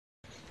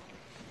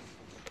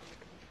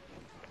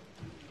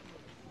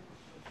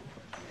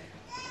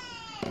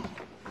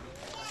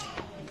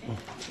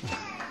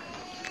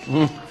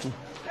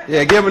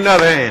Yeah, give him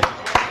another hand.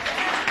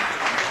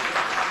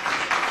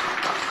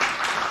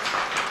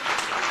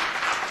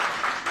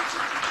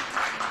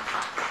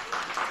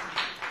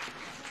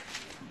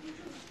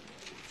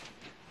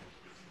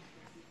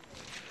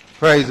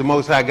 Praise the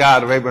Most High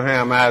God of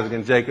Abraham, Isaac,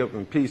 and Jacob,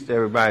 and peace to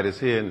everybody that's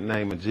here in the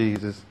name of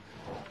Jesus.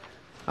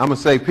 I'm going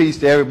to say peace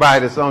to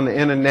everybody that's on the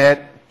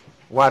internet,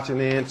 watching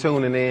in,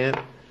 tuning in,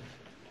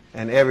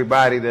 and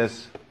everybody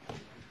that's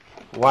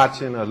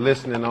watching or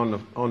listening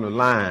on the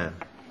line.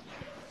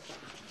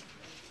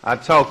 I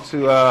talked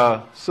to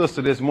a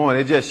sister this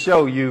morning. It just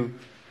show you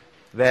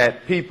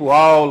that people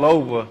all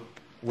over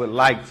would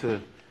like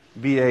to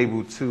be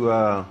able to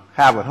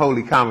have a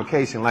holy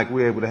convocation like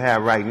we're able to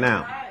have right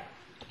now.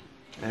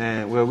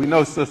 And, well, we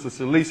know Sister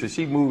Salisa,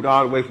 she moved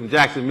all the way from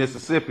Jackson,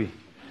 Mississippi,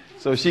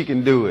 so she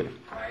can do it.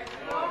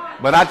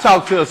 But I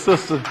talked to a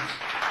sister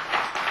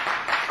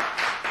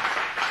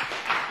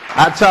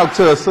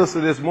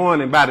this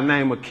morning by the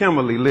name of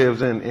Kimberly,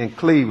 lives in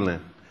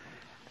Cleveland.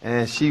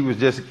 And she was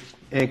just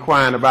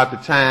inquiring about the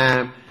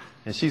time.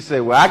 And she said,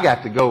 well, I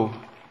got to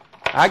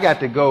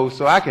go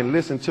so I can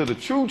listen to the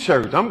true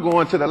church. I'm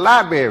going to the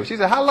library. She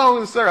said, how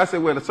long is the service? I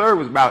said, well, the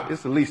service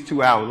it's at least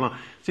 2 hours long.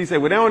 She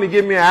said, well, they only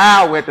give me an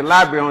hour at the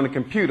library on the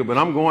computer, but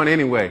I'm going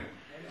anyway.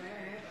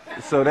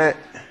 So that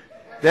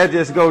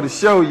just go to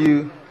show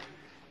you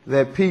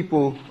that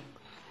people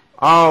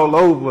all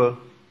over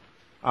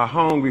are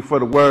hungry for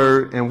the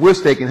word and wish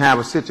they can have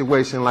a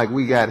situation like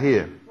we got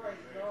here.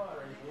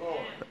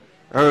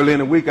 Early in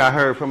the week, I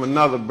heard from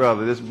another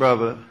brother. This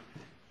brother,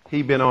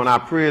 he been on our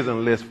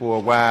prison list for a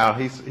while.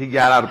 He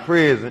got out of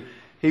prison.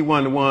 He one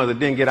of the ones that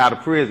didn't get out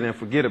of prison and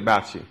forget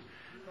about you.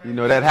 You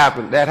know, that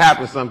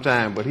happens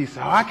sometime. But he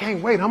said, oh, I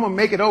can't wait. I'm going to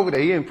make it over there.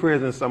 He in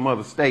prison in some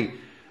other state.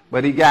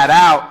 But he got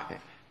out,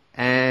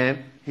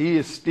 and he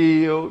is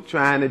still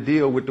trying to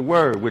deal with the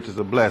word, which is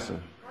a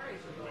blessing.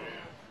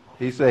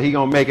 He said he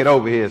going to make it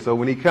over here. So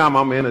when he come,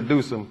 I'm going to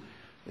introduce him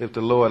if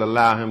the Lord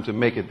allow him to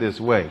make it this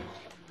way.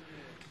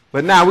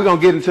 But now we're going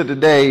to get into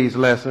today's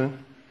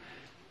lesson.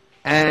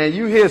 And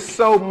you hear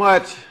so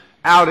much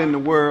out in the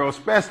world,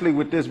 especially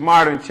with this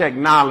modern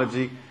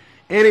technology.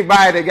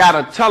 Anybody that got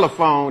a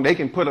telephone, they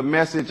can put a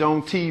message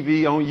on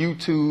TV, on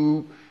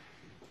YouTube,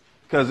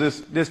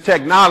 because this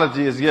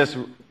technology is just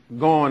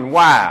going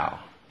wild.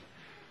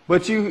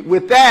 But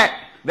with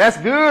that's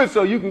good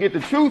so you can get the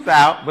truth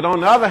out. But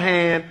on the other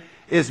hand,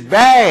 it's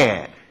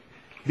bad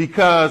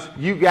because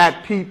you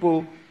got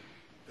people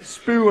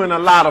spewing a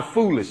lot of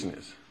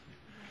foolishness.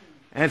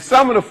 And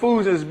some of the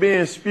foolishness is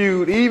being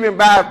spewed even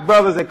by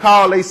brothers that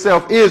call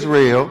themselves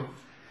Israel.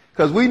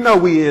 Because we know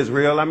we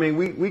Israel. I mean,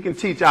 we can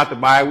teach out the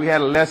Bible. We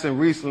had a lesson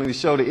recently to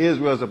show that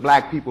Israel is a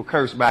black people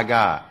cursed by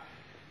God.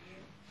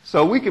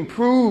 So we can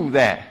prove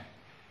that.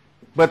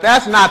 But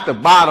that's not the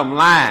bottom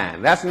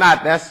line.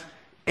 That's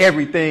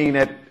everything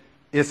that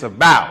it's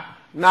about.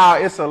 No,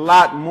 it's a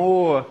lot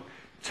more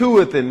to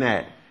it than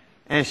that.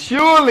 And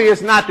surely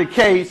it's not the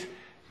case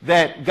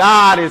that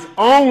God is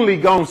only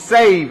going to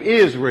save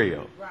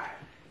Israel.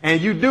 And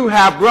you do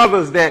have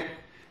brothers that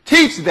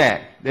teach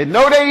that. They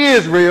know they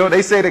Israel.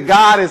 They say that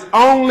God is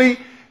only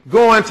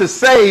going to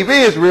save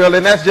Israel,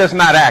 and that's just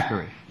not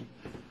accurate.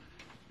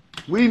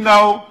 We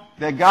know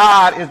that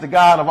God is the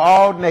God of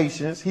all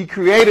nations. He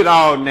created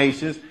all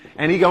nations,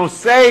 and He's going to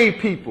save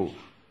people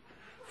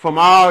from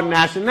all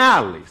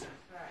nationalities.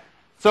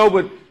 So,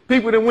 but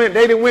people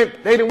they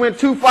didn't went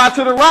too far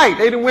to the right.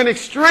 They didn't went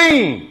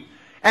extreme.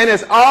 And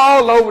it's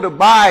all over the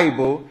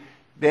Bible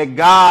that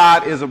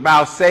God is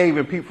about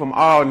saving people from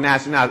all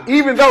nationalities.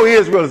 Even though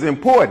Israel is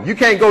important, you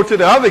can't go to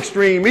the other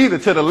extreme either,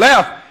 to the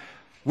left,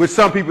 which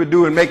some people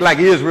do and make like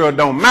Israel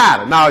don't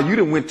matter. No, you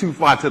didn't went too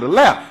far to the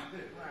left.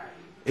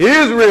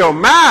 Israel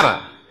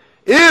matter.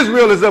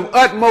 Israel is of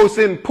utmost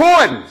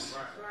importance.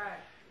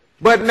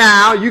 But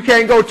now you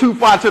can't go too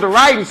far to the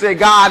right and say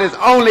God is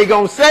only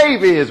going to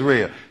save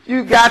Israel.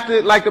 You got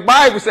to, like the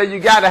Bible says,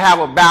 you got to have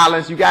a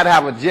balance. You got to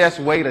have a just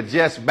weight, a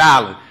just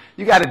balance.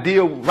 You got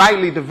to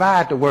rightly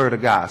divide the word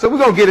of God. So we're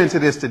going to get into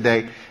this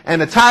today.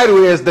 And the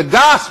title is The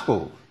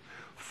Gospel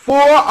for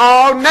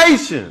All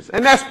Nations.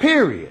 And that's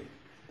period.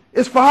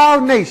 It's for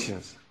all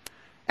nations.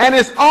 And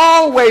it's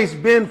always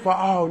been for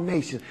all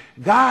nations.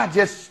 God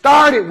just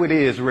started with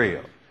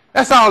Israel.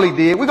 That's all He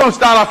did. We're going to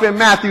start off in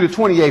Matthew the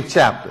 28th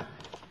chapter.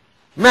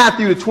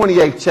 Matthew the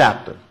 28th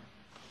chapter.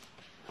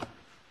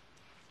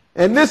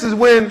 And this is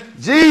when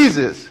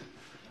Jesus,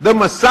 the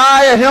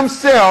Messiah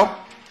Himself,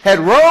 had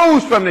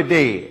rose from the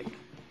dead.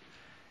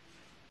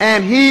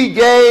 And He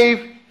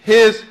gave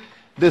His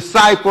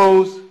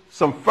disciples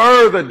some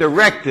further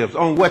directives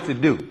on what to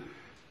do.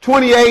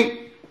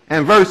 28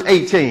 and verse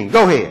 18.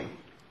 Go ahead.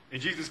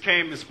 And Jesus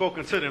came and spoke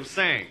unto them,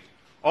 saying,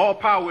 all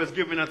power is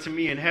given unto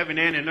me in heaven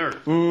and in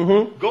earth.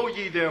 Go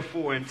ye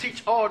therefore and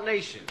teach all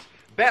nations,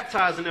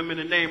 baptizing them in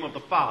the name of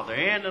the Father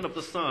and of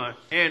the Son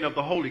and of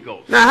the Holy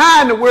Ghost. Now,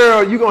 how in the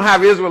world you gonna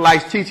have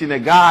Israelites teaching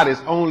that God is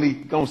only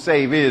gonna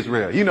save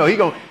Israel? You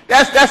know,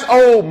 that's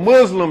old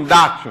Muslim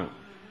doctrine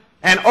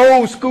and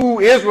old school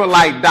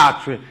Israelite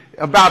doctrine.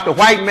 about the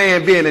white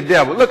man being the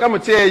devil. Look, I'm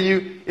going to tell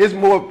you,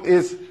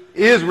 it's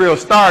Israel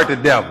started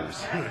the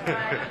devils.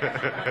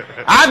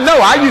 I know.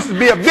 I used to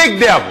be a big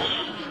devil,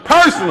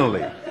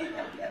 personally.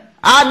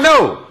 I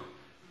know.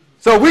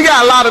 So we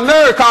got a lot of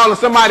nerve calling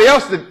somebody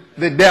else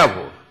the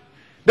devil.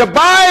 The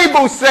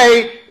Bible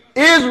say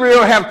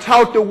Israel have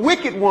taught the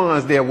wicked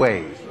ones their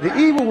ways, the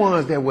evil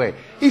ones their way.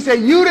 He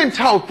said, you didn't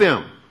taught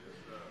them.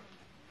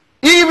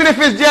 Even if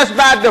it's just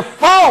by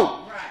default,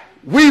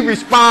 we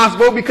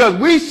responsible because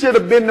we should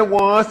have been the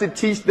ones to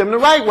teach them the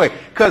right way.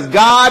 Because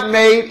God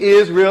made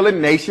Israel a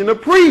nation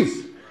of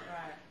priests.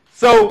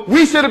 So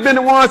we should have been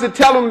the ones to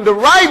tell them the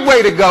right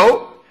way to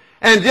go.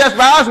 And just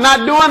by us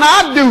not doing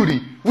our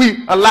duty,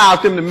 we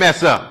allowed them to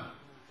mess up.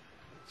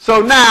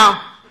 So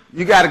now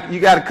you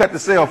gotta cut the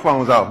cell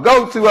phones off.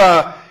 Go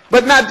to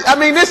but not. I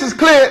mean, this is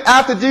clear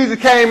after Jesus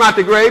came out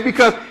the grave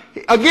because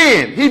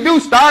again, he do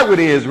start with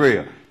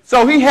Israel.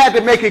 So he had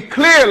to make it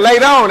clear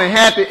later on and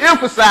had to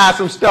emphasize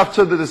some stuff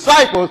to the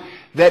disciples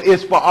that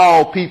it's for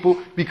all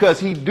people because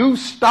he do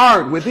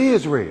start with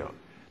Israel.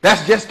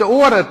 That's just the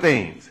order of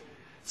things.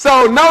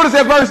 So notice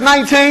at verse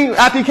 19,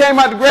 after he came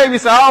out the grave, he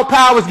said, all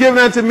power is given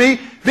unto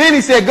me. Then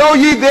he said, go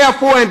ye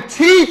therefore and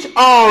teach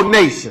all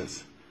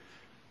nations.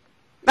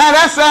 Now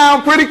that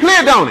sounds pretty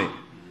clear, don't it?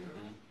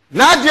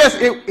 Not just,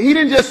 he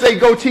didn't just say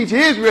go teach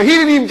Israel. He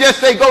didn't even just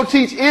say go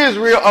teach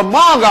Israel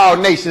among all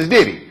nations,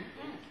 did he?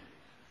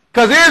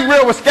 Because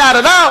Israel was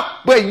scattered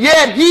out, but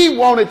yet he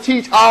wanted to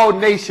teach all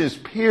nations,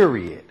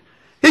 period.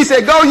 He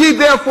said, go ye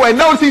therefore, and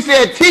notice he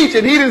said teach,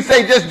 and he didn't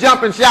say just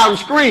jump and shout and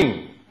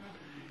scream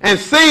and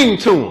sing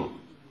to them.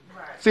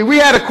 See, we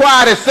had a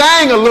choir that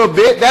sang a little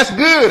bit. That's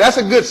good. That's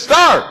a good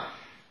start.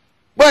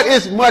 But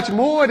it's much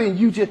more than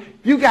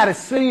you got to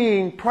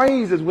sing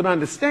praises with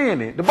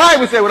understanding. The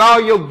Bible said with all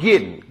your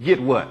getting,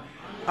 get what?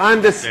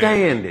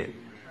 Understand it.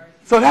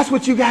 So that's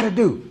what you got to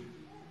do.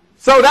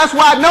 So that's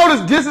why I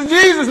notice this is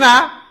Jesus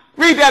now.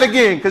 Read that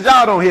again, because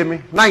y'all don't hear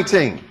me.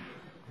 19.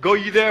 Go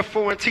ye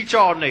therefore and teach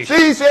all nations.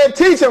 See, he said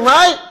teach them,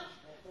 right?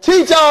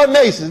 Teach all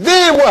nations.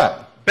 Then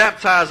what?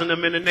 Baptizing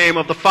them in the name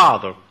of the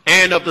Father,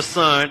 and of the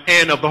Son,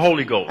 and of the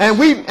Holy Ghost. And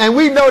we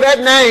know that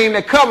name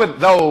that covered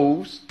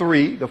those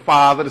three, the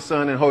Father, the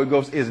Son, and the Holy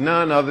Ghost, is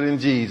none other than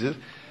Jesus.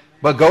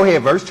 But go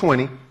ahead, verse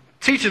 20.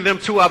 Teaching them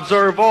to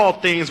observe all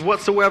things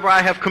whatsoever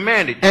I have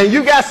commanded you. And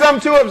you got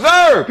something to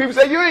observe. People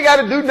say, you ain't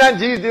got to do nothing.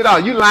 Jesus did all.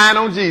 You lying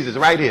on Jesus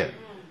right here.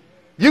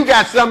 You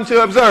got something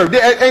to observe.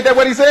 Ain't that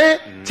what he said?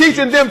 Mm-hmm.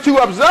 Teaching them to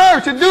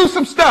observe, to do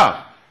some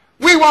stuff.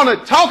 We want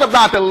to talk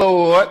about the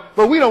Lord,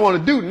 but we don't want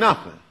to do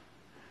nothing.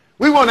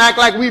 We want to act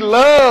like we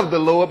love the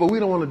Lord, but we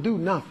don't want to do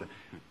nothing.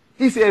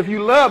 He said, if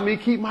you love me,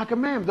 keep my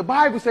commandments. The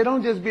Bible says,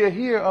 don't just be a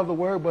hearer of the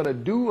word, but a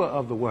doer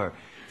of the word.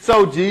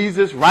 So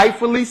Jesus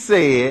rightfully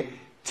said,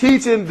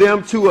 teaching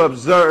them to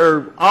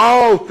observe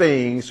all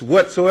things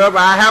whatsoever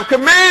I have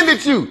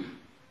commanded you.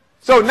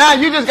 So now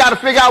you just got to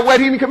figure out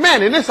what he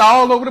commanded. And it's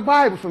all over the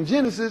Bible, from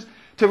Genesis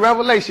to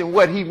Revelation,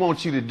 what he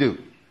wants you to do.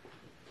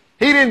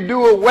 He didn't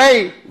do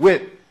away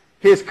with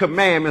his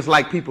commandments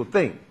like people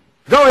think.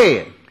 Go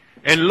ahead.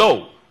 And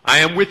lo, I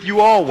am with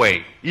you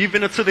always,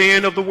 even unto the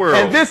end of the world.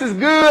 And this is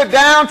good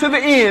down to the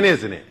end,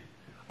 isn't it?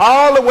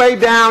 All the way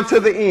down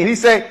to the end. He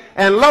said,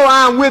 and lo,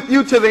 I am with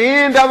you to the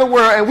end of the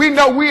world. And we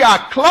know we are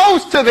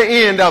close to the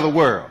end of the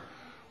world.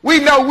 We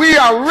know we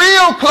are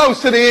real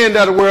close to the end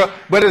of the world,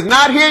 but it's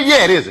not here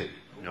yet, is it?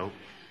 Nope.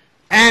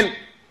 And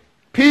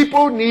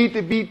people need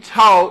to be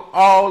taught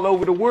all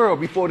over the world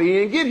before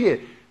the end get here.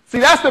 See,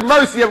 that's the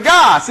mercy of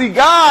God. See,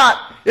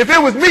 God, if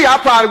it was me, I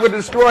probably would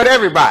have destroyed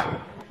everybody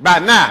by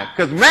now,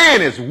 because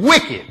man is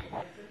wicked.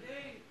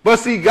 But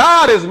see,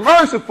 God is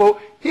merciful.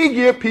 He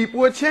give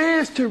people a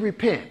chance to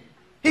repent.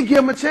 He give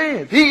them a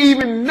chance. He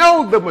even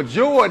know the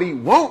majority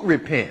won't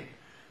repent,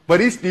 but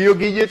he still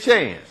give you a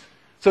chance.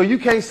 So you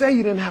can't say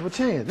you didn't have a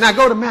chance. Now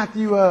go to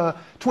Matthew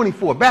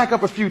 24. Back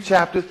up a few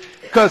chapters,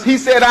 because he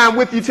said, I'm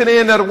with you to the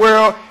end of the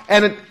world.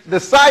 And the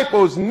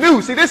disciples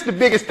knew. See, this is the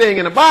biggest thing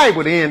in the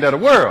Bible, the end of the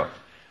world.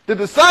 The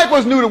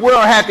disciples knew the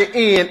world had to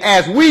end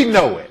as we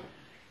know it.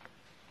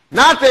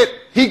 Not that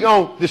he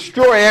going to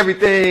destroy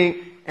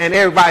everything and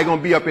everybody going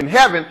to be up in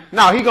heaven.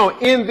 No, he going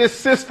to end this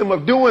system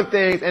of doing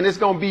things, and it's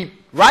going to be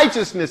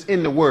righteousness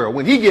in the world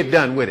when he get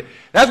done with it.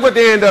 That's what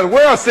the end of the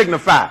world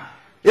signifies.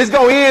 It's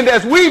going to end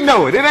as we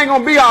know it. It ain't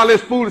going to be all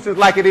this foolishness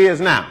like it is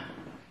now,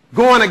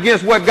 going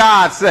against what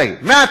God say.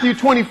 Matthew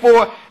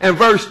 24 and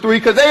verse 3,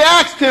 because they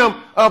asked him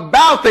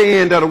about the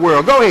end of the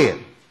world. Go ahead.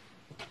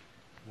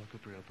 1 through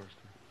 3, verse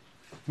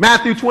 3.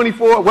 Matthew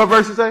 24, what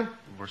verse it say?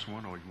 Verse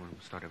 1, or you want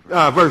to start at verse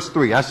 3? Verse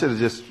 3. I should have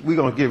just, we're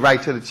going to get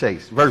right to the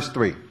chase. Verse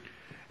 3.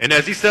 And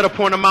as he sat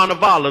upon the Mount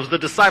of Olives, the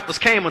disciples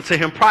came unto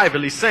him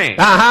privately, saying,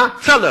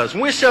 Tell us,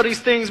 when shall these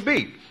things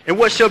be? And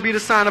what shall be the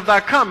sign of thy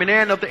coming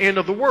and of the end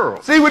of the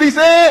world? See what he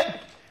said?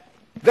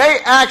 They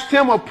asked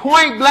him a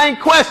point-blank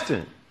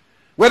question,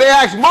 where they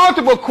asked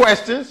multiple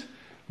questions,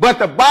 but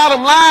the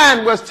bottom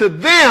line was to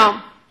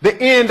them the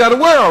end of the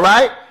world,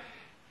 right?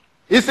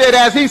 It said,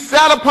 as he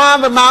sat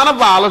upon the Mount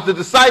of Olives, the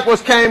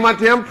disciples came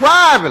unto him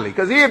privately,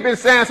 because he had been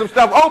saying some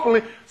stuff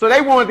openly, so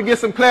they wanted to get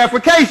some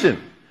clarification.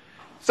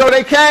 So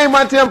they came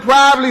unto him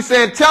privately,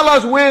 saying, tell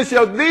us, when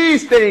shall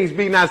these things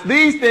be? Now,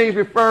 these things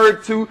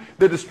referred to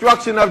the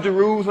destruction of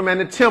Jerusalem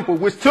and the temple,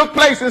 which took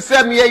place in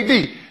 70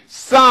 AD,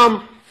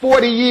 some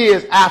 40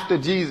 years after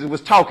Jesus was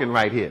talking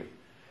right here.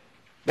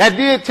 That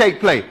did take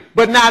place.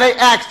 But now they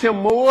asked him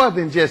more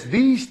than just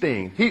these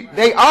things.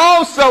 They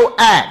also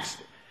asked,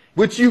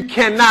 which you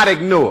cannot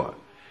ignore,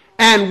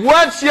 and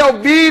what shall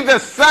be the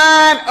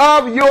sign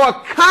of your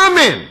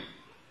coming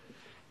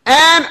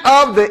and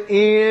of the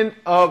end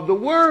of the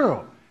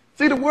world?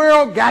 See, the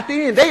world got the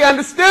end. They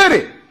understood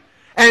it.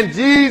 And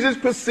Jesus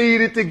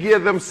proceeded to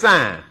give them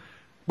signs.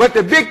 But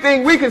the big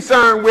thing we're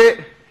concerned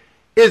with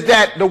is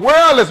that the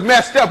world is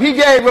messed up. He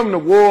gave them the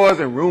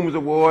wars and rumors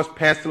of wars,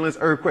 pestilence,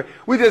 earthquake.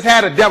 We just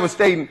had a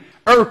devastating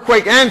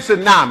earthquake and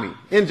tsunami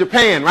in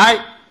Japan,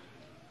 right?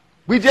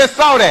 We just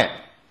saw that.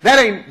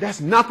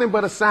 That's nothing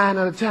but a sign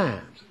of the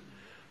times.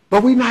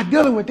 But we're not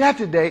dealing with that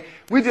today.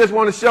 We just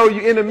want to show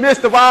you, in the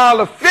midst of all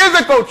the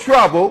physical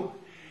trouble,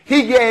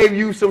 he gave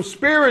you some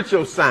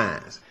spiritual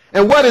signs.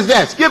 And what is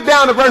that? Skip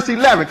down to verse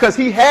 11, because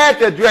he had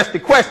to address the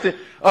question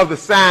of the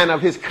sign of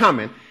his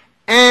coming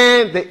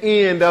and the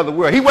end of the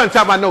world. He wasn't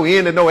talking about no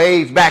end of no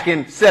age back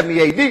in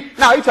 70 AD.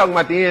 No, he's talking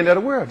about the end of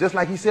the world, just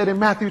like he said in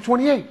Matthew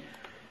 28.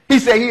 He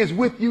said he is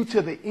with you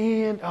to the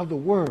end of the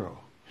world.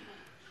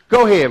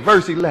 Go ahead,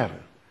 verse 11.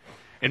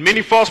 And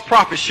many false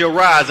prophets shall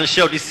rise and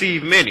shall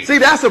deceive many. See,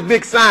 that's a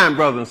big sign,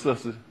 brothers and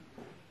sisters.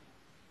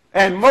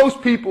 And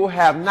most people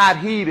have not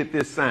heeded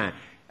this sign.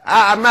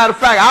 Matter of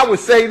fact, I would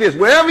say this.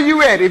 Wherever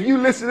you at, if you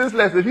listen to this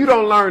lesson, if you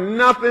don't learn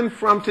nothing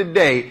from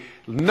today,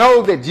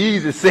 know that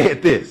Jesus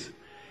said this.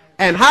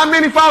 And how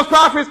many false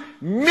prophets?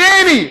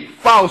 Many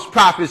false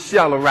prophets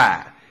shall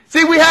arise.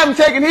 See, we haven't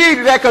taken heed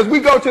to that because we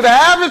go to the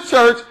average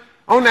church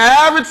on the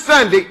average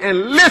Sunday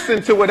and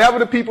listen to whatever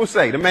the people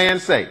say, the man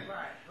say.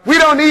 We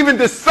don't even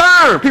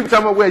discern. People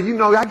talking about, well, you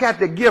know, I got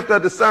the gift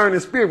of discerning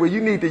spirit. Well, you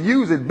need to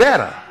use it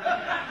better.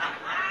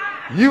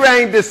 You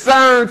ain't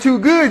discerned too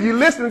good. You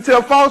listening to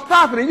a false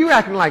prophet and you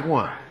acting like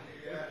one.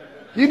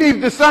 You need to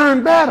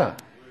discern better.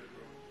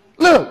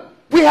 Look,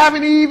 we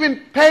haven't even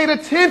paid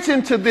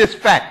attention to this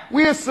fact.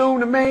 We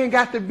assume the man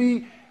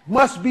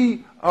must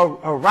be a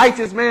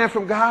righteous man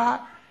from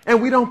God,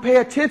 and we don't pay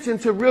attention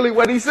to really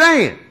what he's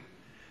saying.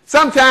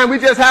 Sometimes we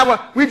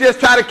just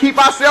try to keep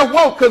ourselves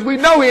woke because we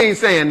know he ain't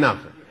saying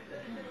nothing.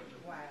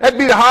 That'd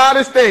be the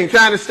hardest thing,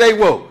 trying to stay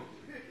woke.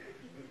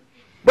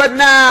 But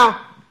now,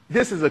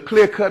 this is a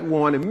clear-cut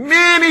warning.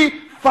 Many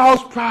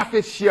false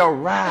prophets shall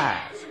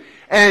rise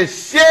and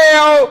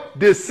shall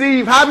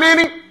deceive. How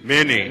many?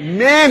 Many.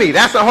 Many.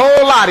 That's a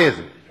whole lot,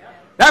 isn't it?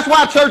 That's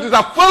why churches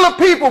are full of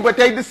people, but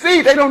they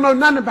deceive. They don't know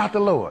nothing about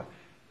the Lord.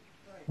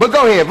 But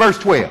go ahead, verse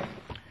 12.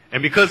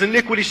 And because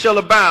iniquity shall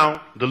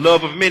abound, the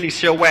love of many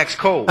shall wax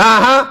cold.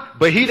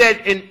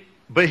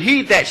 But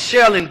he that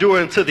shall endure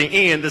unto the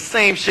end, the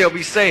same shall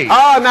be saved.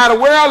 Oh, now the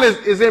world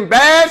is in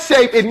bad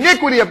shape.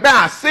 Iniquity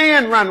abounds.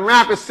 Sin run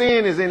rampant.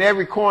 Sin is in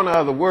every corner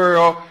of the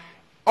world,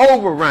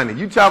 overrunning.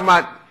 You talking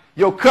about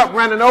your cup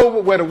running over?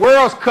 Well, the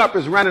world's cup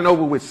is running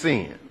over with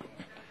sin.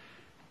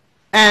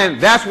 And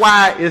that's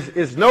why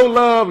it's no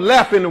love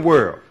left in the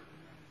world.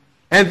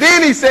 And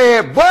then he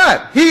said,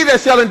 but he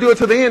that shall endure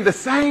to the end, the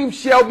same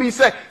shall be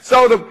saved.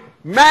 So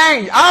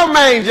our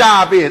main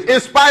job is, in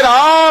spite of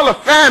all the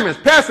famines,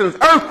 pestilence,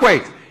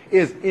 earthquakes,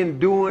 is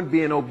enduring,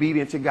 being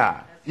obedient to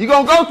God. You're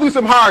going to go through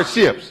some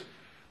hardships,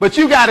 but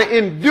you got to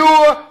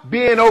endure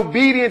being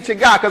obedient to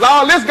God, because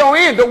all this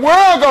going to end, the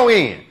world going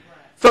to end.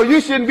 So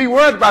you shouldn't be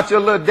worried about your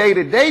little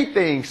day-to-day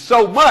things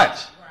so much.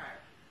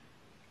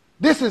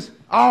 This is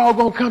all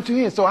going to come to an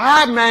end. So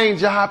our main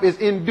job is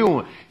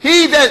enduring.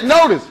 He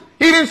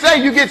didn't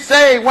say you get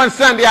saved one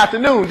Sunday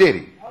afternoon, did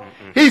he?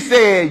 He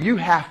said you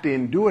have to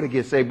endure to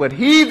get saved. But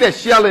he that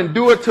shall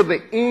endure to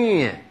the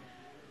end,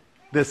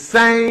 the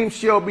same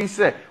shall be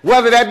saved.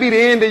 Whether that be the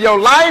end of your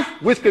life,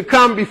 which could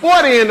come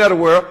before the end of the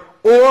world,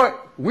 or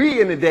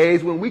we in the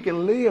days when we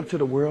can live to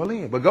the world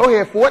end. But go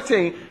ahead,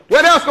 14.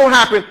 What else going to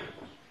happen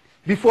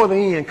before the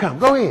end comes?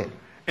 Go ahead.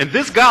 And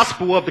this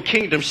gospel of the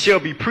kingdom shall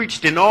be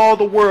preached in all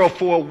the world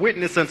for a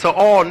witness unto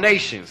all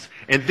nations,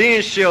 and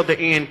then shall the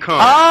end come.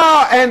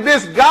 Ah, and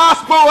this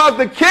gospel of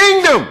the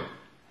kingdom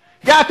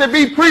got to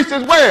be preached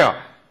as well.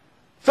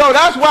 So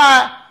that's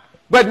why,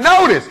 but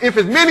notice, if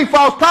there's many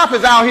false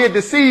prophets out here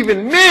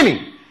deceiving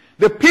many,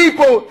 the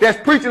people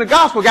that's preaching the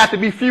gospel got to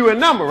be few in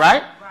number,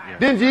 right?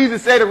 Didn't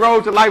Jesus say the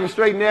road to life is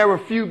straight and narrow,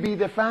 few be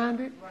that find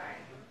it?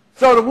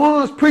 So the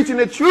ones preaching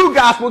the true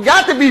gospel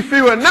got to be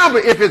few in number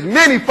if it's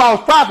many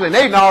false prophets, and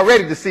they've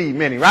already deceived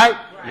many, right?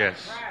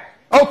 Yes.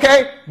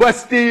 Okay, but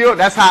still,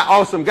 that's how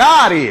awesome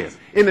God is.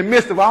 In the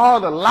midst of all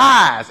the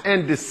lies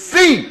and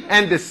deceit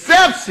and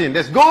deception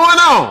that's going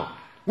on,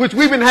 which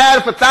we've been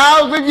having for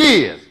thousands of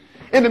years,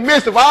 in the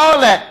midst of all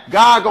that,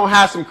 God going to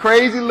have some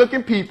crazy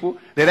looking people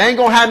that ain't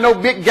going to have no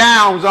big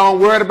gowns on,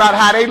 worried about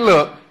how they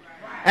look,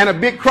 and a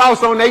big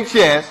cross on their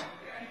chest.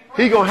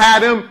 He going to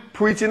have them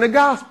preaching the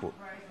gospel.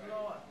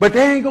 But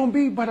they ain't going to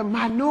be but a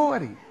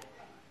minority.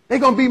 They're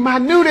going to be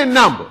minute in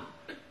number.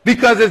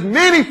 Because there's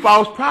many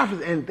false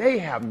prophets, and they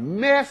have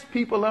messed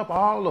people up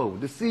all over,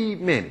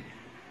 deceived many.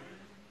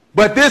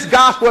 But this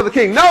gospel of the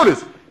king,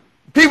 notice,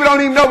 people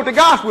don't even know what the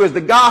gospel is.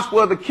 The gospel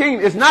of the king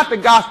is not the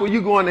gospel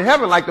you going to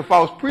heaven like the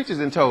false preachers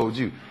and told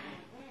you.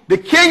 The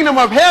kingdom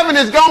of heaven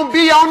is going to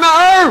be on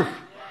the earth.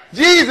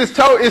 Jesus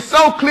told, it's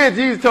so clear,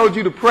 Jesus told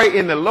you to pray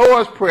in the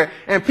Lord's Prayer,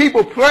 and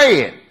people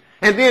pray it,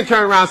 and then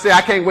turn around and say,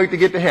 I can't wait to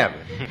get to heaven.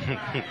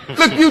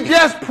 Look, you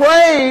just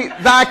prayed,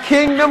 thy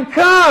kingdom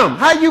come.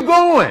 How you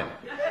going?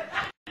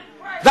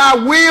 Thy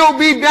will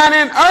be done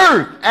in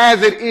earth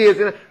as it is.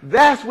 And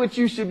that's what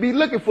you should be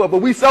looking for. But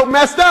we so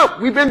messed up.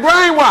 We've been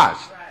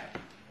brainwashed.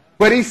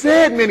 But he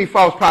said many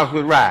false prophets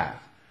would rise.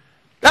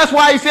 That's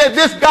why he said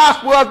this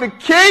gospel of the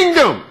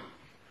kingdom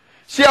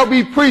shall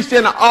be preached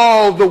in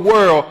all the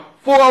world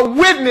for a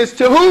witness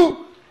to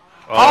who?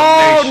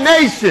 All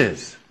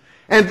nations.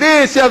 And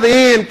then shall the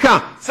end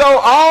come. So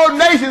all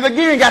nations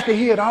again got to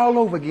hear it all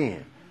over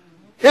again.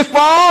 It's for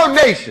all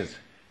nations.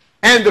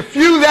 And the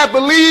few that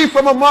believe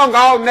from among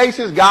all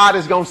nations, God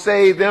is going to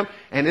save them,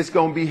 and it's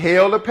going to be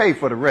hell to pay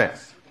for the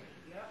rest.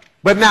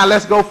 But now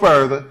let's go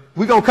further.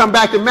 We're going to come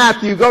back to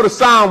Matthew. Go to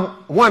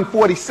Psalm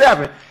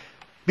 147,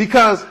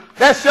 because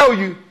that shows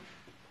you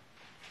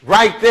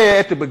right there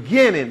at the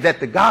beginning that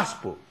the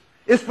gospel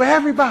is for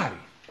everybody.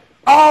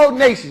 All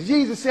nations.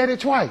 Jesus said it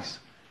twice.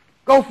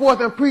 Go forth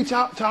and preach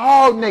out to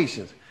all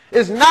nations.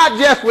 It's not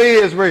just for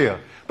Israel.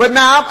 But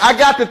now I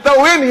got to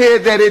throw in here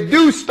that it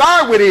do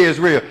start with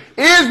Israel.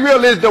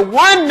 Israel is the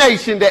one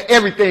nation that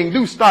everything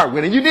do start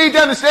with. And you need to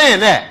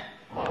understand that.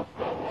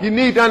 You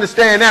need to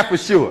understand that for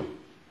sure.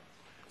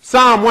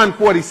 Psalm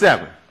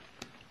 147.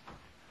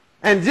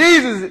 And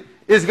Jesus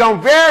is going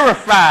to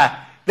verify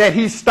that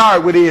he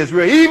start with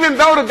Israel. Even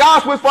though the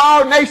gospel is for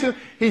all nations,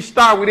 he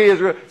start with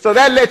Israel. So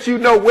that lets you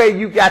know where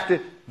you got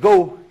to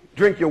go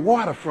drink your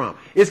water from.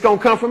 It's going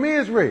to come from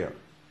Israel.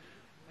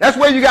 That's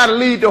where you got to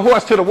lead the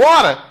horse to the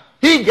water.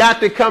 He got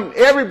to come,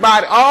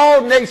 everybody,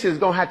 all nations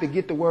going to have to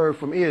get the word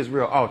from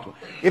Israel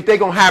ultimately, if they're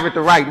going to have it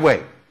the right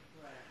way.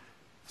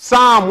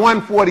 Psalm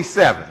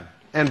 147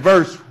 and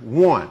verse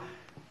 1.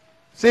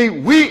 See,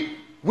 we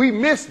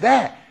miss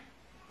that.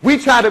 We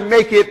try to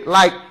make it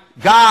like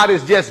God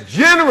is just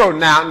general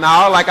now.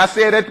 Now, like I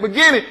said at the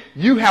beginning,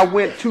 you have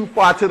went too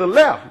far to the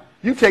left.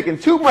 You've taken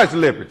too much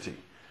liberty.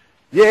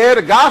 Yeah,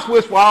 the gospel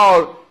is for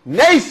all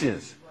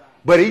nations,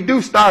 but he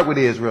do start with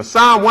Israel.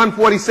 Psalm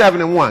 147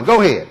 and 1.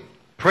 Go ahead.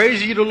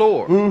 Praise ye the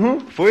Lord,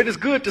 for it is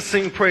good to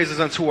sing praises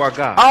unto our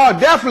God. Oh,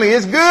 definitely.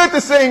 It's good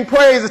to sing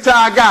praises to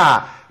our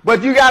God.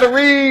 But you got to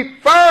read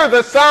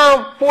further.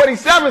 Psalm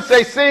 47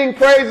 says sing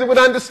praises with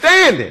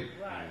understanding.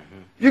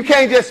 You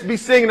can't just be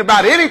singing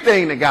about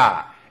anything to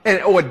God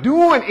or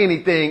doing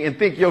anything and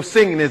think your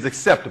singing is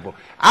acceptable.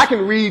 I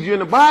can read you in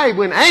the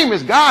Bible in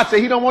Amos, God said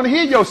he don't want to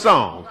hear your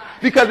song.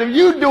 Because if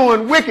you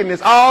doing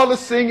wickedness, all the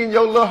singing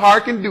your little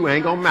heart can do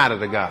ain't going to matter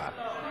to God.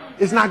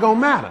 It's not going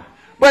to matter.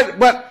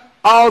 But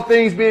all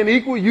things being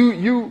equal,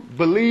 you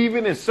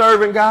believing and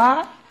serving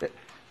God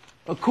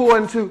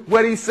according to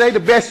what he say the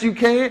best you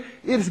can.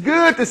 It's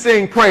good to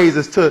sing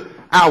praises to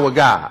our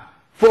God.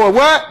 For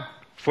what?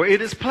 For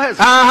it is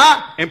pleasant.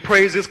 And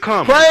praise is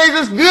coming. Praise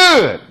is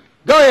good.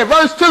 Go ahead,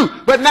 verse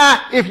 2. But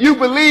now, if you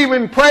believe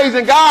in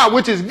praising God,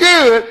 which is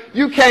good,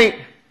 you can't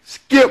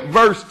skip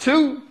verse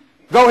 2.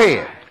 Go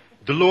ahead.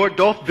 The Lord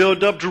doth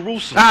build up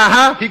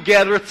Jerusalem. He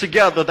gathereth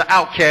together the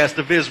outcast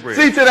of Israel.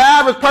 See, to the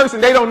average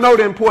person, they don't know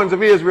the importance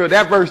of Israel.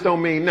 That verse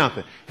don't mean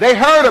nothing. They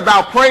heard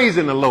about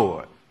praising the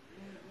Lord.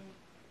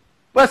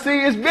 But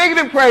see, it's bigger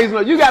than praising the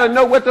Lord. You got to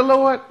know what the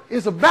Lord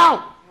is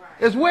about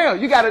as well.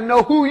 You got to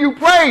know who you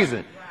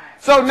praising.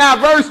 So now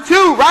verse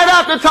 2, right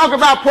after talking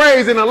about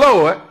praising the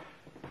Lord,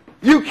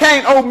 you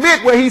can't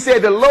omit where he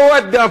said, the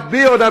Lord doth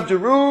build up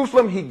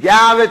Jerusalem. He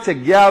gathered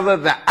together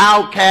the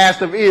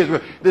outcast of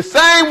Israel. The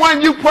same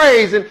one you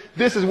praising,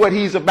 this is what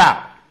he's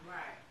about.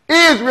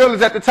 Right. Israel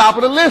is at the top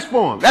of the list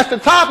for him. That's the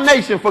top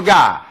nation for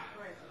God.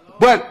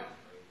 But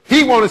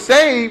he want to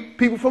save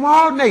people from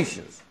all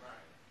nations.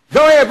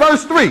 Go ahead,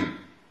 verse 3.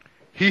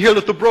 He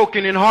healeth the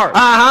broken in heart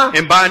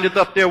and bindeth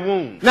up their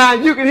wounds. Now,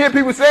 you can hear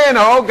people saying,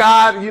 oh,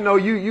 God, you know,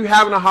 you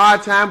having a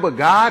hard time, but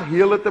God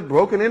healeth the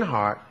broken in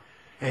heart,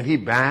 and he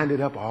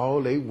binded up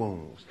all their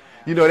wounds.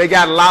 You know, they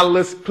got a lot of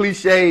little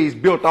cliches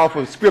built off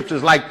of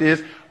scriptures like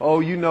this. Oh,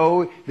 you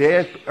know,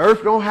 the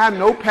earth don't have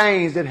no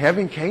pains that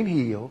heaven can't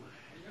heal.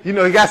 You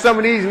know, you got some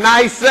of these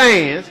nice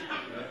sayings.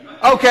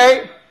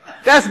 Okay,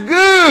 that's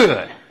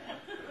good.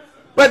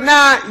 But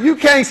now, you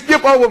can't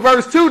skip over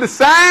verse 2. The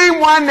same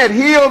one that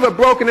healed the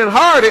broken and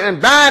hearted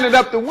and binded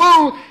up the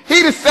wound,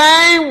 he the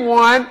same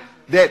one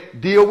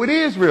that deal with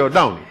Israel,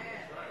 don't he?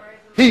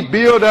 He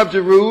built up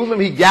Jerusalem.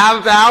 He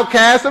gathered the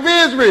outcasts of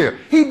Israel.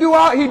 He do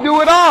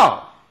it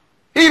all.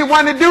 He the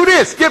one that do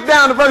this. Skip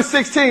down to verse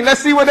 16.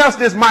 Let's see what else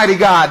this mighty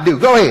God do.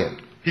 Go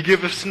ahead. He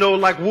giveth snow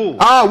like wool.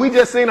 Oh, we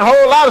just seen a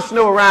whole lot of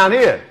snow around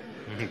here.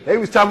 They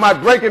was talking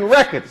about breaking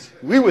records.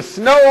 We were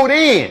snowed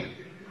in.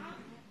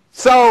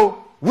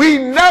 So we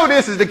know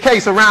this is the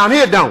case around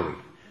here, don't we?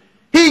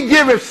 He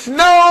giveth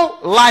snow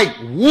like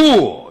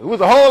wool. It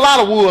was a whole lot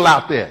of wool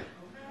out there.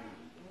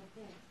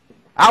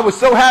 I was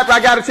so happy I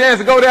got a chance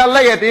to go to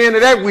L.A. at the end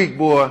of that week,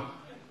 boy.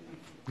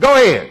 Go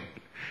ahead.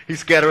 He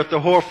scattereth the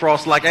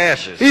hoarfrost like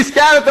ashes. He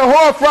scattered the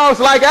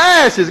hoarfrost like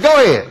ashes. Go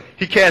ahead.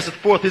 He casteth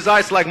forth his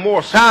ice like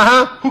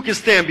morsels. Who can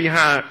stand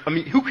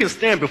who can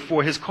stand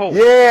before his cold?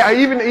 Yeah,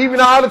 even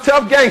all the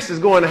tough gangsters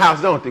go in the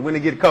house, don't they, when they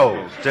get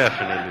cold?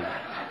 Definitely.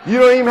 You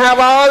don't even have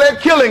all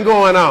that killing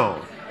going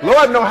on.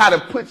 Lord know how to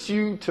put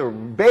you to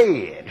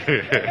bed.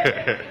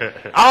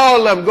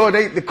 All of them go,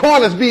 the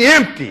corners be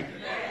empty.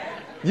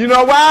 You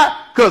know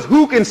why? Because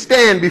who can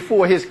stand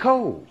before his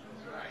cold?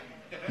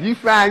 You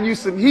find you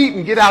some heat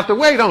and get out the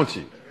way, don't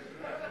you?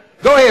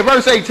 Go ahead,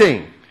 verse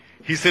 18.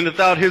 He sendeth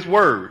out his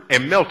word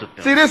and melteth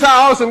them. See, this is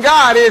how awesome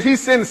God is. He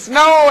sends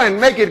snow and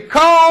make it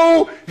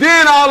cold.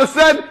 Then all of a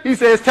sudden, he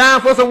says,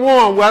 time for some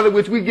warm weather,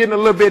 which we're getting a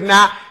little bit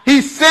now.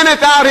 He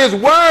sendeth out his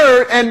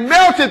word and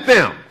melteth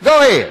them. Go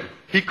ahead.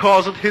 He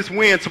causeth his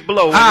wind to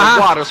blow and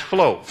the waters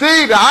flow.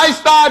 See, the ice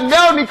started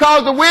melting. He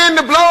caused the wind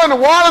to blow and the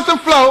waters to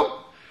flow.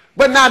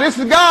 But now this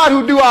is God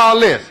who do all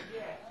this.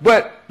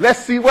 But let's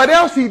see what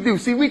else he do.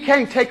 See, we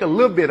can't take a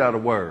little bit of the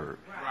word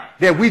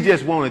that we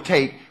just want to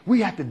take. We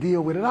have to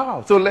deal with it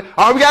all. So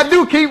all we got to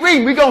do, keep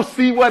reading. We're going to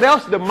see what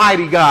else the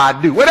mighty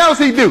God do. What else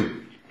he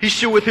do? He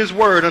sheweth his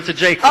word unto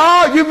Jacob.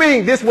 Oh, you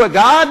mean this what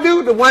God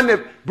do? The one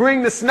that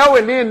bring the snow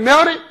and then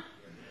melt it?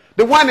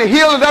 The one that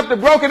healed up the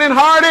broken and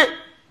hearted?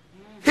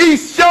 He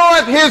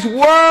showeth his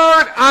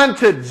word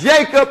unto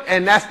Jacob,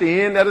 and that's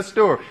the end of the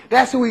story.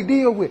 That's who he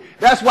deal with.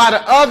 That's why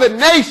the other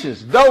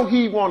nations, though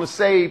he want to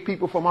save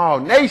people from all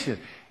nations,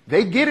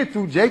 they get it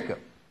through Jacob.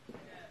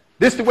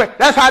 This the way.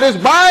 That's how this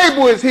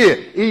Bible is here.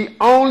 He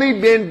only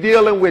been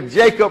dealing with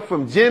Jacob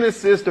from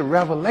Genesis to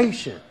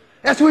Revelation.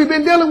 That's who he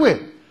been dealing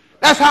with.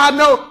 That's how I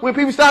know when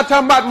people start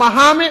talking about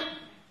Muhammad,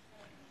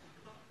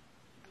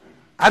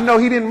 I know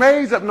he didn't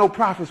raise up no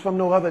prophets from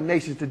no other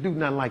nations to do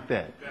nothing like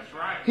that. That's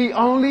right. He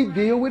only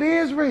deal with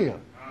Israel.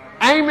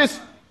 Amos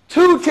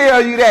 2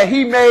 tell you that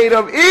he made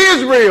of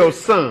Israel's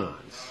sons,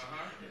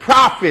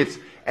 prophets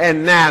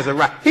and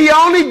Nazarites. He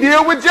only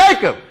deal with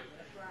Jacob.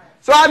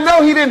 So I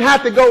know he didn't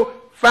have to go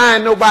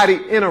find nobody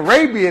in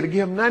Arabia to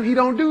give him nothing. He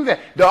don't do that.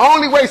 The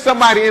only way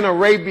somebody in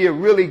Arabia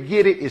really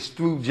get it is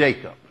through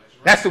Jacob.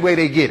 That's the way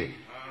they get it.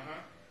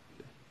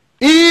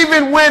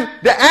 Even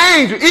if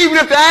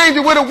the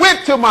angel would have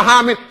went to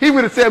Muhammad, he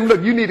would have said,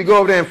 look, you need to go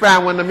over there and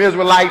find one of them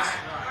Israelites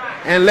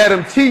and let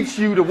them teach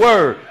you the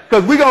word.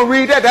 Because we're going to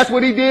read that. That's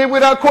what he did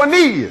with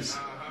Cornelius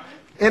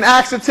in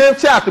Acts the 10th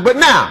chapter. But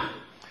now,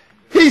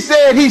 he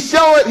said he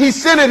showeth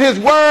his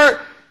word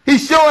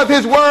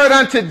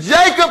unto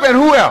Jacob, and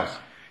who else?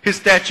 His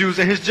statutes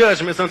and his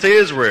judgments unto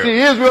Israel. See,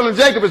 Israel and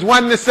Jacob is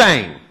one and the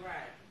same.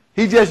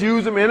 He just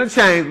used them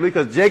interchangeably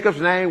because Jacob's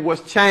name was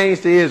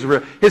changed to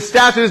Israel. His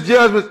statutes,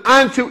 judgments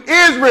unto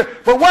Israel.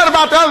 But what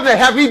about the other day?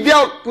 Have he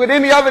dealt with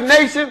any other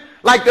nation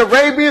like the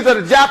Arabians or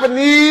the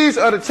Japanese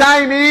or the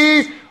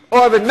Chinese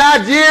or the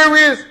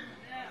Nigerians?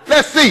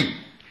 Let's see.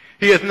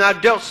 He has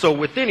not dealt so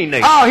with any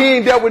nation. Oh, he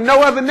ain't dealt with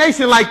no other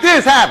nation like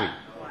this, have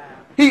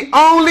he? He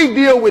only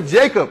deal with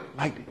Jacob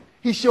like this.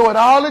 He showed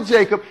all to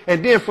Jacob,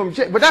 and then from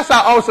Jacob. But that's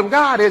how awesome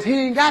God is. He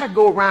ain't got to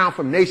go around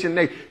from nation to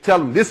nation, tell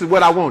them this is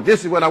what I want,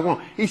 this is what I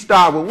want. He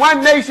started with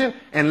one nation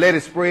and let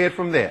it spread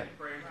from there.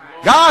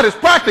 God is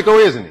practical,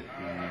 isn't he?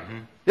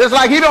 Just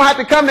like he don't have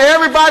to come to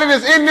everybody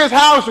that's in this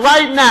house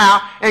right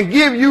now and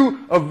give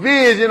you a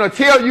vision or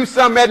tell you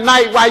something at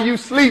night while you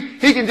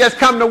sleep. He can just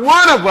come to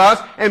one of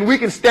us and we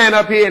can stand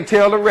up here and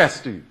tell the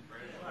rest of you.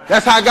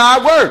 That's how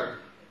God works.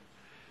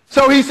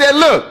 So he said,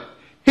 look,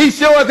 he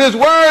showeth his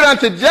word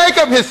unto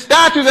Jacob, his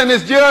statutes and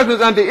his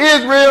judgments unto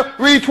Israel.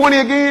 Read 20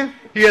 again.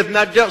 He has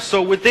not dealt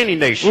so with any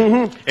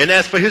nation. And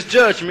as for his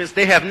judgments,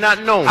 they have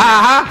not known.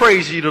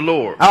 Praise ye the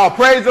Lord. Oh,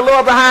 praise the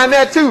Lord behind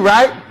that too,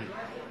 right?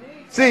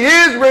 See,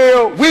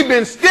 Israel, we've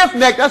been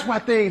stiff-necked. That's why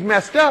things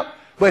messed up.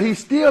 But he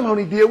still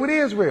only deal with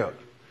Israel.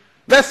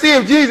 Let's see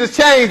if Jesus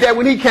changed that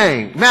when he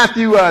came.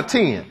 Matthew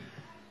 10.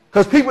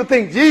 Because people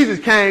think Jesus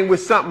came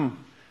with something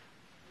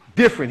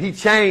different. He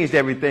changed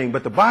everything.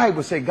 But the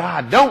Bible say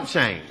God don't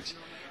change.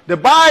 The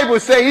Bible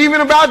say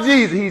even about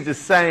Jesus, he's the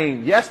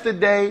same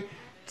yesterday,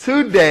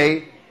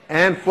 today,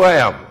 and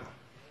forever.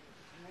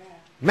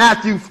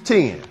 Matthew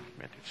 10.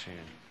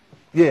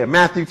 Yeah,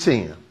 Matthew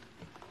 10.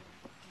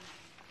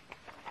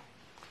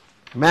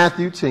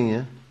 Matthew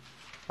 10.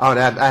 Oh,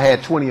 I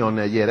had 20 on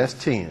there. Yeah, that's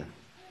 10.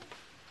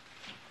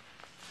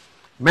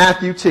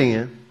 Matthew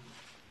 10.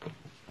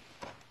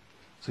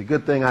 It's a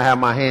good thing I have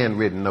my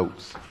handwritten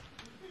notes.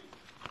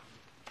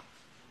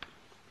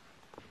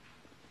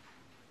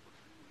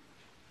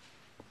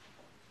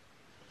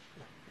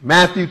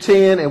 Matthew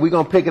 10, and we're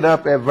going to pick it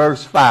up at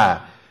verse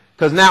 5.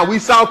 Because now we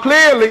saw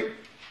clearly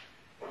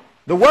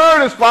the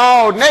word is for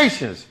all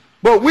nations.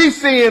 But we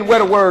seeing where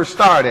the word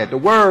started at. The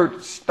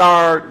word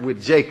started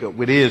with Jacob,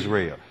 with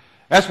Israel.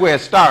 That's where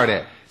it started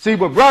at. See,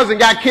 but brothers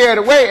got carried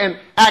away and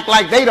act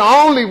like they the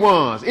only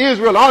ones.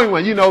 Israel the only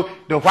one. You know,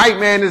 the white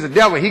man is the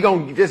devil. He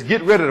going to just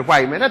get rid of the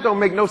white man. That don't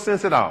make no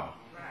sense at all.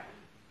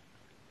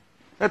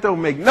 That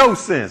don't make no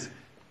sense.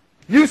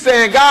 You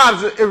saying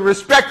God is a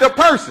respect of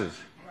persons.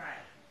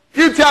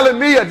 You telling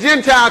me a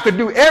Gentile could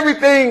do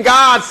everything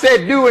God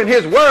said do in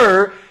his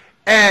word,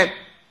 and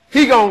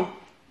he gonna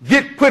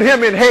put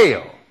him in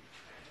hell.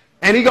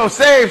 And he gonna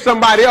save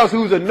somebody else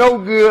who's a no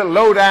good,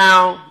 low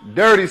down,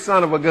 dirty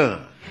son of a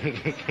gun.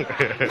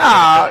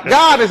 Nah,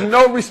 God is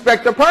no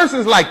respect of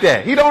persons like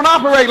that. He don't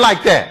operate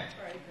like that.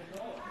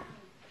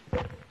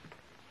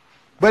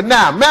 But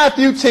now,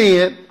 Matthew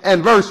 10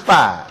 and verse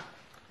 5.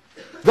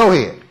 Go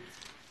ahead.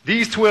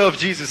 These 12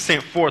 Jesus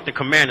sent forth and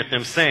commanded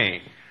them,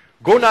 saying,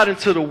 Go not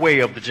into the way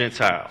of the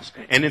Gentiles,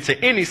 and into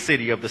any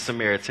city of the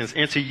Samaritans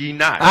enter ye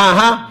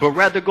not, but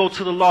rather go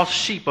to the lost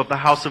sheep of the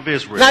house of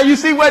Israel. Now you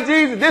see what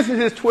Jesus, this is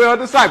his 12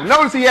 disciples.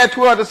 Notice he had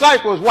 12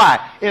 disciples.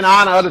 Why? In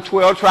honor of the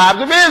 12 tribes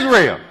of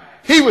Israel.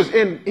 He was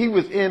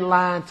in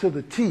line to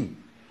the T.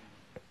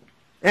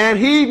 And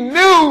he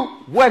knew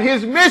what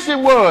his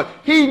mission was.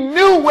 He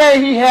knew where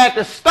he had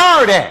to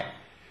start at.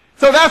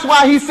 So that's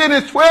why he sent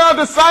his 12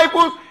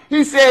 disciples.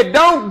 He said,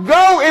 don't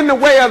go in the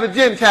way of the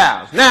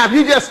Gentiles. Now, if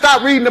you just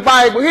stop reading the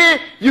Bible here,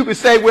 you could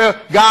say, well,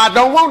 God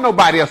don't want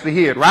nobody else to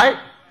hear it, right?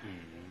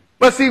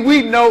 But see,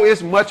 we know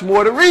it's much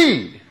more to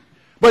read.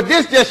 But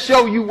this just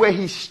shows you where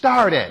he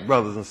started at,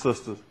 brothers and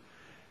sisters.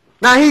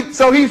 Now, he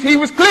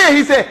was clear.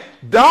 He said,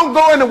 don't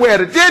go in the way of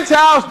the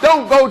Gentiles.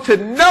 Don't go to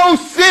no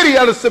city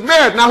of the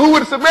Samaritans. Now, who were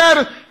the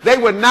Samaritans? They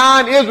were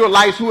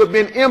non-Israelites who had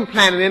been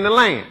implanted in the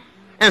land.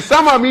 And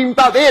some of them even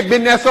thought they had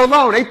been there so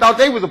long. They thought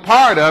they was a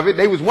part of it.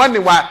 They was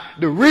wondering why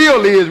the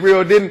real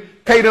Israel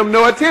didn't pay them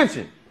no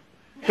attention.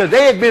 Because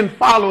they had been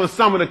following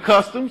some of the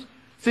customs.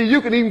 See,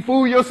 you could even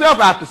fool yourself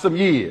after some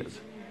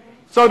years.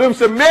 So them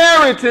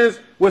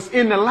Samaritans was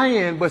in the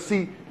land, but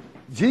see,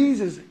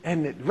 Jesus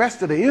and the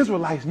rest of the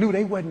Israelites knew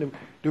they wasn't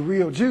the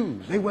real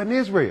Jews. They wasn't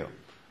Israel.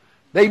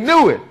 They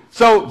knew it.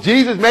 So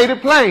Jesus made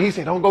it plain. He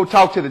said, don't go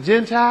talk to the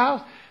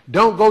Gentiles.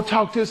 Don't go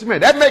talk to the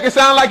Samaritans. That make it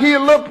sound like he a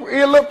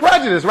little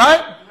prejudiced,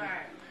 right?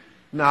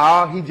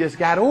 No, he just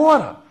got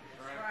order.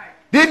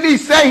 Didn't he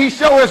say he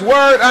showed his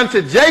word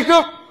unto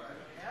Jacob?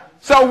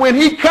 So when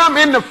he come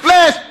in the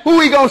flesh,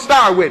 who he going to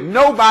start with?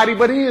 Nobody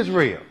but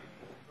Israel.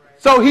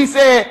 So he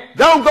said,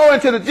 don't go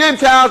into the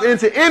Gentiles,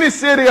 into any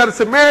city of the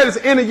Samaritans,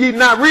 enter ye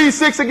not. Read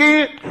 6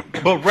 again.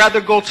 But rather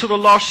go to the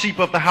lost sheep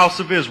of the house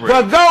of Israel.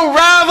 But go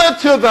rather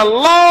to the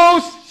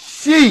lost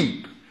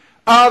sheep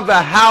of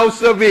the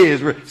house of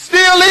Israel.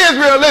 Still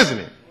Israel, isn't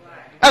it?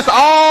 That's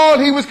all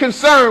he was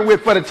concerned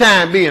with for the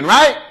time being,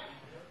 right?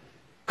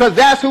 Because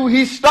that's who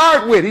he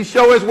start with. He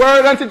show his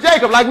word unto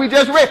Jacob, like we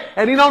just read.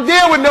 And he don't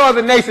deal with no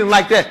other nation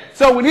like that.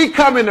 So when he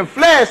come in the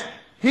flesh,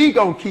 he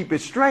gonna keep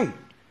it straight.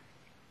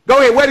 Go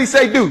ahead, what did he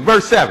say do?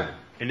 Verse 7.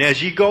 And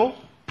as ye go,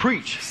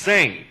 preach,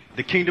 saying,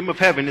 the kingdom of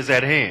heaven is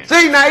at hand.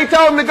 See, now he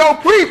told him to go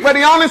preach, but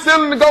he only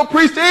sent him to go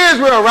preach to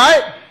Israel,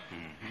 right?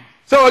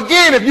 So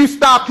again, if you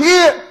stop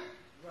here,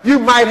 you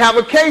might have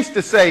a case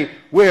to say,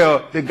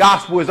 well, the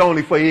gospel is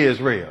only for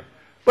Israel.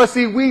 But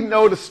see, we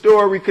know the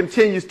story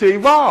continues to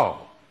evolve.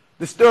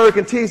 The story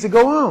continues to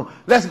go on.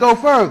 Let's go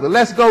further.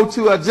 Let's go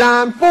to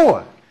John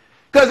 4.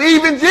 Because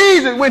even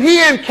Jesus, when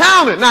he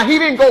encountered, now he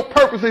didn't go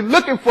purposely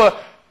looking for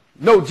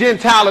no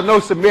Gentile or no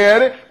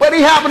Samaritan, but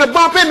he happened to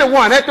bump into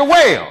one at the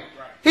well.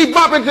 He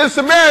bumped into the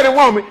Samaritan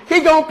woman.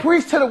 He gonna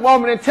preach to the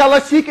woman and tell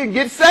her she can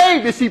get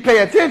saved if she pay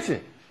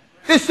attention.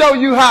 This show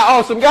you how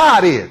awesome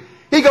God is.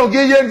 He gonna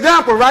give you an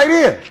example right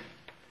here.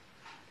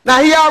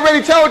 Now he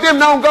already told them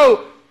don't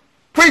go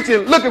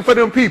preaching looking for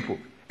them people.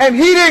 And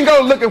he didn't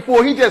go looking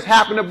for her. He just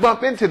happened to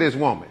bump into this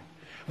woman.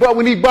 But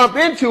when he bumped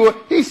into her,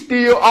 he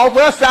still offered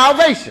her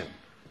salvation.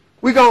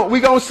 We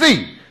gonna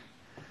see.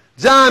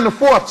 John the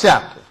 4th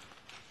chapter.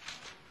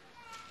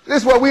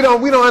 This is what we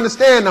don't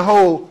understand the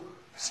whole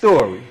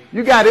story.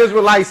 You got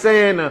Israelites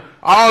saying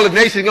all the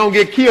nations gonna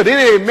get killed.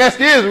 Then they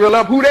messed Israel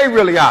up who they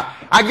really are.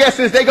 I guess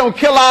since they gonna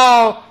kill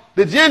all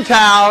the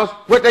Gentiles,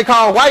 what they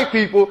call white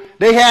people,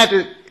 they had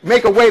to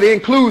make a way to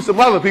include some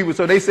other people.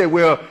 So they said,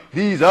 well,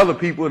 these other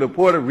people, the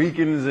Puerto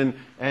Ricans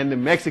and the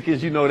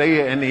Mexicans, you know,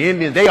 and the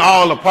Indians, they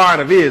all a part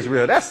of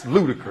Israel. That's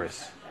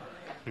ludicrous.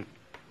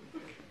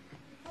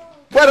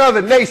 What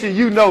other nation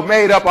you know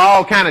made up of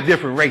all kind of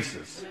different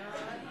races?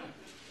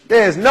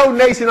 There's no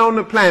nation on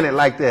the planet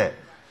like that.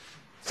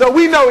 So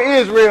we know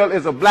Israel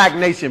is a black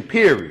nation,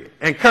 period,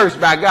 and cursed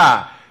by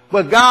God.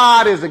 But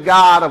God is a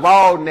God of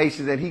all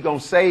nations, and he's going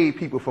to save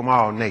people from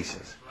all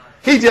nations.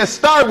 He just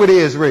started with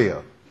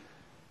Israel.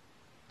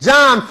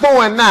 John 4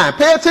 and 9.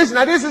 Pay attention.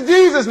 Now, this is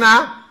Jesus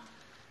now.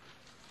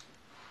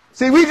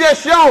 See, we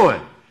just showing.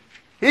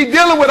 He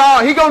going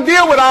to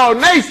deal with all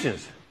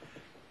nations.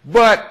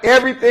 But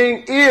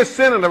everything is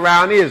centered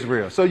around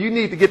Israel. So you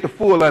need to get the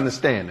full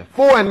understanding.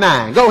 4 and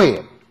 9. Go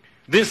ahead.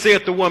 Then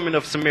saith the woman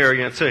of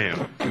Samaria unto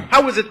him,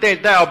 How is it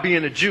that thou,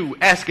 being a Jew,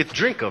 askest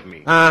drink of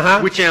me,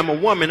 which am a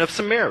woman of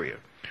Samaria?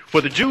 For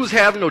the Jews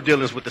have no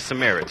dealings with the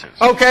Samaritans.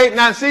 Okay,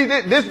 now see,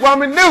 this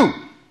woman knew.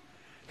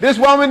 This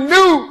woman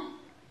knew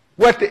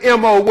what the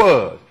M.O.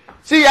 was.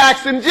 She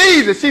asked him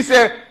Jesus. She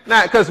said,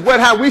 now, because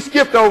how we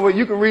skipped over,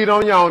 you can read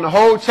on your own the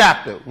whole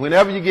chapter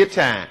whenever you get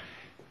time.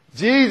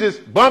 Jesus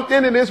bumped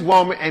into this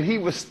woman and he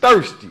was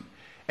thirsty.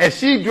 And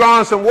she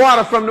drawing some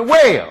water from the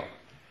well.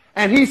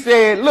 And he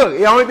said,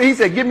 look, he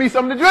said, give me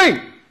something to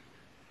drink.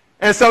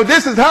 And so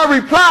this is her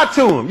reply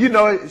to him. You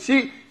know,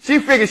 she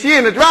figured she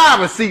in the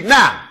driver's seat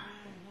now.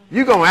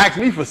 You gonna ask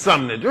me for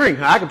something to drink,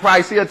 huh? I can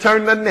probably see her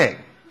turning her neck.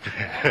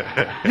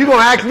 You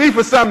gonna ask me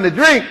for something to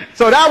drink?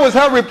 So that was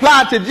her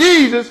reply to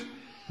Jesus.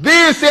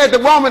 Then said the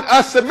woman,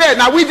 a Samaritan.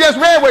 Now we just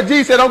read what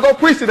Jesus said, don't go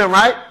preach to them,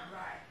 right?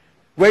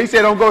 Well, he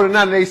said don't go to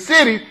none of their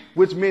city,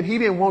 which meant he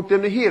didn't want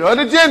them to hear it. Or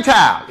the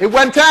Gentiles. It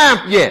wasn't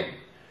time yet.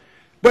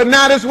 But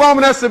now this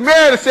woman of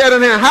Samaria said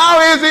unto him,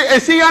 how is it?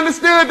 And she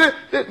understood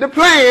the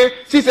plan.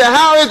 She said,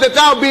 how is it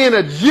thou being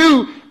a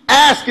Jew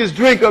askest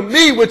drink of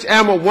me, which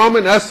am a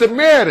woman of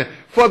Samaritan?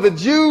 For the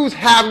Jews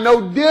have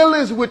no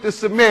dealings with the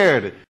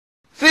Samaritan.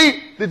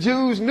 See, the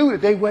Jews knew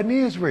that they wasn't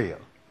Israel.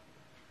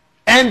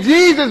 And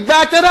Jesus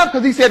backed that up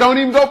because he said, don't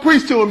even go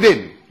preach to them,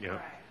 didn't he? Yeah.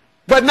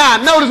 But now,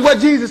 notice what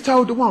Jesus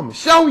told the woman.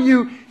 Show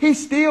you he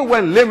still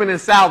wasn't limiting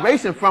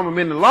salvation from him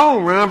in the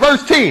long run.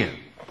 Verse 10.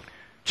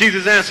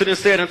 Jesus answered and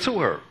said unto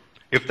her,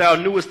 if thou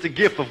knewest the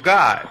gift of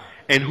God,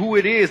 and who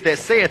it is that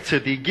saith to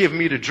thee, give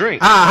me to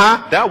drink,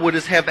 thou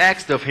wouldest have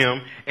asked of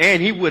him,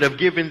 and he would have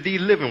given thee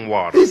living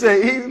water. He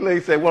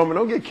said, woman,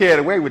 don't get carried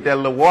away with that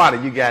little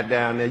water you got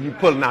down there. You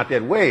pulling out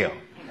that well.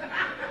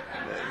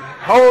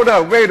 Hold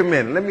up, wait a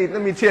minute.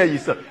 Let me tell you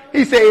something.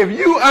 He said, if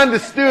you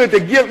understood the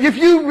gift, if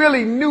you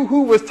really knew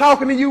who was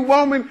talking to you,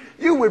 woman,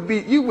 you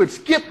would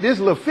skip this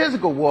little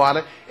physical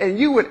water and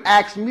you would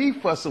ask me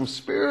for some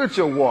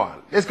spiritual water.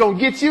 It's going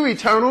to get you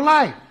eternal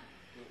life.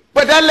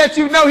 But that lets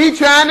you know he's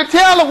trying to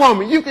tell a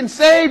woman, you can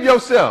save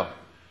yourself.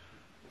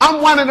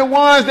 I'm one of the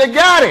ones that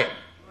got it.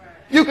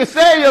 You can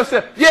save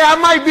yourself. Yeah, I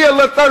might be a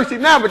little thirsty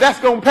now, but that's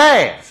going to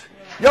pass.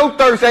 Your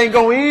thirst ain't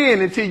going to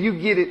end until you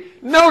get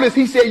it. Notice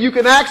he said, you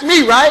can ask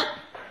me, right?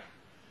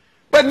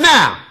 But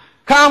now,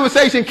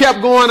 conversation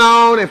kept going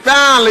on, and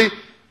finally,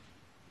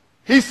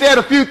 he said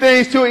a few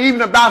things to her,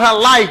 even about her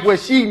life, where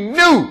she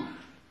knew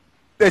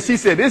that she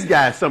said, this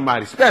guy is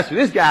somebody special.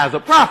 This guy is a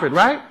prophet,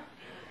 right?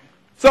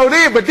 So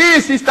then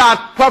she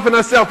started puffing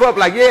herself up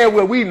like, yeah,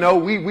 well, we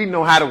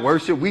know how to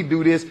worship. We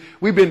do this.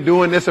 We've been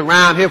doing this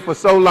around here for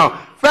so long.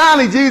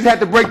 Finally, Jesus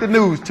had to break the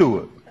news to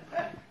her.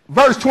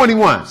 Verse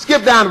 21.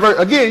 Skip down to verse.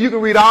 Again, you can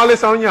read all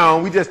this on your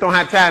own. We just don't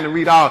have time to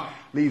read all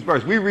these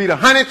verses. We read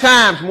 100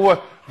 times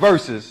more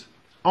verses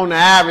on the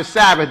average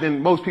Sabbath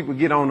than most people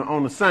get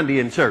on a Sunday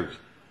in church.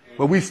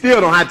 But we still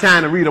don't have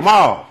time to read them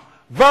all.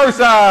 Verse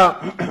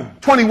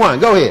 21.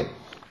 Go ahead.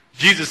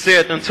 Jesus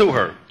said unto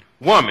her,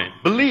 woman,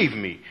 believe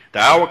me, the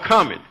hour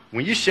cometh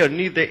when you shall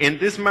neither in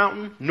this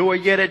mountain nor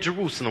yet at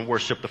Jerusalem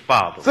worship the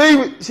Father.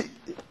 See,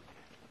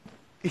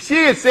 she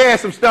had said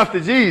some stuff to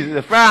Jesus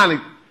that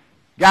finally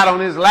got on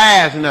his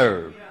last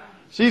nerve.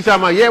 She's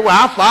talking about, yeah, well,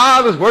 our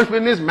fathers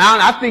worshiping this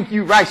mountain. I think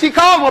you're right. She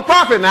called him a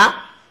prophet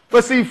now.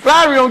 But see,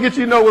 flattery don't get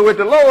you nowhere with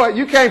the Lord.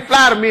 You can't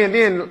flatter me and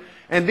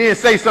then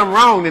say something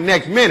wrong the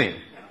next minute.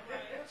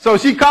 So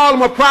she called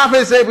him a prophet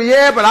and said, well,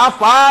 yeah, but our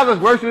fathers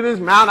worshiping this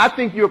mountain. I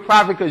think you're a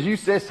prophet because you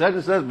said such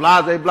and such,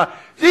 blah, blah, blah.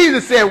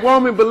 Jesus said,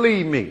 woman,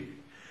 believe me.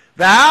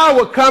 The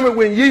hour cometh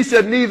when ye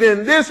shall neither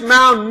in this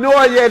mountain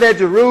nor yet at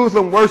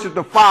Jerusalem worship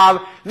the Father.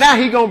 Now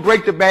he going to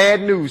break the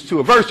bad news to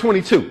her. Verse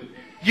 22.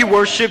 You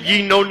worship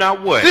ye know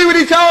not what. See what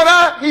he told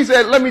her? He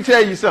said, let me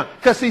tell you something.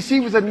 Because see, she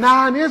was a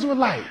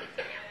non-Israelite.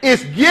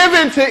 It's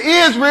given to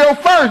Israel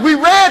first. We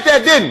read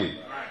that, didn't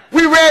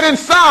we? We read in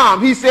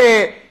Psalm, he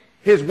said,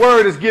 his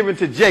word is given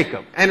to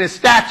Jacob and his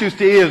statutes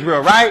to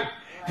Israel, right?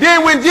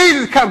 Then when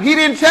Jesus come, he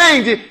didn't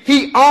change it.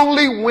 He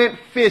only went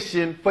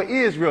fishing for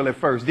Israel at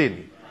first, didn't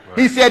he? Right.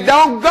 He said,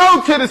 don't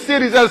go to the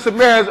cities of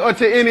Samaria or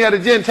to any of the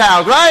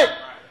Gentiles, right?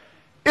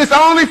 It's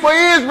only for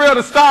Israel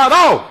to start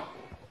off.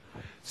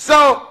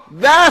 So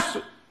that's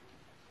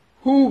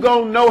who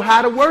gonna know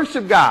how to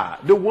worship God.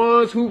 The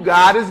ones who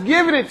God is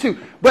giving it to.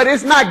 But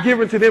it's not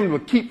given to them to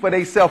keep for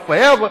themselves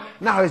forever.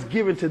 No, it's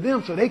given to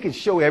them so they can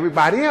show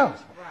everybody else.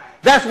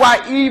 That's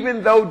why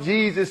even though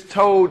Jesus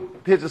told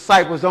his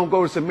disciples don't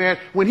go to Samaria,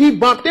 when he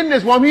bumped into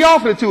this woman, he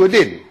offered it to her,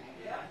 didn't he?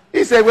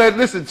 He said, well,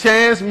 listen,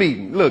 chance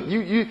meeting. Look,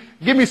 you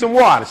give me some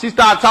water. She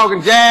started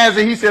talking jazz,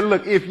 and he said,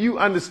 look, if you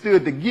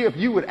understood the gift,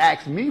 you would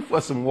ask me for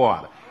some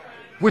water,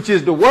 which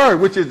is the word,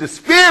 which is the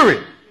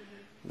spirit,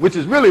 which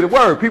is really the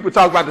word. People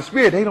talk about the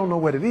spirit. They don't know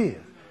what it is.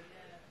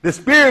 The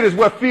spirit is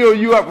what fills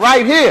you up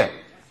right here.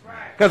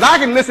 Because I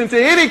can listen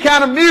to any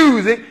kind of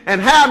music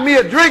and have me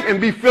a drink and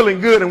be feeling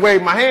good and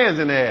wave my hands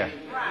in the air.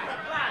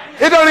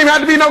 It don't even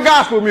have to be no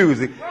gospel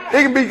music. It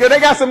can be, they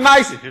got some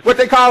nice, what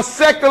they call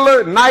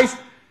secular, nice,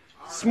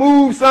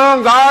 smooth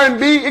songs,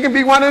 R&B. It can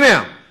be one of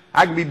them.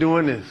 I can be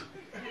doing this.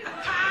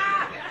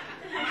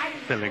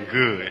 Feeling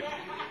good.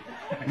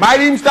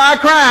 Might even start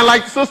crying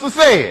like the sister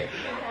said.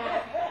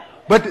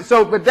 But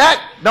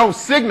that don't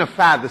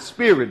signify the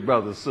spirit,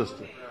 brother and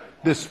sister.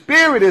 The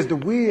spirit is the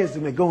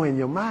wisdom that go in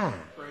your mind.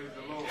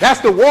 That's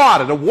the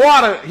water. The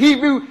water,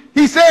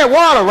 he said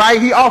water,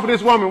 right? He offered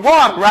this woman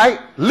water, right?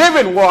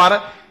 Living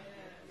water.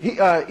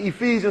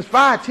 Ephesians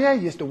 5 tells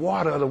you it's the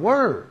water of the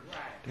word.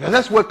 Because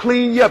that's what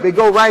clean you up. It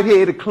go right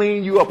here. It'll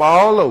clean you up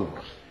all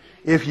over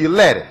if you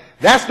let it.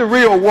 That's the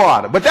real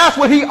water. But that's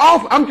what he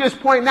offered. I'm just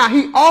pointing out.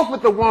 He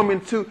offered the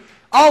woman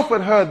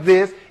offered her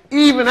this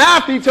even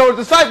after he told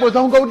the disciples,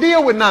 don't go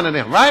deal with none of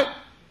them, right?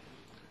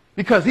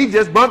 Because he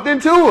just bumped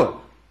into her.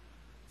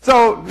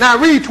 So now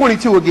read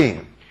 22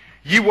 again.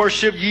 Ye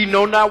worship ye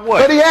know not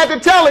what. But he had to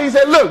tell her. He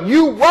said, look,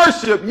 you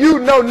worship, you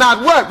know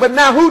not what. But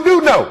now who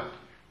do know?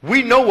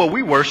 We know what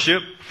we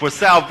worship, for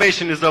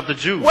salvation is of the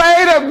Jews.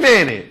 Wait a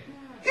minute.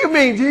 You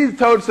mean Jesus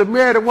told the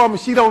Samaritan woman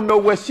she don't know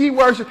what she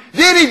worships?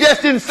 Then he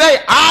just didn't say,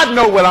 I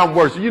know what I'm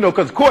worshiping. You know,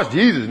 because of course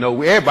Jesus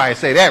knows. Everybody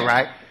say that,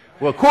 right?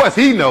 Well, of course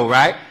he know,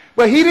 right?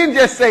 But he didn't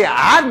just say,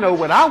 I know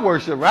what I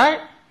worship,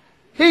 right?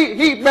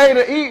 He made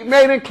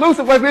it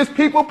inclusive of his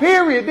people,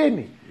 period, didn't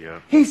he? Yeah.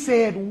 He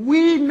said,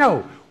 we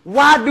know.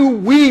 Why do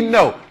we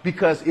know?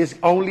 Because it's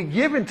only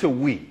given to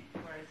we.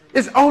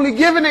 It's only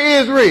given to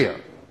Israel.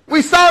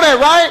 We saw that,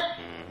 right?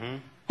 Mm-hmm.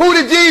 Who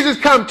did Jesus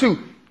come to?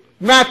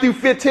 Matthew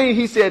 15,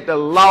 he said, the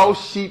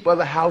lost sheep of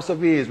the house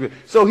of Israel.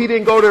 So he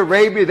didn't go to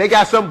Arabia. They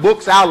got some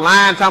books out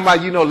lying, talking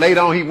about, you know,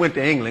 later on he went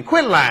to England.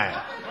 Quit lying.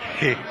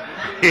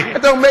 That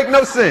don't make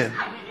no sense.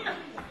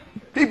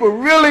 People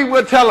really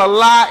will tell a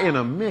lie in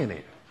a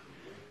minute.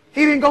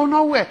 He didn't go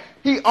nowhere.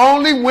 He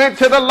only went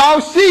to the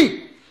lost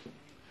sheep.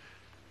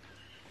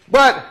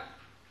 But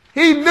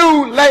he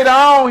knew later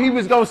on he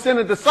was going to send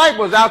the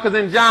disciples out, because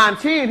in John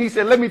 10 he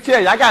said, let me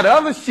tell you, I got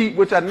other sheep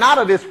which are not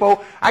of this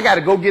fold. I got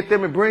to go get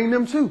them and bring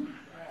them too.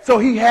 So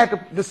he had the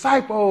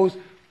disciples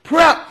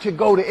prepped to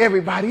go to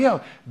everybody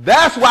else.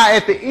 That's why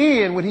at the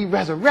end when he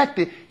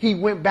resurrected, he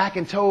went back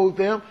and told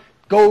them,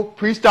 go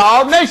preach to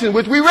all nations,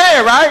 which we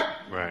read, right?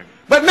 Right.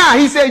 But now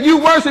he said, you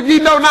worship, ye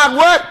know not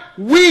what?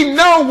 We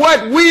know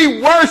what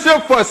we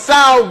worship, for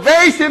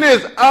salvation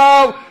is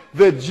of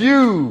the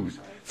Jews.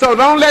 So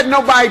don't let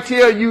nobody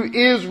tell you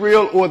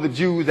Israel or the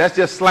Jews. That's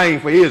just slang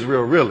for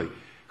Israel, really,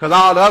 because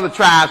all the other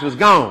tribes was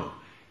gone.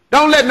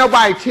 Don't let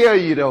nobody tell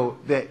you, though,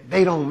 that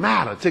they don't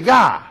matter to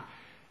God.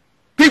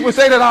 People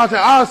say that all the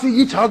time. Oh, see,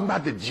 you talking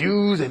about the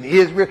Jews and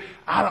Israel.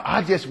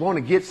 I just want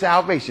to get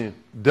salvation.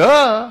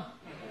 Duh.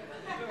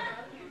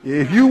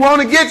 If you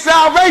want to get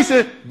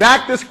salvation,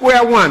 back to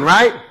square one,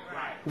 right?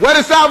 What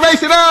is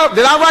salvation of?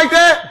 Did I write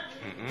that?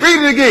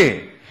 Read it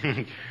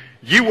again.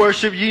 Ye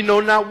worship ye know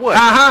not what.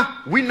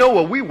 Uh-huh. We know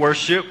what we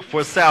worship,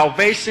 for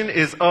salvation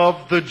is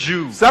of the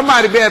Jews.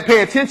 Somebody better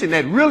pay attention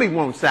that really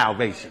wants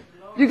salvation.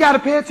 You got to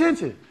pay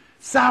attention.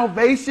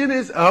 Salvation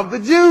is of the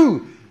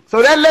Jews.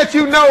 So that lets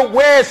you know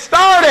where it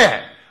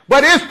started.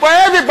 But it's for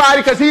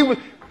everybody, because he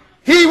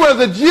was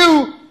a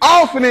Jew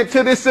offering it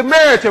to this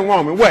Samaritan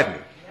woman, wasn't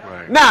he?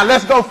 Right. Now,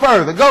 let's go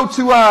further. Go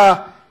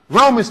to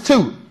Romans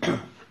 2.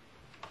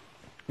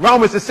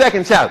 Romans, the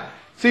 2nd chapter.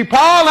 See,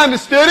 Paul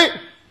understood it.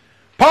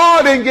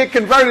 Paul didn't get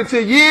converted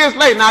till years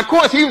later. Now, of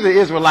course, he was an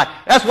Israelite.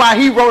 That's why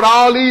he wrote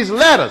all these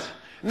letters.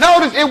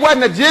 Notice it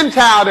wasn't a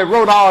Gentile that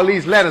wrote all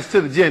these letters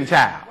to the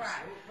Gentiles.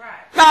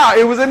 No,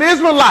 it was an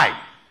Israelite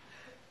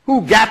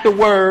who got the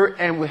word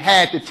and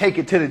had to take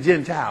it to the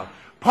Gentiles.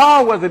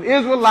 Paul was an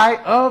Israelite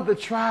of the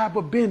tribe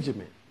of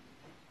Benjamin.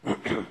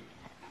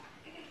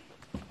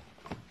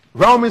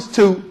 Romans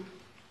 2,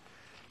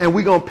 and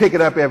we're going to pick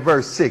it up at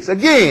verse 6.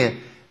 Again,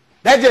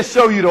 that just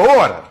shows you the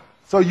order.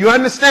 So you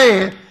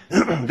understand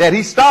that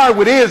he started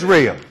with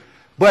Israel,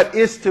 but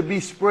it's to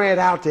be spread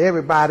out to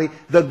everybody.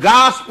 The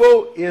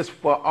gospel is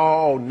for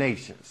all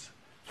nations.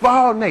 For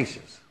all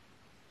nations.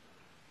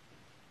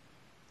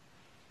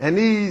 And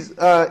these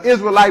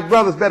Israelite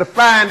brothers better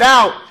find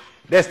out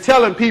that's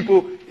telling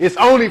people it's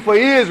only for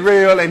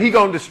Israel and he's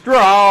going to destroy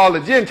all the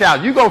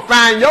Gentiles. You're going to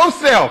find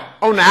yourself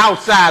on the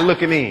outside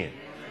looking in.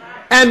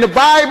 And the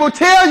Bible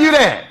tells you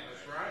that.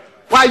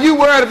 While you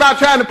worried about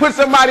trying to put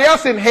somebody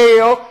else in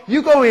hell,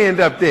 you're going to end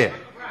up there.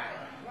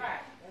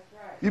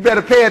 You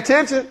better pay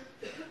attention.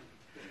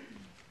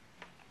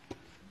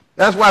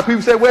 That's why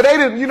people say, well, they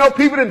didn't, you know,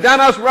 people done done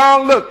us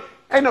wrong. Look,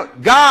 ain't no,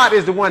 God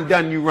is the one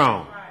done you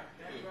wrong.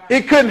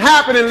 It couldn't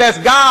happen unless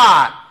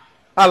God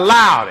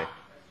allowed it.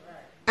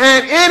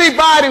 And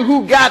anybody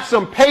who got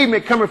some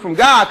payment coming from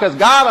God, because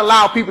God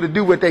allowed people to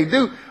do what they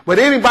do, but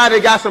anybody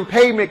that got some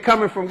payment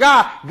coming from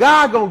God,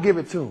 God going to give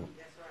it to them.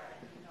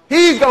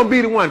 He's going to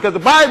be the one, because the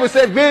Bible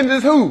said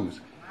vengeance is whose?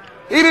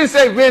 He didn't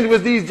say vengeance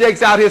was these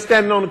jakes out here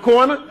standing on the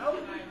corner.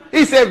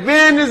 He said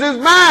vengeance is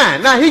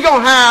mine. Now he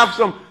going to have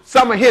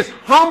some of his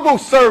humble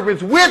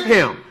servants with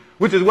him,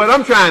 which is what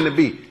I'm trying to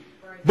be.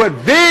 But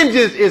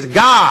vengeance is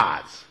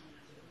God's.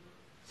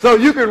 So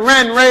you can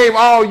rant and rave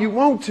all you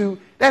want to.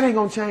 That ain't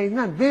going to change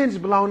nothing.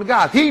 Vengeance belongs to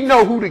God. He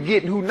know who to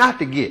get and who not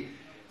to get.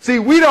 See,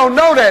 we don't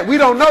know that. We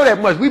don't know that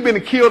much. We've been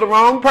to kill the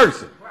wrong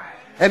person.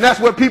 And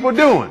that's what people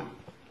doing.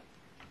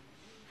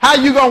 How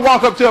you going to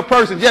walk up to a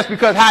person just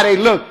because how they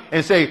look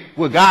and say,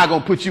 well, God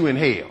going to put you in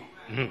hell?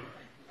 Mm-hmm.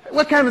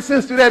 What kind of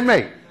sense do that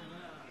make?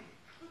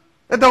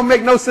 That don't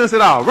make no sense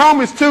at all.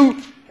 Romans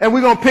 2, and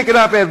we're going to pick it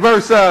up at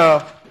verse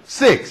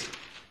 6.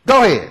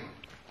 Go ahead.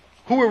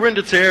 Who will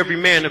render to every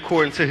man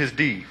according to his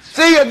deeds.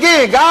 See,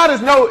 again, God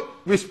is no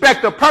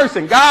respecter of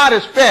person. God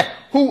is fair.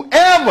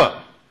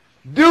 Whoever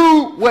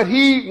Do what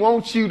he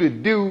wants you to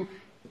do.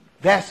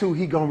 That's who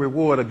he going to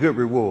reward a good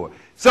reward.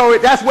 So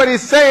that's what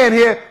he's saying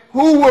here.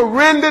 Who will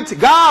render to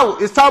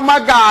God, it's talking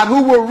about God,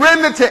 who will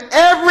render to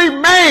every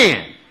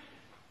man.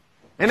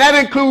 And that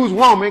includes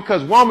woman,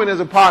 because woman is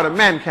a part of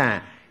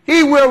mankind.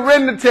 He will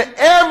render to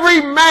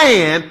every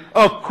man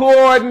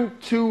according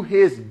to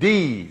his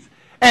deeds.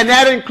 And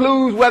that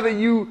includes whether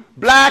you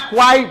black,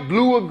 white,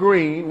 blue, or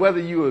green, whether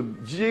you a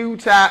Jew,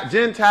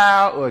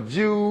 Gentile, or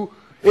Jew,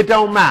 it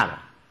don't matter.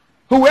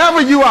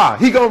 Whoever you are,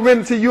 he going to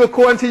render to you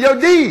according to your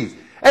deeds.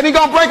 And he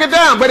going to break it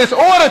down, but it's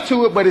order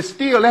to it, but it's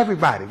still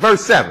everybody.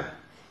 Verse 7.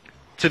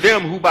 To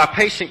them who by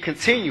patient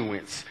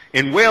continuance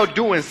in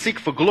well-doing seek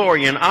for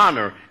glory and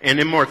honor and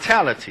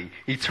immortality,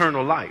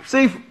 eternal life.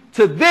 See,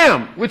 to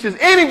them, which is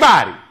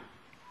anybody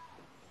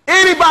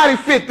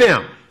fit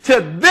them.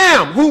 To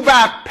them who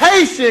by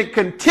patient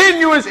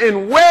continuance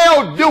in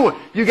well-doing.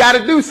 You got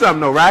to do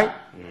something though, right?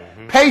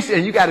 Mm-hmm. Patient,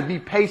 and you got to be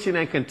patient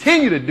and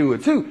continue to do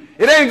it too.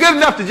 It ain't good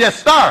enough to just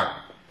start.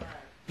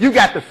 You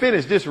got to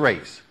finish this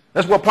race.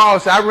 That's what Paul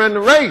said. I run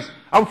the race.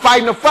 I'm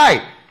fighting a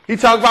fight. He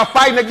talks about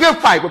fighting a good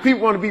fight, but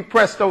people want to be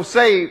presto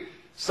saved.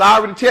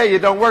 Sorry to tell you,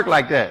 it don't work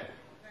like that.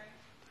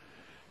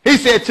 He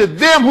said, to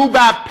them who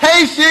by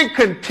patient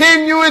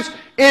continuance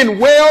in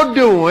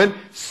well-doing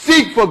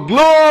seek for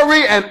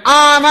glory and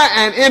honor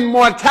and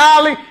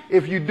immortality.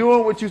 If you're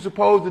doing what you're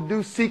supposed to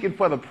do, seeking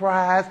for the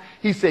prize,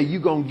 he said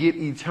you're going to get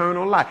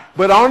eternal life.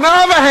 But on the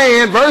other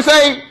hand, verse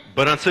 8.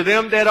 But unto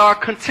them that are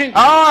contented.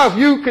 Oh, if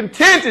you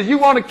contentious, you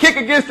want to kick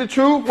against the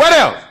truth, what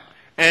else?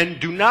 And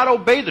do not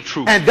obey the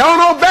truth. And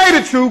don't obey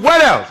the truth,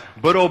 what else?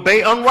 But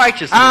obey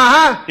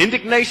unrighteousness,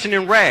 indignation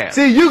and wrath.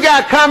 See, you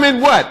got coming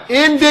what?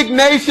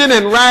 Indignation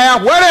and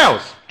wrath. What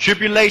else?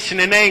 Tribulation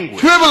and anguish.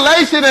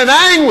 Tribulation and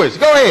anguish.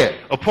 Go ahead.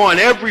 Upon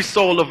every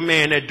soul of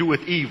man that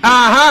doeth evil.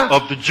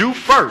 Of the Jew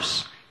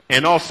first,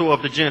 and also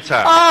of the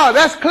Gentile. Oh,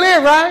 that's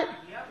clear, right?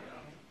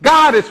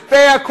 God is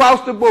fair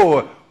across the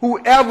board.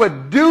 Whoever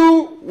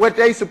do what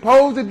they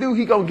supposed to do,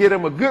 he gonna get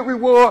them a good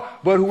reward.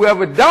 But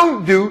whoever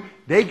don't do,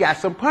 they got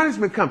some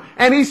punishment coming.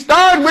 And he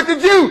started with the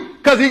Jew.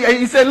 Because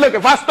he said, look,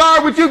 if I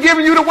start with you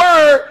giving you the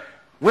word,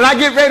 when I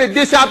get ready to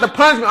dish out the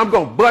punishment, I'm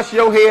going to bust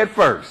your head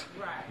first.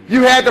 Right.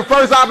 You had the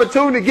first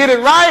opportunity to get it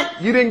right.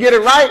 You didn't get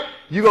it right.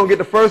 You're going to get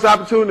the first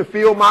opportunity to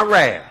feel my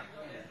wrath.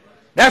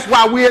 That's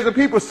why we as a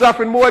people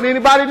suffering more than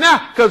anybody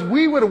now. Because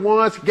we were the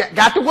ones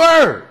got the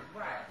word.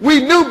 Right.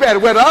 We knew better.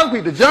 Where the other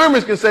people, the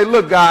Germans can say,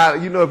 look,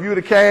 God, you know, if you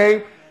would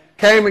have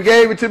came and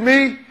gave it to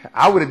me,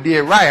 I would have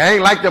did right. I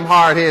ain't like them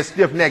hard-headed,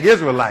 stiff-necked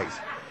Israelites.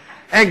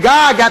 And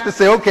God got to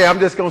say, okay, I'm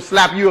just going to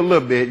slap you a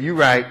little bit. You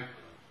right.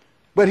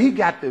 But he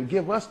got to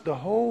give us the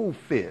whole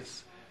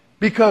fist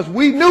because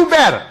we knew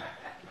better.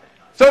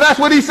 So that's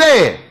what he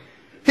said.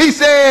 He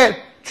said,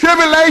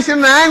 tribulation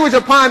and anguish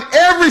upon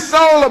every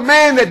soul of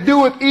man that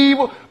doeth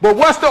evil. But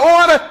what's the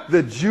order?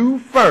 The Jew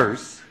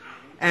first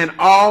and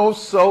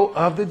also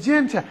of the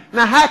Gentile.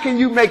 Now, how can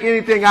you make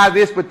anything out of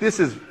this, but this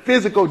is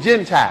physical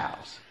Gentiles?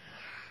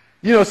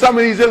 You know, some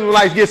of these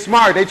Israelites get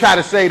smart. They try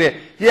to say that,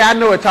 yeah, I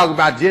know it talk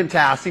about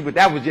Gentiles, see, but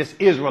that was just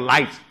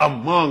Israelites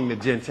among the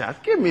Gentiles.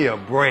 Give me a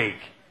break.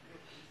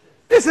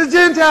 This is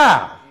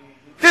Gentile.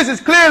 This is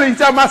clearly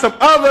talking about some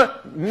other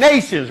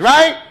nations,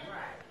 right?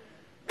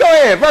 Go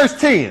ahead, verse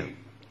 10.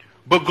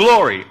 But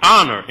glory,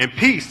 honor, and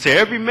peace to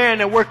every man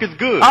that worketh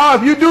good. Oh,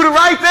 if you do the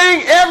right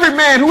thing, every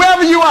man,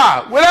 whoever you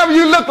are, whatever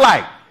you look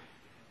like,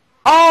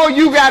 all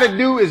you got to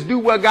do is do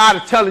what God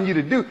is telling you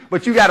to do.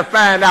 But you got to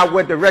find out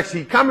what direction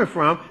he's coming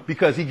from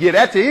because he gave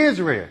that to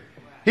Israel.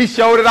 He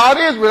showed it all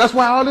to Israel. That's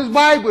why all this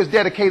Bible is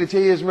dedicated to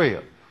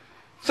Israel.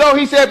 So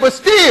he said, but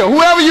still,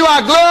 whoever you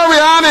are, glory,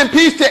 honor, and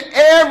peace to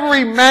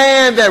every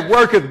man that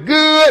worketh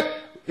good.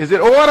 Is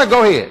it order?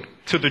 Go ahead.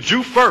 To the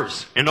Jew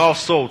first, and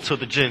also to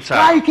the Gentile.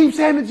 Why he keeps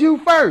saying the Jew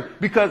first?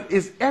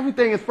 Because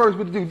everything is first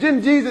with the Jews.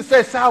 Didn't Jesus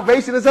say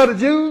salvation is of the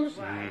Jews?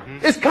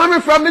 Mm-hmm. It's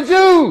coming from the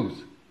Jews.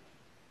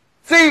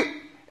 See,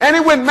 and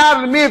it wouldn't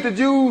matter to me if the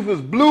Jews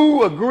was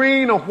blue or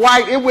green or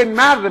white. It wouldn't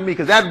matter to me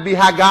because that would be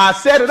how God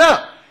set it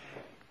up.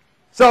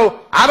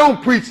 So I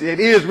don't preach that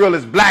Israel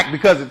is black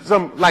because it's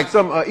some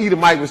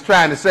Edomite was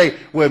trying to say,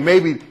 well,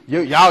 maybe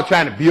y'all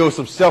trying to build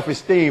some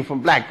self-esteem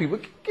from black people.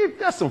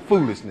 That's some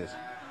foolishness.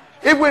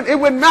 It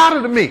wouldn't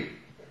matter to me.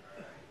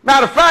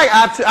 Matter of fact,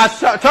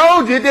 I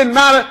told you it didn't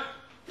matter.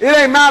 It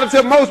ain't matter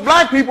to most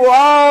black people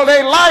all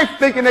their life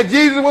thinking that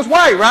Jesus was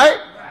white, right?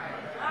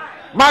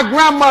 My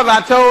grandmother,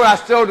 I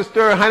told the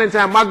story 100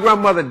 times. My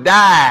grandmother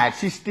died.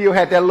 She still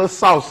had that little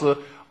saucer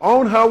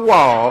on her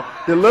wall,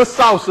 the little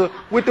saucer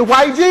with the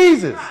white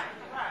Jesus.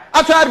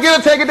 I tried to get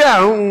her to take it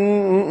down.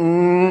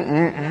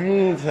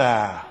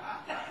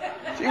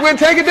 She wouldn't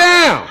take it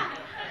down.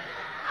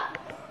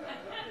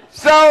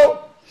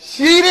 So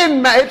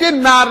it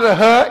didn't matter to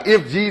her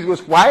if Jesus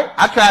was white.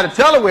 I tried to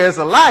tell her, well, it's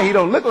a lie. He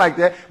don't look like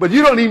that. But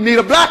you don't even need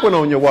a black one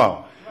on your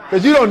wall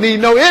because you don't need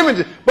no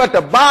images. But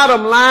the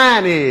bottom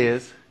line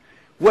is,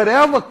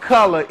 whatever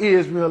color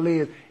Israel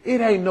is,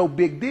 it ain't no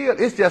big deal.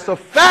 It's just a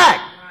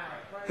fact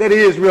that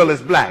Israel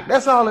is black.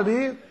 That's all it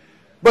is.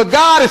 But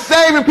God is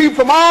saving people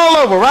from all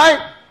over,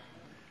 right?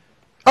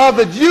 of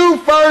the Jew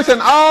first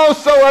and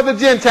also of the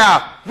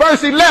Gentile.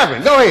 Verse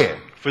 11, go ahead.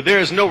 For there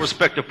is no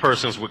respect of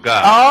persons with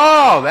God.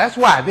 Oh, that's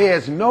why.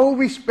 There's no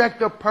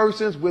respect of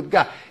persons with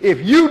God.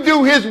 If you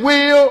do his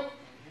will,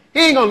 he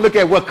ain't going to look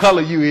at what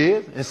color you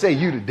is and say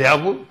you the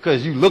devil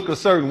because you look a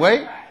certain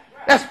way.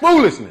 That's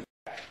foolishness.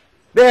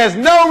 There's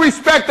no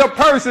respect of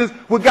persons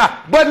with God.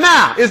 But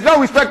now, it's no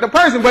respect of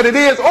person, but it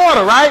is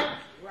order, right?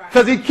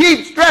 Because he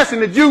keeps stressing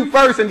the Jew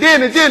first and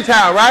then the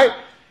Gentile, right?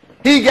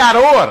 He got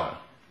order.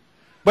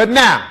 But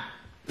now,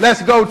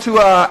 let's go to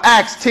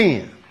Acts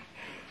 10.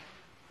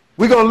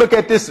 We're going to look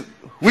at this.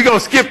 We're going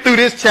to skip through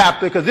this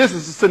chapter because this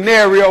is a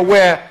scenario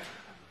where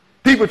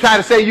people try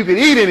to say you can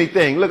eat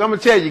anything. Look, I'm going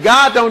to tell you,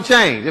 God don't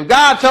change. If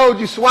God told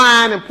you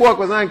swine and pork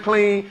was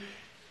unclean,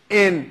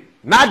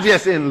 not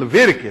just in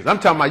Leviticus, I'm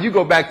talking about you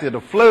go back to the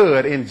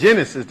flood in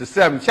Genesis, the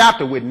 7th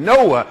chapter with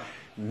Noah.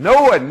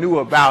 Noah knew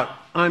about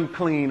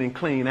unclean and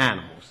clean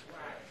animals.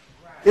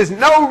 There's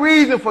no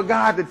reason for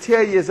God to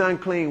tell you it's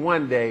unclean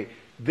one day,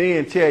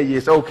 then tell you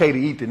it's okay to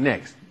eat the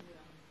next.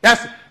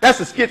 That's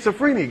a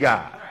schizophrenic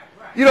God.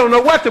 You don't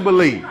know what to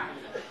believe.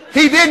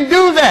 He didn't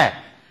do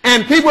that.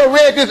 And people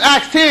read this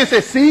Acts 10 and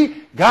said,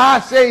 see, God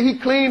said he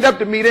cleaned up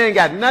the meat. It ain't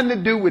got nothing to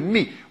do with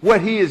me. What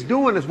he is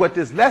doing is what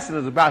this lesson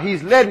is about.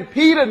 He's letting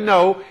Peter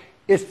know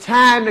it's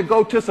time to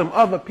go to some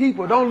other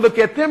people. Don't look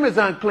at them as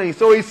unclean.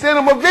 So he sent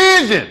him a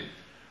vision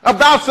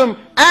about some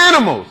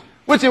animals,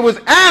 which it was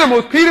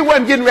animals. Peter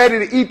wasn't getting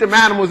ready to eat them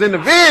animals in the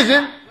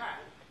vision.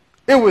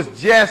 It was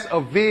just a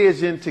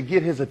vision to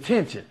get his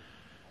attention.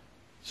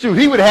 Shoot,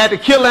 he would have had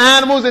to kill the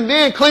animals and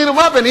then clean them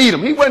up and eat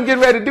them. He wasn't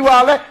getting ready to do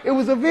all that. It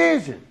was a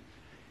vision.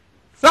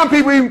 Some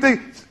people even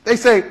think, they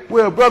say,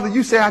 well, brother,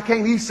 you say I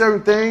can't eat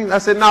certain things. I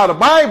said, no, the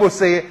Bible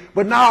said,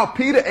 but now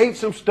Peter ate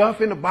some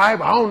stuff in the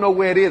Bible. I don't know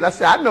where it is. I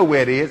said, I know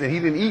where it is, and he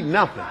didn't eat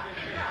nothing.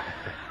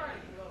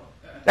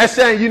 That's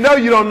saying you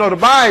don't know the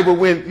Bible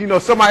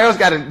when, somebody else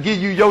got to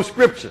give you your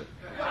scripture.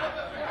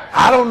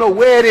 I don't know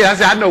where it is. I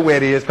said, I know where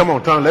it is. Come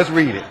on, Tom, let's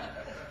read it.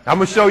 I'm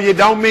going to show you it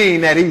don't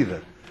mean that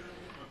either.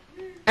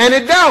 And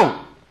it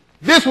don't.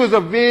 This was a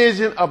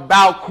vision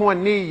about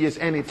Cornelius,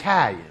 an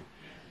Italian.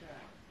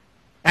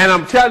 And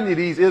I'm telling you,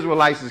 these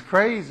Israelites is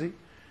crazy.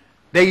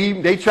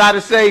 They try to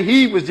say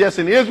he was just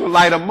an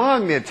Israelite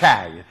among the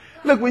Italians.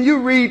 Look, when you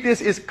read this,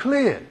 it's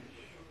clear.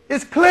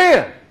 It's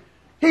clear.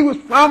 He was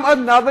from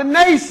another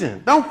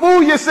nation. Don't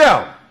fool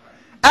yourself.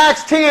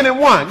 Acts 10 and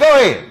 1. Go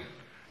ahead.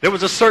 There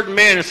was a certain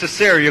man in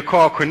Caesarea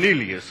called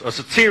Cornelius, a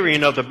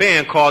centurion of the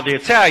band called the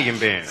Italian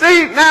band.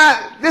 See,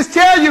 now, this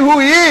tells you who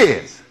he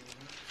is.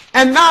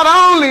 And not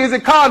only is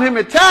it calling him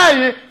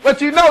Italian, but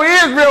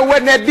Israel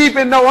wasn't that deep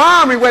in no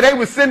army where they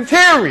were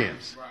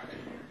centurions.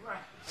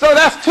 So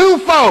that's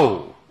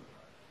twofold.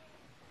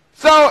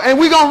 So, and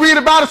we're going to read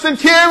about a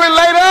centurion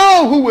later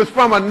on who was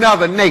from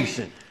another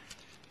nation.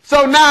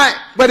 So now,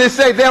 but it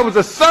says there was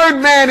a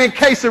certain man in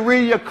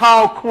Caesarea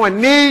called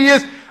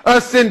Cornelius, a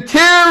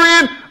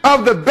centurion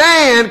of the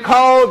band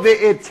called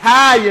the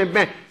Italian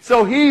band.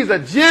 So he's a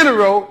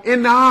general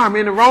in the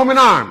army, in the Roman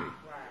army.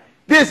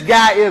 This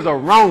guy is a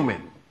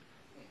Roman.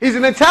 He's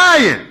an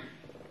Italian.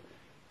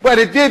 But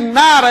it didn't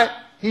matter.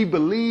 He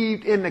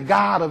believed in the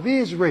God of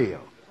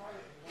Israel.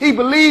 He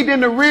believed in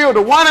the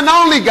one and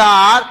only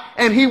God,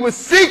 and he was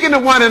seeking the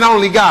one and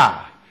only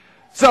God.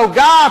 So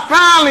God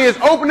finally is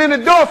opening the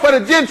door for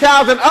the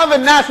Gentiles and other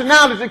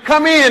nationalities to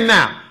come in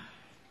now.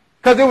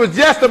 Because it was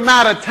just a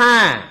matter of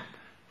time.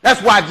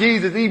 That's why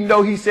Jesus, even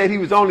though he said he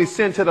was only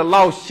sent to the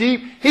lost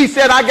sheep, he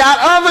said, I got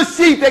other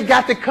sheep that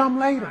got to come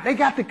later. They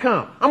got to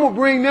come. I'm going to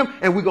bring them,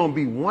 and we're going to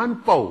be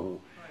one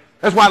fold.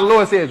 That's why the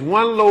Lord says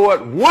one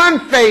Lord, one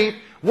faith,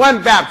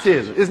 one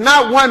baptism. It's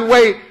not one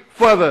way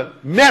for the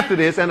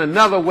Methodists and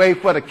another way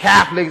for the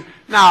Catholics.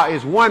 No,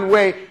 it's one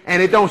way,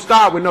 and it don't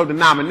start with no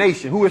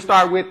denomination. Who it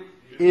start with?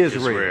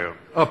 Israel.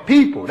 A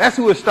people. That's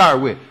who it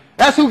start with.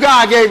 That's who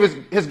God gave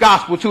his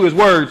gospel to, his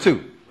word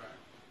to.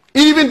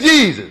 Even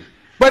Jesus.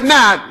 But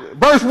now,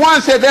 verse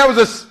 1 said there was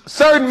a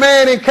certain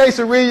man in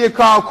Caesarea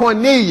called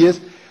Cornelius,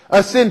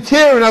 a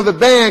centurion of the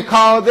band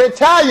called the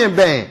Italian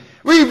band.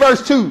 Read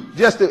verse 2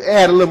 just to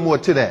add a little more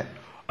to that.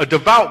 A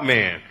devout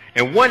man,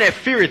 and one that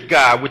feareth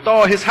God with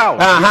all his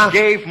house,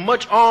 gave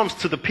much alms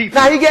to the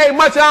people. Now he gave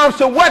much alms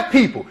to what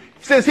people?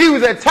 Since he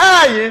was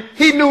Italian,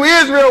 he knew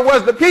Israel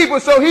was the people,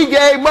 so he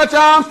gave much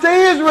alms to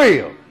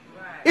Israel.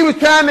 He was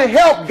trying to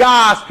help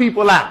God's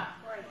people out.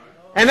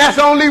 And that's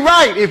only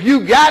right. If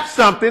you got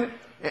something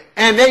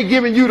and they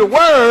giving you the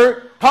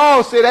word,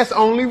 Paul said that's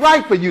only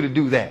right for you to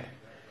do that.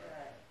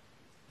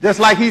 Just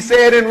like he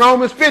said in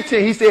Romans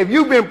 15, he said, if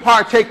you've been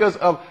partakers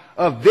of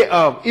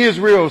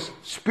Israel's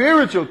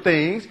spiritual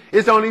things,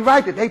 it's only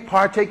right that they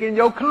partake in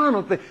your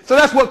carnal things. So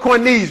that's what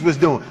Cornelius was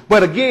doing.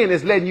 But again,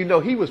 it's letting you know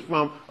he was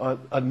from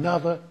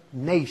another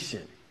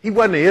nation. He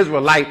wasn't an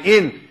Israelite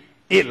in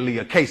Italy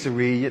or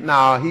Caesarea.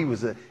 No, he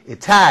was an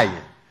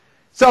Italian.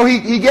 So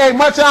he gave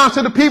much alms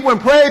to the people and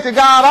prayed to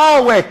God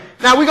always.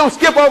 Now we're going to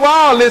skip over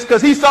all this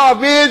because he saw a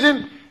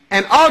vision.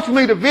 And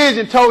ultimately the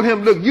vision told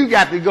him, look, you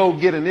got to go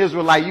get an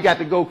Israelite. You got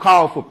to go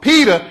call for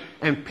Peter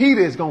And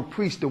Peter is going to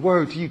preach the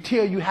word to you,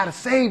 tell you how to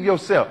save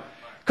yourself.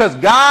 Because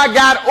God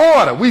got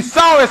order. We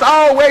saw it's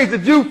always the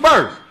Jew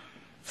first.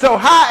 So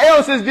how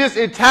else is this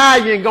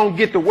Italian going to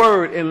get the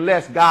word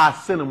unless God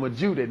sent him a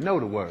Jew that know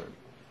the word?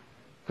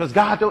 Because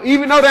God don't,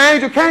 even though the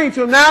angel came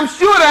to him, now I'm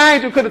sure the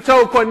angel could have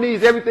told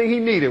Cornelius everything he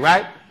needed,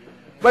 right?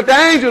 But the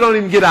angel don't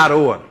even get out of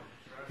order.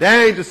 The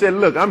angel said,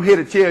 look, I'm here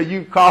to tell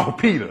you, call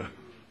Peter.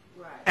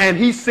 And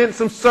he sent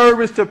some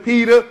servants to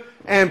Peter.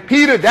 And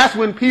Peter, that's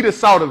when Peter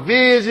saw the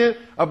vision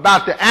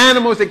about the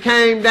animals that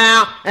came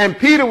down. And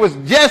Peter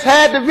just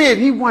had the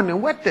vision. He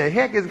wondering, what the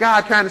heck is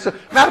God trying to show?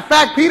 Matter of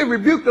fact, Peter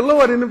rebuked the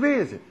Lord in the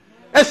vision.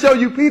 That show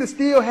you Peter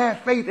still had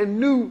faith and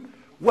knew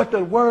what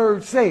the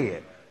word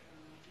said.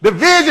 The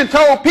vision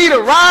told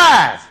Peter,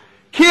 rise,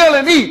 kill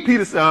and eat.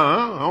 Peter said,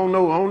 I don't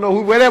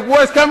know where that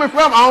voice coming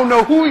from. I don't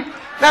know who.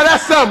 Now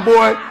that's something,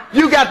 boy.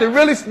 You got to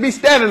really be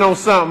standing on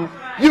something.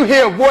 You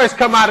hear a voice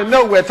come out of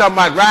nowhere talking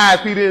about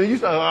rise, Peter. And you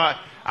say, I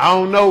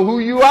don't know who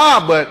you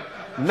are, but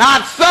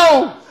not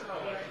so.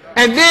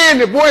 And then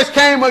the voice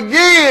came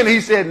again. He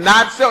said,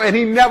 not so. And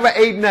he never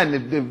ate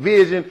nothing. The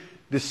vision,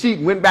 the sheet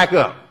went back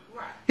up.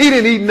 He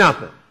didn't eat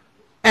nothing.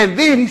 And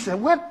then he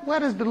said,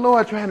 what is the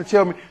Lord trying to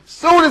tell me?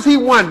 Soon as he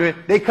wondering,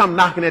 they come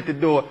knocking at the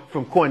door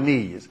from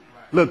Cornelius.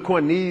 Look,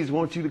 Cornelius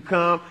wants you to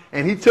come.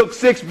 And he took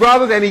 6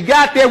 brothers and he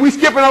got there. We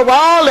skipping over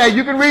all that.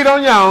 You can read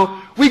on your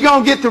own. We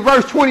going to get to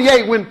verse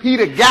 28 when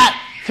Peter got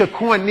to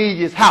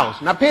Cornelius'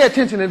 house. Now pay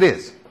attention to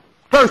this.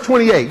 Verse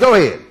 28. Go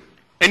ahead.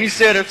 And he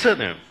said unto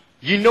them,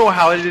 you know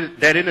how it is,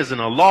 that it is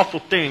an unlawful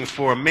thing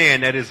for a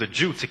man that is a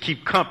Jew to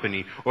keep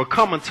company or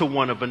come unto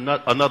one of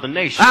another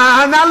nation.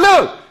 Now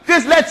look,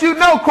 just let you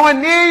know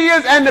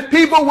Cornelius and the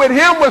people with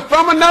him was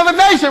from another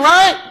nation,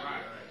 right?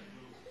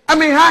 I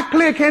mean, how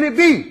clear can it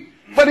be?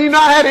 But you know,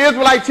 I had an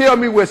Israelite tell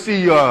me, well,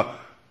 see,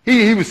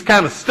 he was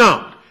kind of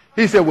stumped.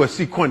 He said, well,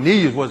 see,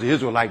 Cornelius was an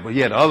Israelite, but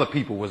yeah, the other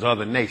people was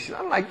other nations.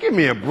 I'm like, give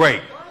me a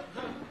break.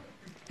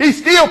 He's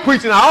still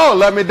preaching to all of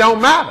them. It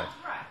don't matter.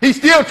 He's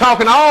still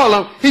talking to all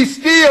of them. He's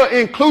still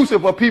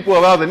inclusive of people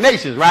of other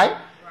nations, right?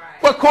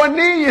 But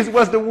Cornelius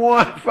was the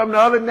one from the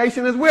other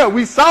nation as well.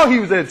 We saw he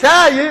was an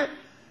Italian.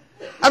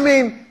 I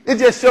mean, it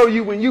just shows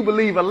you when you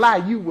believe a lie,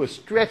 you will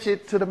stretch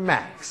it to the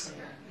max.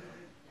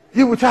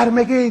 You will try to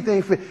make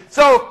anything fit.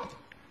 So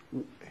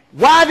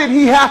why did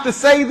he have to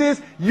say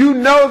this? You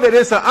know that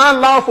it's an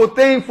unlawful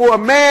thing for a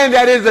man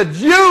that is a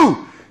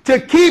Jew to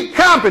keep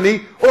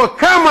company or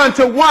come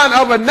unto one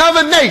of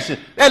another nation.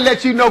 That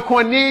lets you know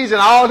Cornelius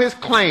and all his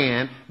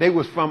clan, they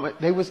was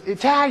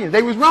Italians,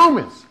 they was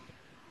Romans.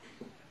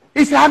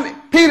 He said,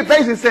 Peter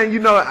basically saying, you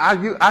know,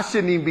 I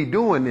shouldn't even be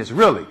doing this,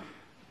 really.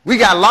 We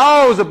got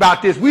laws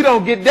about this. We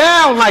don't get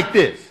down like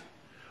this.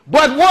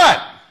 But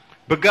what?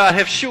 But God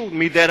hath shewed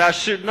me that I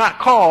should not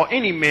call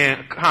any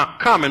man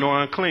common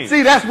or unclean.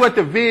 See, that's what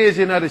the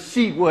vision of the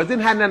sheep was. It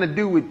didn't have nothing to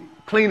do with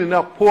cleaning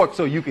up pork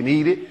so you can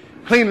eat it,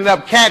 cleaning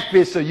up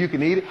catfish so you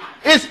can eat it.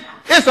 It's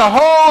a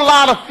whole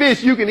lot of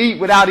fish you can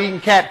eat without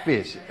eating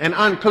catfish and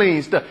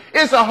unclean stuff.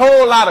 It's a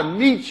whole lot of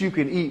meat you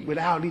can eat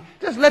without eating.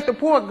 Just let the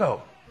pork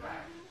go.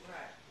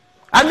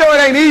 I know it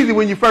ain't easy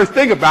when you first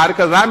think about it,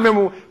 because I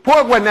remember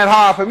pork wasn't that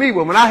hard for me,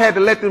 but when I had to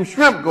let them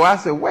shrimp go, I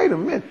said, wait a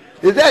minute,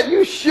 is that,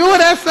 you sure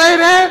that say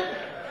that?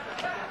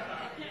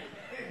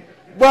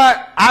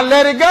 But I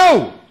let it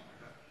go,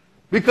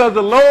 because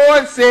the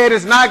Lord said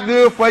it's not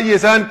good for you,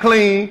 it's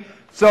unclean,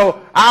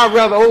 so I'd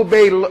rather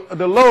obey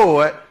the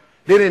Lord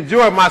than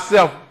enjoy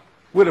myself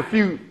with a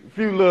few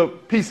little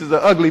pieces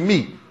of ugly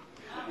meat.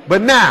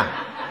 But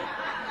now,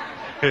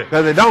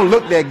 because it don't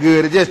look that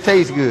good, it just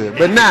tastes good.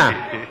 But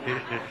now,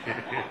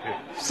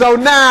 so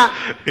now,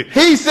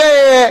 he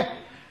said,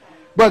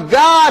 but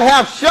God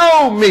hath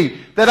showed me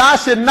that I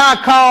should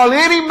not call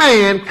any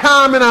man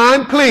common or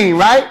unclean,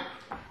 right?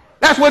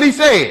 That's what he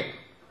said.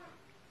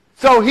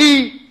 So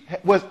he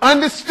was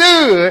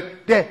understood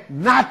that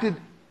not to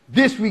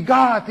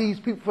disregard these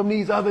people from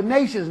these other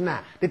nations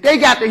now, that they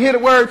got to hear the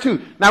word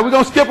too. Now we're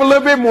going to skip a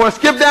little bit more.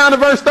 Skip down to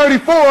verse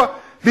 34,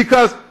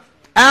 because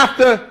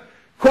after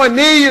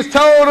Cornelius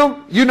told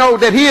him, you know,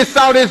 that he had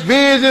saw this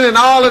vision and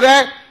all of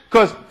that,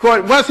 because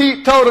once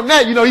he told him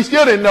that, you know, he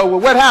still didn't know, well,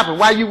 what happened?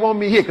 Why you want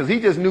me here? Because he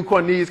just knew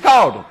Cornelius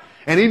called him,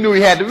 and he knew he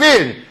had the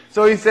vision.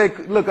 So he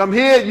said, look, I'm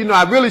here. You know,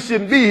 I really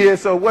shouldn't be here,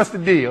 so what's the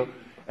deal?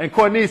 And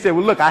Cornelius said,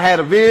 well, look, I had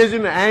a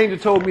vision. The angel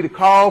told me to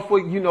call for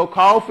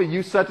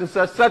you, such and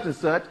such, such and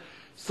such.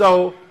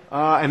 So,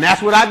 and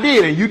that's what I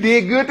did, and you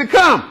did good to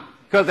come,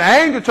 because the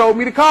angel told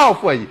me to call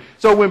for you.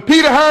 So when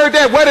Peter heard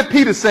that, what did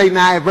Peter say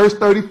now in verse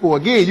 34?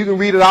 Again, you can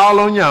read it all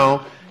on your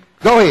own.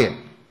 Go ahead.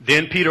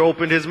 Then Peter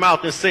opened his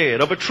mouth and said,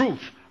 of a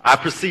truth, I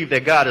perceive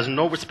that God is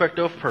no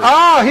respecter of persons.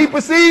 Oh, he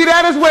perceived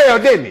that as well,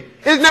 didn't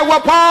he? Isn't that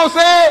what Paul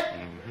said?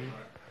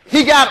 Mm-hmm.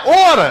 He got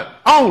order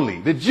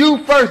only. The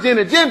Jew first, then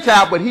the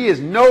Gentile, but he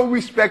is no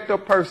respecter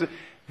of person.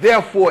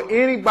 Therefore,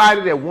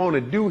 anybody that want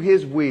to do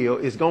his will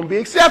is going to be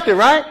accepted,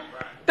 right?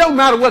 Don't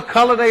matter what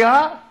color they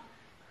are.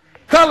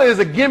 Color is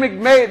a gimmick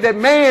that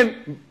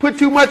man put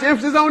too much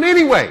emphasis on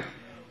anyway.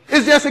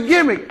 It's just a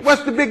gimmick.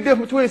 What's the big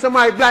difference between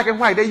somebody black and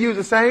white? They use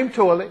the same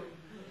toilet.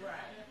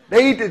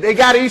 They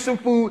got to eat some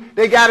food.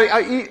 They got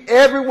to eat.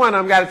 Every one of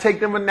them got to take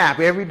them a nap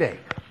every day.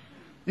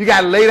 You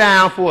got to lay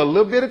down for a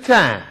little bit of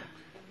time.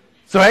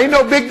 So ain't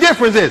no big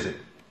difference, is it?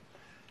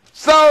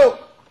 So,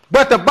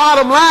 but the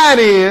bottom line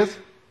is,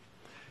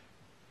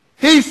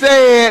 he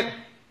said,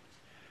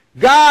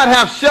 God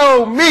hath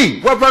showed me.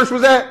 What verse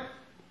was that?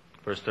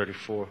 Verse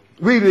 34.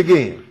 Read it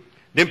again.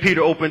 Then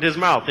Peter opened his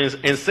mouth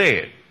and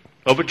said,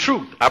 of a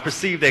truth, I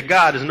perceive that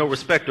God is no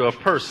respecter of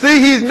persons.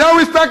 See, he's no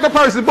respecter of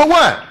persons, but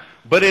what?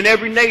 But in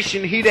every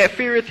nation, he that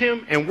feareth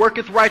him and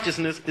worketh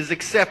righteousness is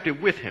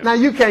accepted with him. Now,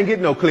 you can't get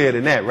no clearer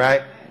than that,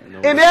 right? No,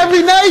 in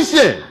every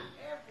nation.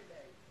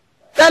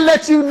 That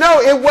lets you know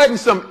it wasn't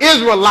some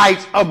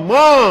Israelites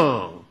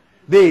among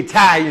the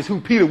Italians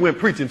who Peter went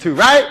preaching to,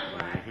 right?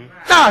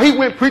 No, he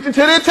went preaching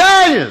to the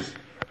Italians.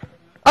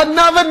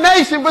 Another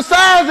nation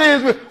besides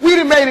Israel. We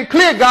done made it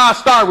clear God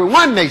started with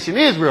one nation,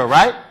 Israel,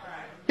 right?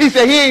 He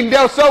said he ain't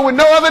dealt so with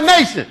no other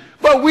nation.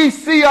 But we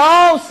see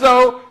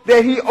also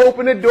that he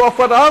opened the door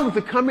for the others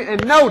to come in.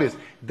 And notice,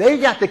 they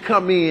got to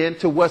come in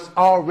to what's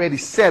already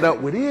set up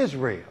with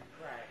Israel.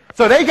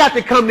 So they got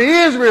to come to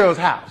Israel's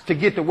house to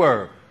get the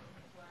word.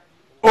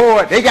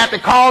 Or they got to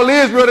call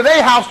Israel to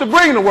their house to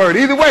bring the word.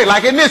 Either way,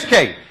 like in this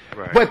case.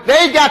 Right. But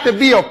they got to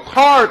be a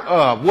part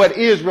of what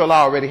Israel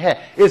already had.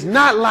 It's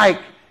not like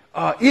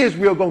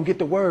Israel going to get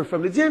the word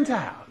from the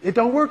Gentiles. It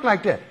don't work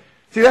like that.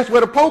 See, that's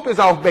where the Pope is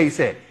off base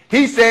at.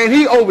 He's saying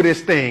he over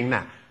this thing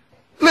now.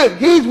 Look,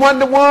 he's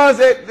one of the ones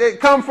that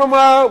come from,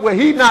 well,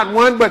 he's not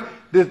one, but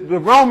the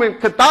Roman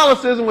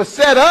Catholicism was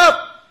set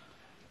up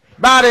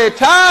by the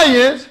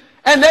Italians,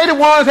 and they the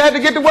ones had to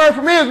get the word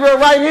from Israel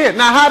right here.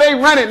 Now, how they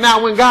run it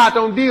now when God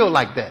don't deal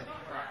like that?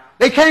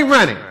 They can't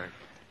run it.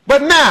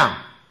 But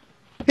now,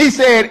 he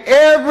said,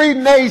 every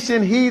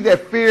nation he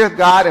that feareth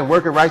God and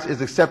worketh righteousness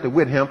is accepted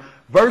with him.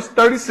 Verse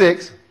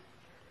 36,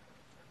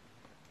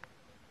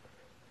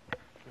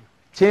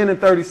 10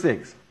 and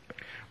 36.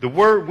 The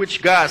word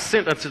which God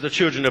sent unto the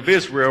children of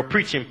Israel,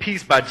 preaching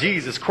peace by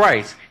Jesus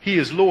Christ, he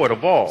is Lord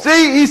of all.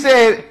 See, he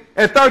said,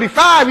 at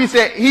 35, he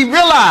said, he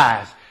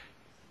realized,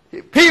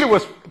 Peter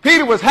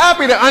was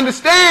happy to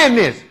understand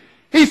this.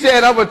 He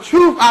said, of a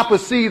truth I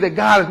perceive that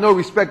God is no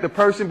respecter of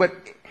person, but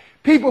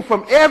people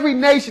from every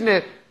nation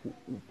that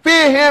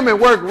fear him and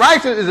work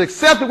righteousness is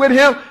accepted with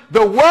him.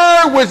 The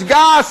word which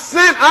God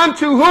sent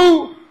unto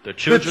who? The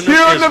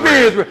children of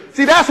Israel.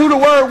 See, that's who the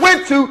word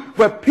went to,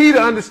 but Peter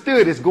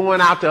understood it's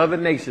going out to other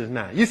nations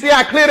now. You see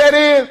how clear that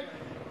is?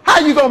 How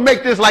you going to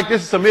make this like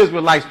this is some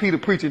Israelites Peter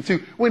preaching to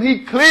when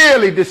he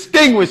clearly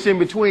distinguishing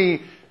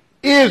between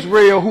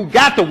Israel who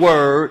got the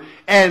word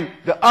and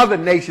the other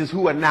nations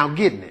who are now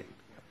getting it?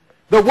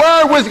 The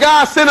word which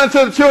God sent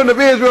unto the children of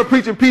Israel,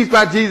 preaching peace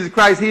by Jesus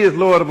Christ, he is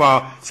Lord of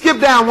all. Skip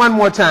down one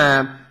more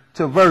time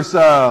to verse,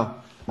 I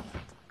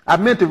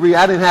meant to read,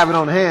 I didn't have it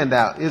on the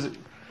handout. Is it?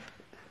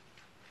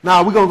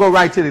 No, we're going to go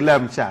right to the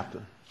 11th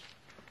chapter.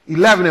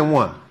 11 and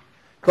 1.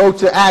 Go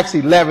to Acts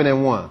 11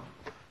 and 1.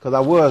 Because I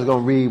was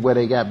going to read where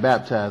they got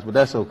baptized, but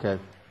that's okay.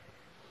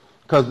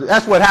 Because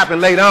that's what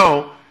happened later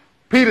on.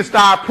 Peter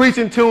started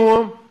preaching to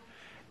them,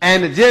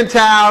 and the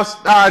Gentiles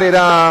started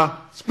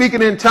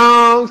speaking in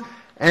tongues,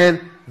 and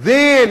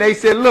then they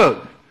said,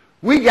 look,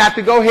 we got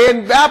to go ahead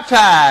and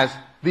baptize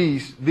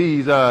these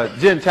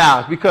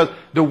Gentiles because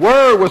the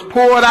word was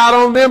poured out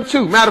on them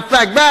too. Matter of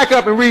fact, back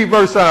up and read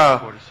verse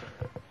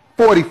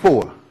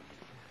 44.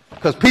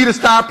 Because Peter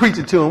started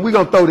preaching to him. We're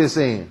going to throw this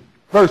in.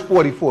 Verse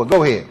 44.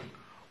 Go ahead.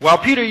 While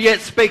Peter yet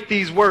spake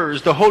these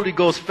words, the Holy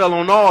Ghost fell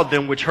on all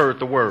them which heard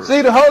the word.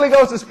 See, the Holy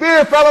Ghost, the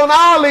Spirit fell on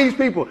all these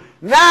people.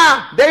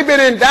 Now, they've been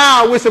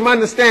endowed with some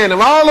understanding.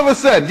 All of a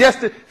sudden,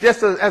 just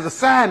as a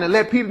sign to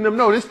let Peter and them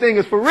know this thing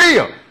is for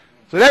real.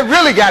 So that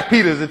really got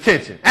Peter's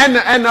attention. And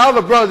the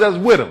other brothers that was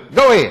with him.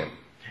 Go ahead.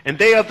 And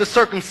they of the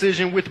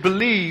circumcision which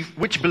believe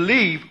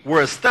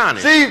were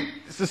astonished. See,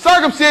 the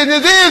circumcision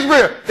is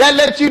Israel. That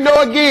lets you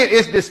know again,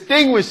 it's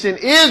distinguishing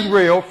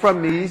Israel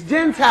from these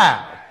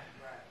Gentiles.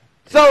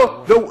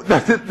 So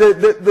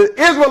the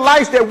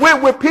Israelites that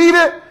went with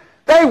Peter,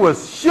 they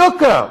was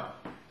shook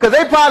up. Because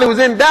they probably was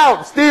in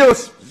doubt, still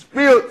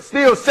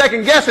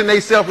second guessing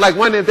themselves like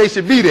wondering if they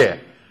should be there.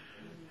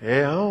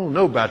 Yeah, I don't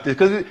know about this.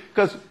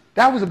 Because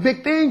that was a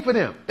big thing for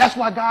them. That's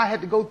why God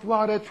had to go through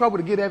all that trouble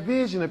to get that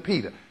vision of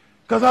Peter.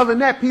 Because other than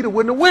that, Peter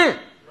wouldn't have went.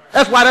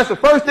 That's why that's the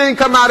first thing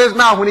come out of his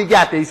mouth when he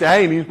got there. He said, I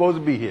ain't even supposed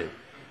to be here.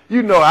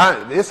 You know,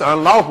 it's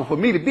unlawful for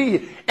me to be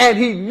here. And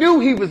he knew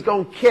he was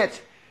going to catch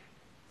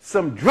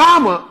some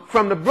drama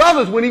from the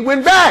brothers when he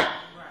went back.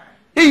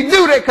 He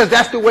knew that because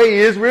that's the way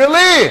Israel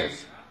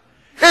is.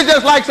 It's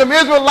just like some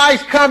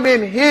Israelites come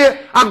in here.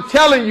 I'm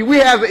telling you, we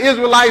have an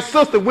Israelite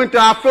sister went to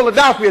our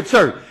Philadelphia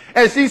church.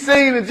 And she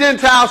seen a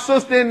Gentile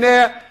sister in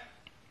there,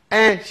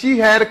 and she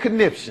had a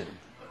conniption.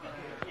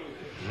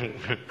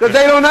 Because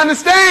they don't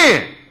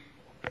understand.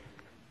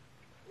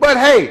 But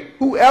hey,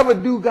 whoever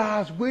do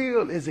God's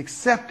will is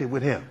accepted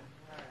with him.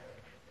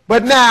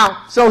 But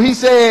now, so he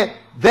said,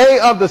 they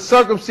of the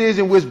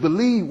circumcision which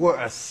believed were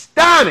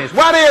astonished.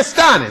 Why are they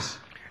astonished?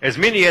 as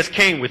many as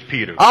came with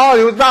Peter. Oh,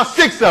 it was about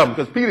 6 of them,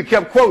 because Peter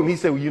kept quoting. He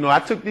said, well, you know, I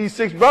took these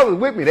 6 brothers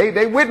with me.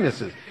 They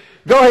witnesses.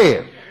 Go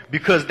ahead.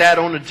 Because that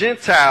on the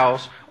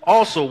Gentiles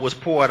also was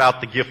poured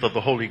out the gift of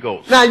the Holy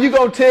Ghost. Now, you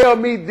going to tell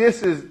me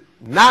this is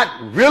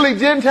not really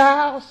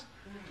Gentiles?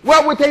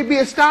 What would they be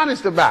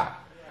astonished about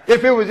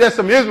if it was just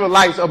some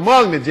Israelites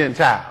among the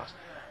Gentiles?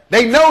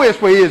 They know it's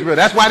for Israel.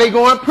 That's why they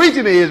go on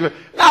preaching to Israel.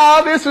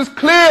 No, this is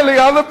clearly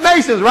other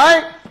nations,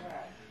 right?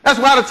 That's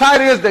why the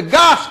title is the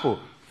gospel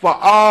for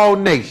all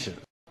nations.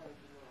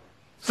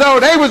 So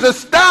they was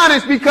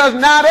astonished because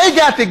now they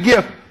got the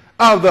gift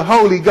of the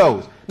Holy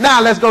Ghost.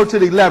 Now let's go to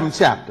the 11th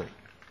chapter.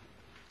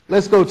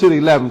 Let's go to the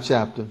 11th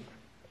chapter.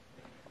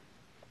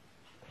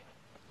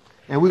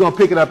 And we're going to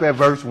pick it up at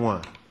verse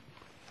 1.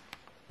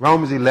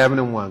 Romans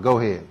 11:1. Go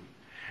ahead.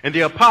 And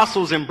the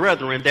apostles and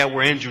brethren that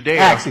were in Judea.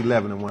 Actually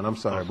 11:1. I'm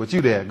sorry, but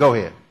you there. Go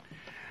ahead.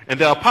 And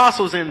the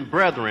apostles and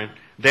brethren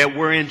that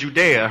were in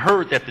Judea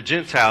heard that the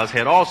Gentiles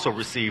had also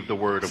received the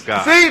word of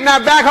God. See,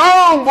 now back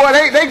home, boy,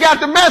 they got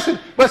the message.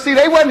 But see,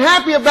 they wasn't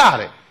happy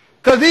about it.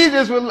 Because these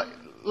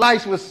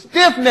Israelites were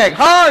stiff-necked,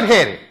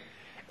 hard-headed.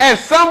 And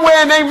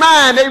somewhere in their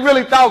mind, they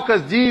really thought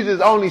because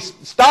Jesus only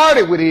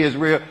started with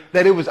Israel,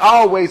 that it was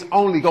always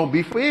only going to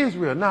be for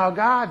Israel. No,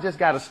 God just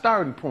got a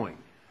starting point.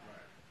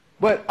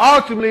 But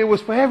ultimately, it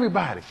was for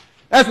everybody.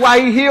 That's why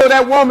he healed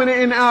that woman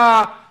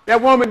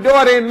that woman's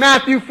daughter in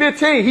Matthew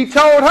 15. He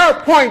told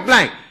her point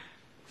blank.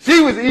 She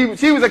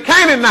was a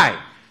Canaanite.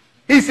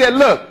 He said,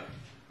 look,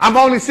 I'm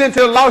only sent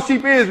to the lost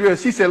sheep of Israel.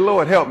 She said,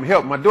 Lord, help me,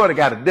 help me. My daughter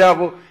got a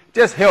devil.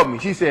 Just help me.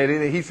 He said,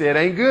 it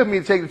ain't good for me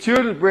to take the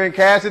children's bread and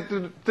cast it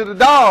to the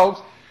dogs.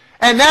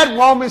 And that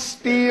woman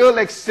still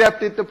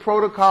accepted the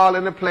protocol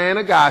and the plan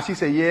of God. She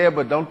said, yeah,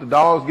 but don't the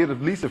dogs get at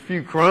least a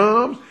few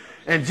crumbs?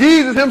 And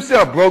Jesus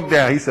himself broke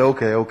down. He said,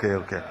 okay.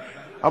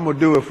 I'm going to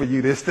do it for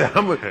you this time.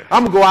 I'm going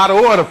to go out of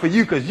order for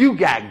you because you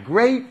got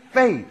great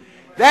faith.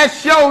 That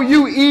show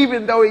you,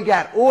 even though he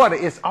got order,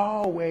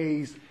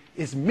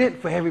 it's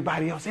meant for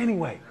everybody else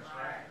anyway.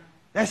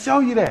 That show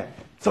you that.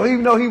 So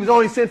even though he was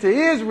only sent to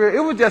Israel, it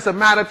was just a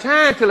matter of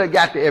time till it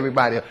got to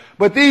everybody else.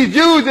 But these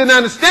Jews didn't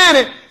understand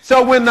it.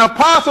 So when the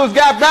apostles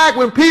got back,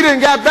 when Peter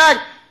got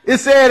back, it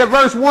said in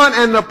verse 1,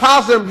 and the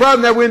apostles and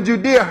brethren that were in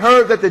Judea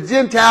heard that the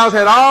Gentiles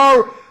had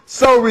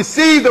also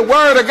received the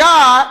word of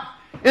God.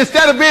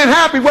 Instead of being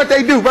happy, what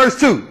they do? Verse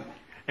 2.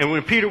 And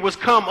when Peter was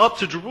come up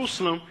to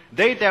Jerusalem,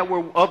 they that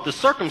were of the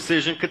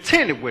circumcision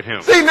contended with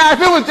him. See, now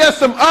if it was just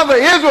some other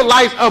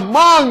Israelites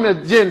among the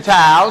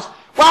Gentiles,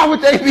 why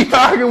would they be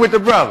arguing with the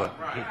brother?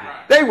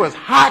 They was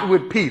hot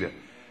with Peter.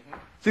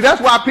 See,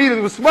 that's why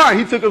Peter was smart.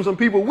 He took some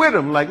people with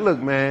him. Like, look,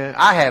 man,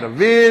 I had a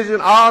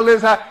vision, all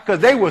this, because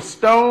they would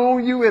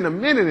stone you in a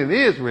minute in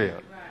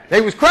Israel.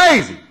 They was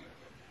crazy.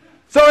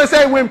 So it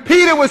said when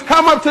Peter was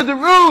come up to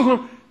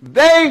Jerusalem,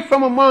 they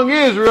from among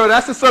Israel,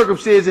 that's the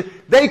circumcision,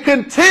 they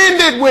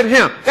contended with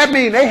him. That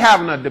means they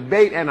having a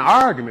debate and an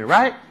argument,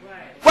 right?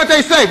 What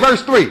they say,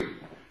 verse 3.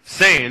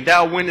 Saying,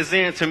 thou wentest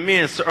in to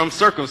men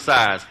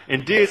uncircumcised,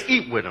 and didst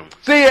eat with them.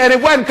 See, and it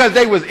wasn't because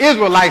they was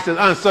Israelites and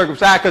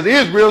uncircumcised, because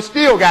Israel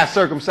still got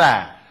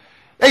circumcised.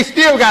 They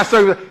still got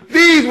circumcised.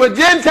 These were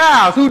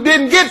Gentiles who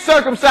didn't get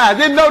circumcised,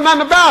 didn't know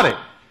nothing about it.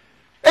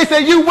 They said,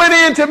 you went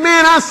in to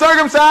men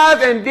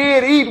uncircumcised and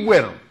did eat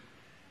with them.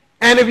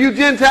 And if you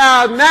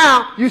Gentiles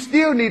now, you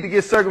still need to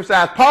get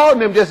circumcised. Paul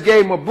and them just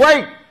gave them a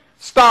break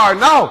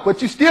starting off,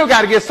 but you still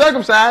got to get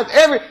circumcised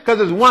because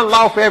there's one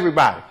law for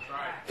everybody.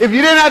 If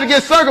you didn't have to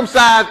get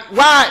circumcised,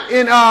 why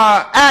in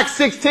Acts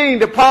 16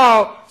 did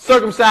Paul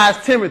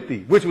circumcise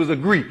Timothy, which was a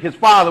Greek? His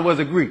father was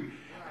a Greek.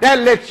 That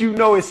lets you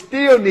know it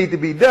still needs to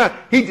be done.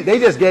 They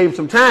just gave him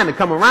some time to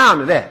come around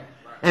to that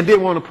and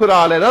didn't want to put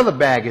all that other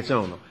baggage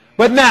on them.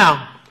 But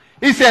now,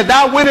 he said,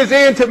 thou wentest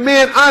in to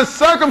men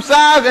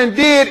uncircumcised and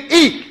did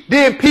eat.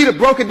 Then Peter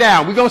broke it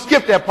down. We're going to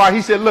skip that part.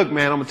 He said, look,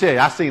 man, I'm going to tell you,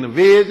 I seen a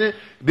vision.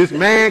 This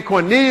man,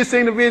 Cornelius,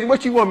 seen a vision.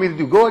 What you want me to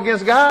do, go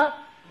against God?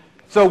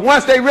 So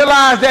once they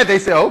realized that, they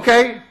said,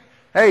 okay,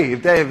 hey,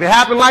 if it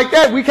happened like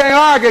that, we can't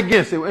argue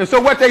against it. And so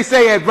what they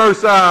say at what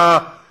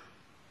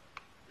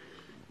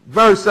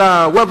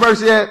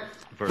verse is that?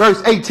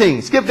 Verse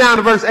 18. Skip down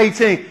to verse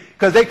 18,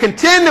 because they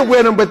contended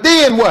with him, but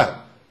then what?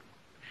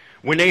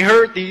 When they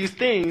heard these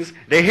things,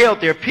 they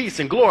held their peace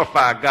and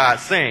glorified God,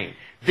 saying,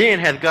 then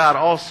hath God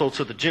also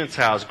to the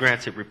Gentiles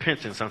granted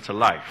repentance unto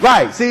life.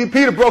 Right. See,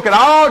 Peter broke it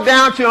all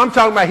down to him. I'm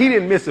talking about he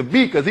didn't miss a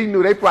beat because he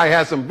knew they probably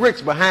had some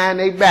bricks behind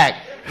their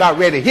back about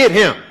ready to hit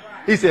him.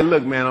 He said,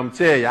 look, man, I'm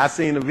telling you, I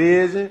seen a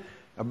vision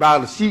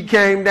about a sheet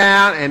came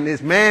down, and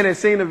this man had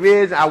seen a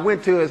vision. I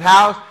went to his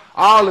house.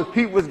 All his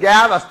people was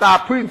gathered. I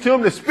started preaching to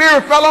him. The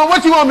Spirit fell on.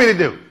 What you want me to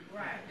do?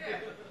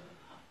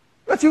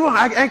 What you want?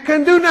 I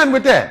couldn't do nothing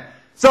with that.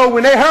 So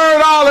when they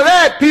heard all of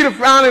that, Peter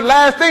found the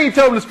last thing he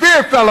told them, the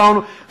Spirit fell on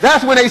them.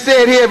 That's when they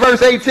said here,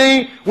 verse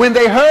 18, when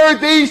they heard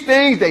these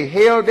things, they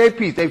held their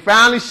peace. They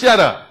finally shut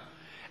up.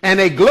 And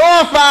they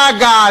glorified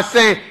God,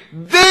 saying,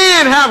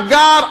 then have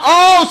God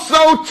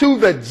also to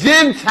the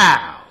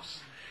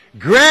Gentiles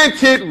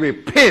granted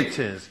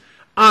repentance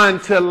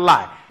unto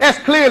life. That's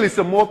clearly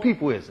some more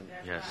people, isn't it?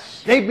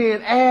 Yes. They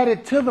being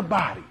added to the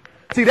body.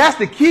 See, that's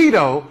the key,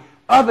 though.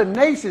 Other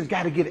nations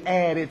got to get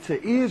added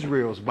to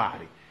Israel's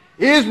body.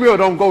 Israel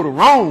don't go to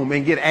Rome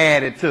and get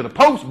added to the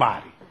Pope's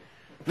body.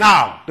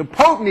 Now, the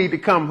Pope need to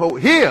come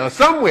here or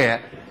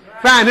somewhere,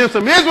 find him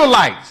some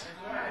Israelites,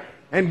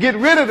 and get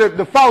rid of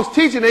the false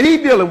teaching that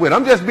he's dealing with.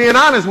 I'm just being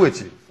honest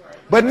with you.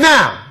 But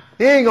now,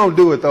 he ain't going to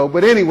do it, though.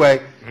 But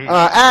anyway,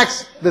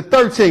 Acts, the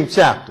 13th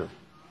chapter.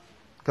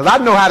 Because I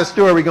know how the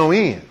story going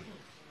to end.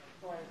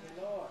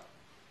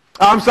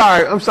 Oh, I'm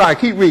sorry.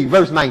 Keep reading.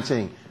 Verse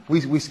 19.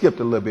 We skipped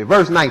a little bit.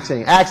 Verse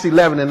 19. Acts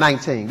 11 and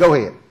 19. Go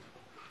ahead.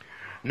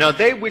 Now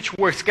they which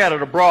were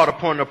scattered abroad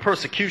upon the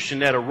persecution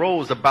that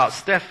arose about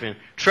Stephen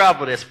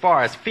traveled as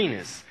far as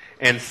Phoenix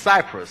and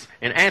Cyprus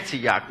and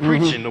Antioch,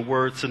 preaching the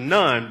word to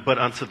none but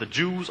unto the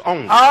Jews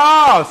only.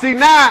 Oh, see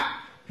now,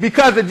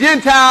 because the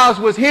Gentiles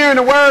was hearing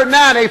the word,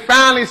 now they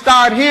finally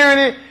started hearing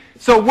it.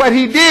 So what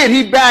he did,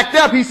 he backed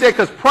up. He said,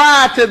 because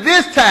prior to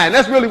this time,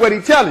 that's really what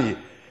he's telling you.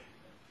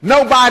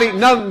 None of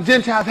the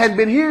Gentiles hadn't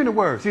been hearing the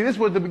word. See, this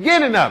was the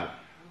beginning of it.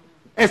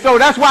 And so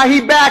that's why he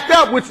backed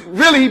up, which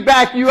really he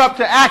backed you up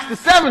to Acts the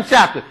 7th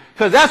chapter,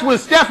 because that's when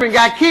Stephen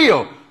got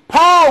killed.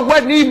 Paul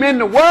wasn't even in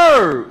the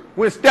word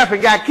when Stephen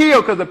got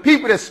killed, because the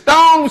people that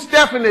stoned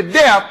Stephen to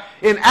death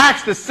in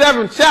Acts the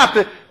 7th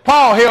chapter,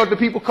 Paul held the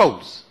people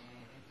close.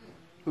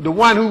 The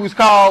one who was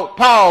called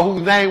Paul,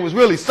 whose name was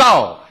really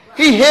Saul.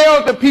 He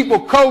held the people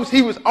close.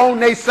 He was on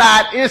their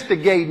side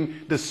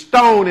instigating the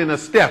stoning of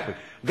Stephen.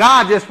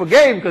 God just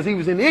forgave him because he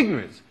was in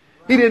ignorance.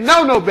 He didn't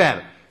know no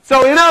better.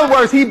 So in other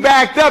words, he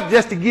backed up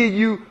just to give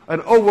you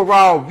an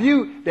overall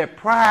view that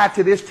prior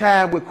to this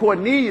time with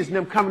Cornelius and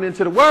them coming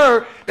into the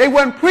word, they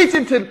was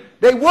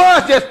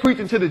just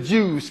preaching to the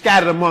Jews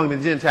scattered among the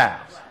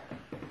Gentiles.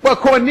 But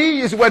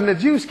Cornelius wasn't a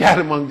Jew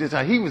scattered among the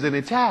Gentiles. He was an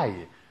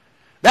Italian.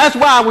 That's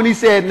why when he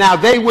said, now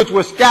they which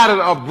were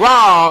scattered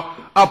abroad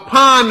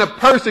upon the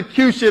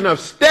persecution of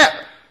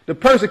the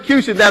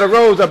persecution that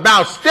arose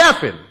about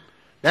Stephen,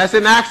 that's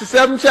in Acts the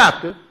 7th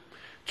chapter,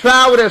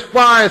 traveled as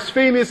far as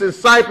Phoenix and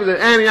Cyprus and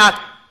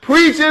Antioch,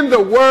 preaching the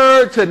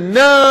word to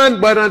none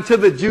but unto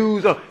the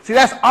Jews. See,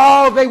 that's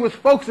all they was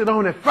focusing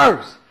on at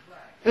first,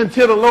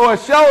 until the Lord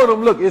showed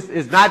them, look,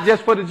 it's not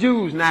just for the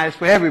Jews now, it's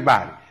for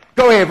everybody.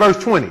 Go ahead,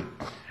 verse 20.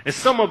 And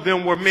some of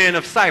them were men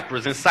of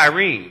Cyprus and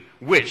Cyrene,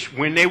 which,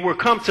 when they were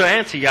come to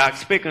Antioch,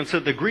 spake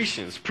unto the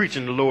Grecians,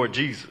 preaching the Lord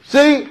Jesus.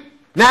 See,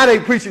 now they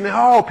preaching to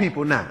all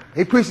people now.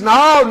 They preaching to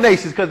all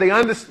nations because they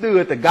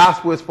understood the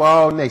gospel is for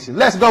all nations.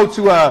 Let's go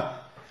to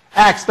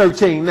Acts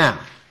 13 now.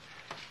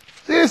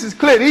 See, this is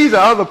clear. These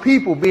are other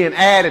people being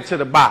added to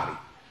the body.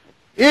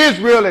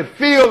 Israel had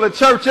filled the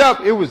church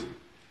up. It was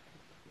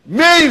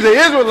millions of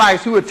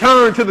Israelites who had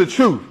turned to the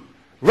truth,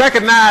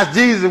 recognized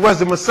Jesus was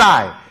the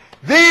Messiah.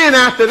 Then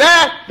after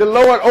that, the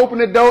Lord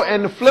opened the door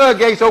and the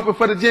floodgates opened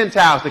for the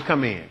Gentiles to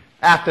come in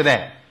after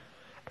that.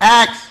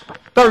 Acts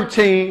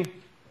 13,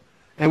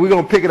 and we're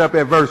going to pick it up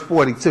at verse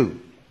 42.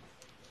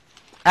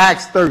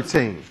 Acts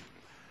 13.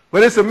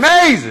 But it's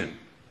amazing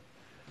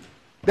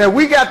that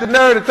we got the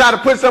nerve to try to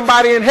put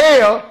somebody in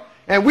hell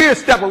and we'll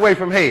step away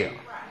from hell.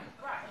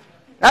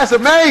 That's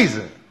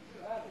amazing.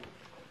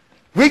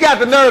 We got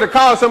the nerve to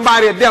call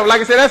somebody a devil.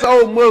 Like I said, that's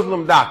old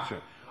Muslim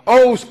doctrine.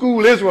 Old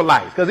school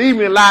Israelites. Because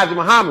even Elijah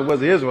Muhammad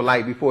was an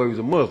Israelite before he was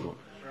a Muslim.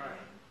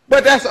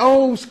 But that's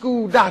old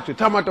school doctrine.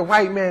 Talking about the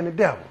white man, the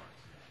devil.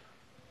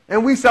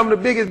 And we some of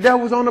the biggest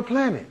devils on the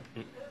planet.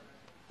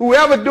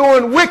 Whoever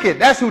doing wicked,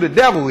 that's who the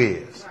devil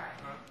is.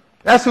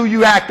 That's who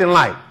you acting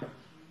like.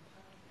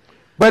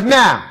 But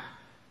now,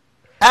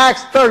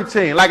 Acts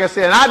 13, like I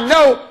said, I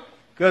know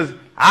because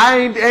I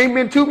ain't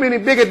been too many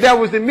bigger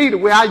devils than me the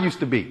way I used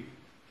to be.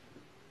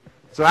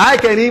 So I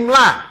can't even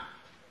lie.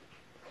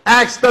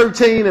 Acts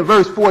 13 and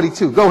verse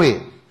 42. Go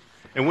ahead.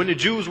 And when the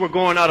Jews were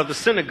going out of the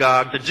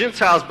synagogue, the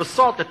Gentiles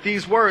besought that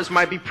these words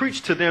might be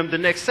preached to them the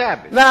next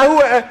Sabbath. Now,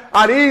 who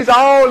are these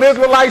all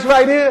Israelites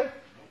right here?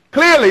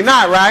 Clearly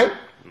not, right?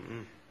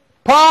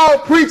 Paul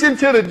preaching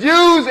to the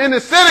Jews in the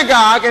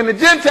synagogue and the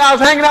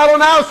Gentiles hanging out on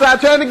the outside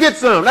trying to get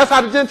some. That's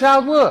how the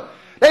Gentiles were.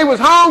 They was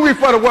hungry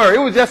for the word. It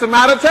was just a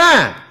matter of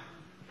time.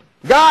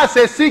 God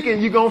said,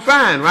 seeking, you're going to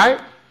find,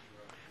 right?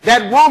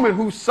 That woman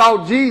who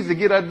sought Jesus to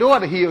get her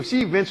daughter healed,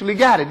 she eventually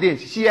got it, didn't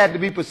she? She had to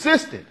be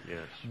persistent. Yes.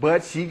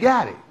 But she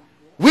got it.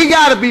 We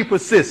got to be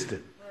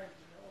persistent.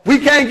 We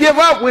can't give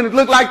up when it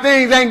looks like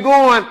things ain't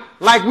going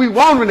like we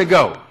want them to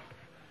go.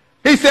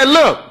 He said,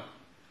 look,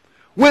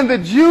 when the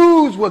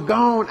Jews were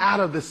gone out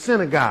of the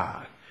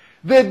synagogue,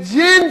 the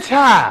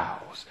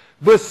Gentiles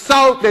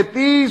besought that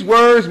these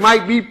words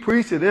might be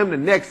preached to them the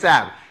next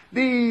Sabbath.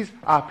 These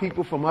are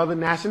people from other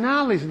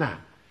nationalities now.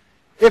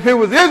 If it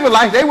was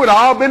Israelites, they would have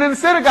all been in the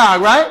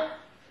synagogue, right?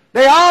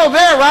 They all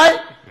there,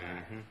 right?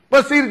 Mm-hmm.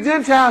 But see, the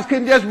Gentiles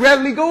couldn't just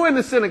readily go in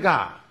the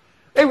synagogue.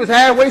 They was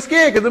halfway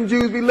scared because them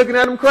Jews be looking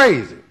at them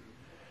crazy.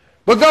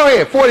 But go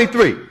ahead,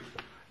 43.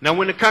 Now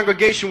when the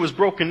congregation was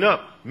broken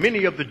up,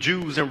 many of the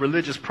Jews and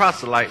religious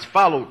proselytes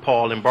followed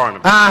Paul and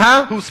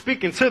Barnabas, who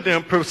speaking to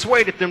them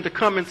persuaded them to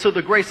come into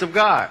the grace of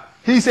God.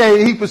 He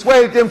said he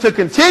persuaded them to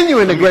continue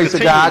in the grace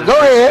of God. Go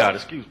ahead. God,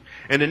 excuse me.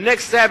 And the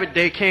next Sabbath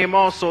day came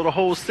also the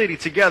whole city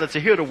together to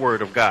hear the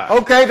word of God.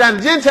 Okay, now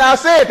the Gentiles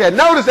said that.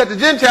 Notice that the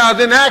Gentiles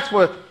didn't ask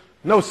for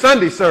no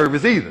Sunday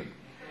service either.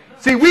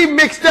 See, we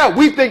mixed up.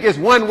 We think it's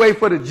one way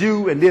for the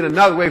Jew and then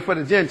another way for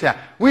the Gentile.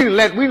 We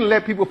didn't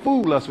let people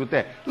fool us with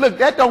that. Look,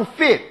 that don't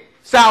fit.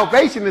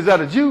 Salvation is of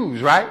the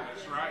Jews, right?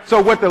 That's right.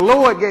 So what the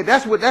Lord gave,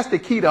 that's the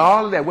key to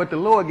all of that. What the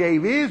Lord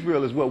gave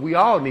Israel is what we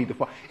all need to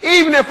follow.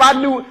 Even if I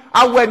knew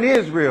I wasn't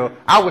Israel,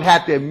 I would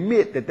have to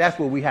admit that that's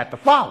what we had to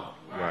follow.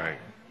 Right.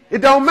 It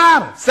don't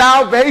matter.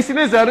 Salvation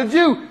is of the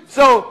Jew.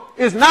 So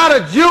it's not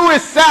a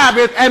Jewish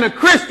Sabbath and a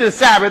Christian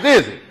Sabbath,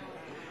 is it?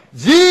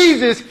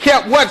 Jesus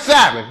kept what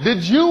Sabbath? The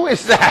Jewish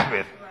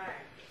Sabbath.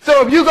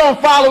 So if you're going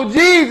to follow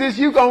Jesus,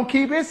 you're going to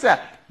keep his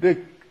Sabbath. The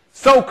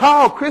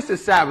so-called Christian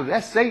Sabbath,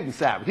 that's Satan's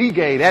Sabbath. He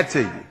gave that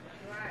to you.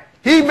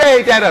 He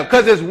made that up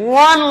because it's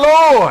one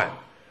Lord,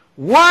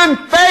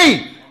 one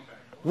faith,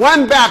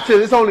 one baptism.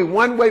 There's only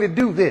one way to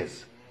do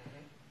this.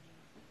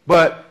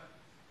 But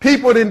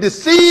people then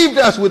deceived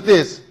us with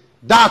this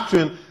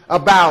doctrine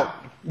about,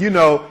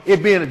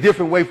 it being a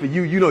different way for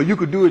you. You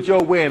could do it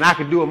your way and I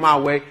could do it my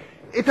way.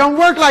 It don't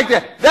work like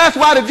that. That's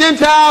why the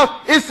Gentiles,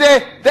 it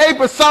said they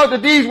besought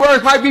that these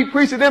words might be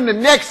preached to them the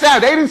next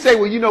Sabbath. They didn't say,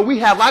 well, we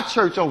have our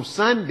church on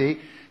Sunday.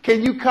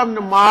 Can you come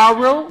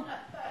tomorrow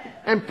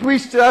and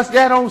preach to us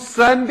that on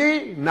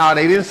Sunday? No,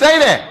 they didn't say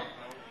that.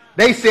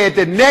 They said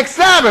the next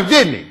Sabbath,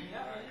 didn't they?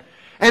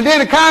 And then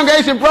the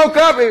congregation broke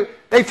up.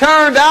 They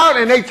turned out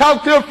and they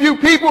talked to a few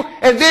people.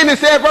 And then it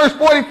said, verse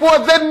 44,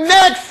 the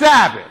next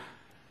Sabbath.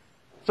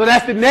 So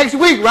that's the next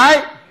week,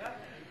 right?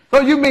 So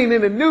you mean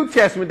in the New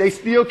Testament, they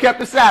still kept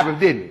the Sabbath,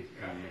 didn't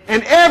they?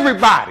 And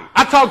everybody.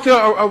 I talked to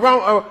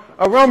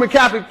a Roman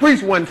Catholic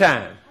priest one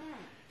time.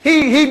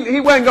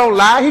 He wasn't going to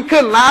lie. He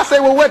couldn't lie. I say,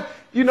 well, what,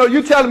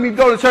 you telling me to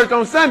go to church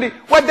on Sunday.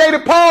 What day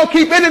did Paul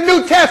keep in the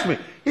New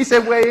Testament? He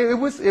said, well,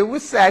 it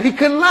was sad. He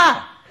couldn't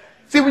lie.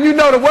 See, when you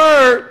know the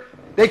word,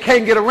 they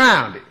can't get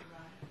around it.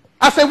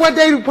 I said, what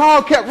day did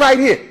Paul kept right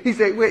here? He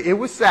said, well, it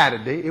was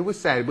Saturday. It was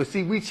Saturday. But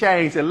see, we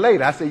changed it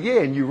later. I said,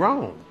 yeah, and you're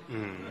wrong.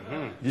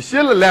 You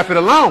should have left it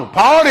alone.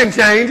 Paul didn't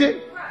change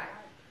it.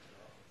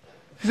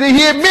 See,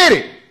 he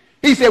admitted.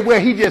 He said, well,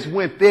 he just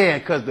went there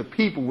because the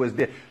people was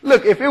there.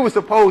 Look, if it was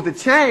supposed to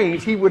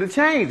change, he would have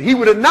changed. He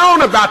would have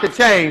known about the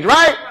change,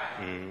 right?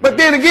 But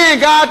then again,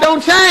 God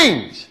don't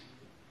change.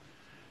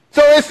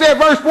 So it said,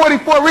 verse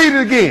 44, read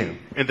it again.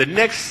 And the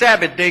next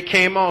Sabbath day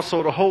came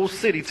also the whole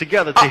city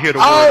together to hear the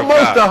word of God.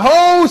 Almost the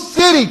whole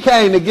city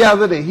came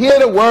together to hear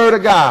the word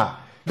of God.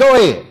 Go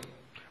ahead.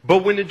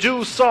 But when the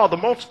Jews saw the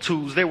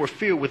multitudes, they were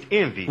filled with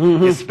envy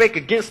and spake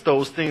against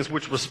those things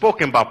which were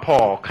spoken by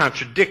Paul,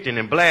 contradicting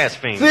and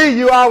blaspheming. See,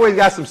 you always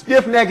got some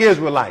stiff-necked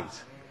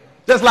Israelites.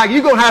 Just like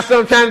you're going to have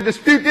some trying to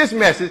dispute this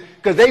message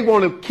because they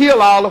want to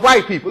kill all the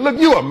white people. Look,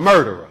 you're a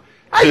murderer.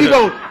 How you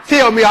going to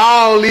tell me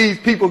all these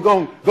people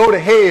going to go to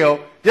hell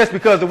just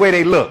because of the way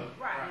they look?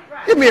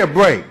 Give me a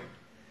break.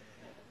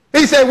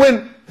 He said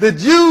when the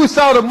Jews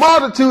saw the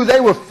multitudes, they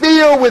were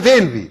filled with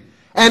envy.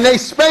 And they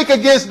spake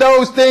against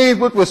those things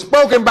which were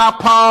spoken by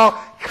Paul,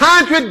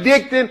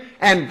 contradicting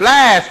and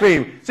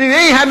blaspheming. See,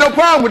 they ain't had no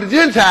problem with the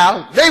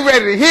Gentiles. They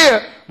ready to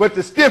hear, but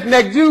the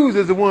stiff-necked Jews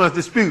is the ones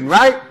disputing,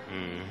 right?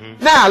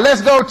 Now,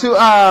 let's go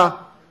to,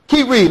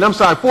 keep reading,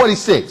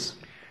 46.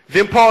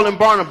 Then Paul and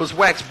Barnabas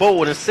waxed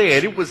bold and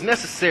said, it was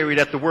necessary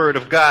that the word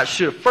of God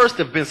should first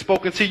have been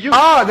spoken to you.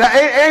 Oh,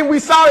 ain't we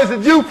saw it's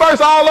a Jew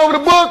first all over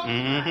the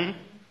book?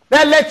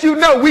 That lets you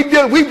know we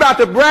about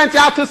to branch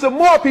out to some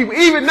more people,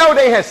 even though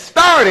they had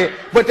started,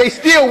 but they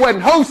still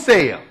wasn't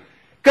wholesale.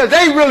 Because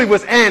they really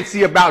was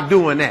antsy about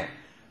doing that.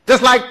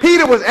 Just like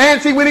Peter was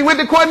antsy when he went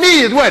to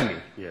Cornelius, wasn't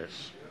he? Yes.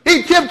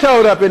 He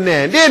tiptoed up in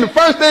there. And then the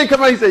first thing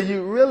come out, he said,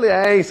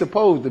 I ain't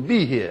supposed to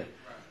be here.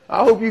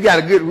 I hope you got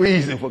a good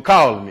reason for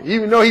calling me.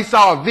 Even though he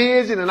saw a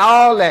vision and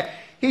all that,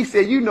 he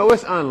said,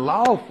 it's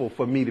unlawful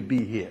for me to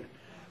be here.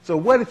 So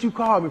what did you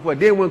call me for?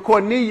 Then when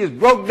Cornelius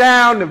broke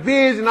down the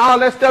vision and all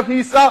that stuff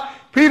he saw,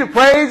 Peter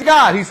praised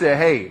God. He said,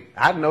 hey,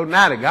 I know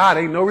now that God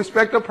ain't no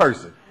respecter of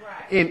person.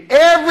 Right. In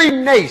every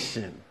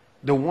nation,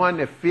 the one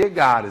that fear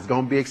God is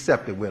going to be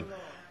accepted with him.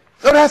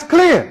 So that's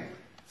clear.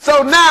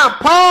 So now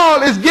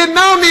Paul is getting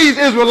on these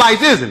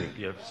Israelites, isn't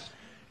he? Yes.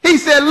 He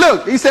said,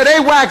 look, they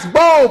waxed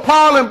bold,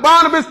 Paul and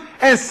Barnabas,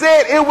 and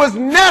said it was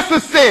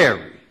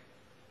necessary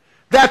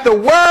that the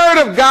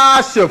word of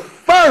God should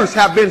first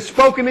have been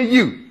spoken to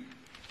you.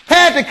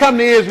 Had to come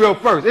to Israel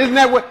first. Isn't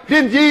that what,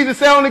 didn't Jesus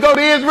say only go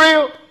to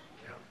Israel?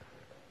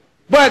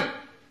 But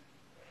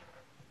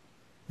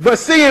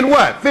seeing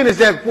what? Finish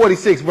that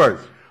 46th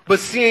verse. But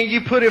seeing ye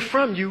put it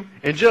from you,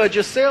 and judge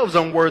yourselves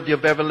unworthy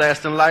of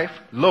everlasting life,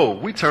 lo,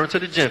 we turn to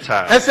the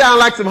Gentiles. That sounds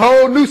like some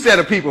whole new set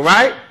of people,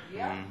 right?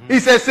 He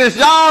said, since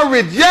y'all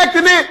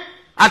rejecting it,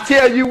 I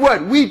tell you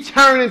what, we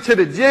turning to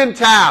the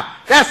Gentile.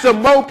 That's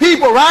some more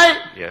people, right?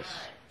 Yes.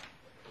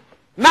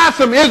 Not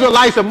some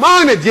Israelites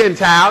among the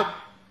Gentiles.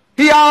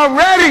 He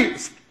already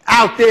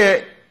out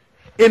there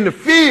in the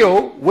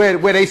field where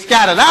they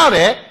scattered out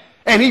at,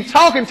 And he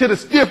talking to the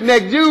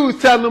stiff-necked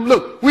Jews, telling them,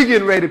 look, we're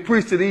getting ready to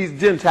preach to these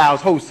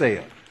Gentiles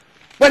wholesale.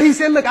 But he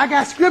said, look, I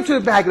got scripture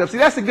to back it up. See,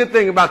 that's the good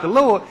thing about the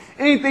Lord.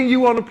 Anything you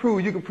want to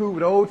prove, you can prove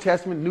with the Old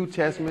Testament, New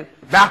Testament,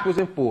 backwards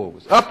and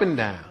forwards, up and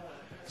down.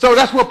 So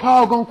that's what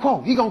Paul going to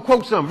quote. He going to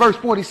quote something, verse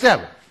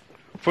 47.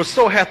 For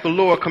so hath the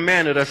Lord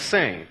commanded us,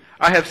 saying,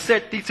 I have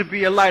set thee to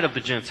be a light of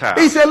the Gentiles.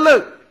 He said,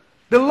 look,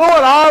 the Lord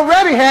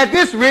already had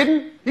this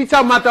written. He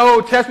talking about the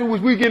Old Testament,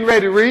 which we getting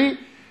ready to read.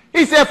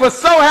 He said, for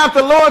so hath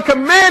the Lord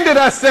commanded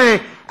us,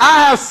 saying,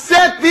 I have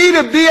set thee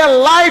to be a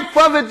light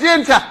for the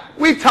Gentiles.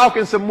 We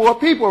talking some more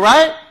people,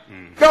 right?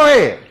 Go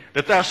ahead.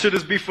 That thou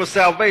shouldest be for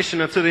salvation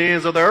unto the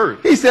ends of the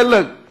earth. He said,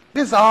 look,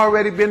 this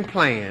already been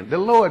planned. The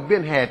Lord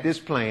been had this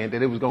plan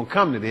that it was going to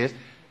come to this.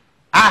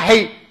 I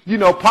hate,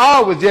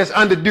 Paul was just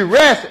under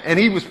duress and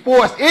he was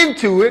forced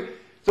into it.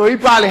 So he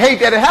probably hate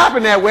that it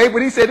happened that way.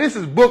 But he said, this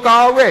is book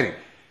already.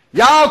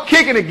 Y'all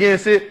kicking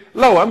against it.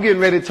 Lo, I'm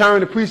getting ready to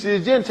turn to preach to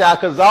the Gentile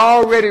because it's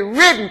already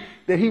written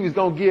that he was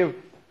going to give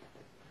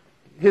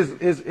he's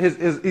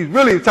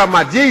really talking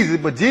about Jesus,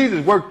 but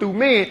Jesus worked through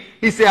men.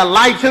 He said, a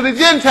light to the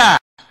Gentiles,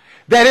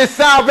 that his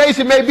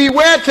salvation may be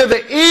where? To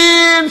the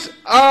ends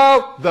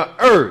of the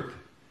earth.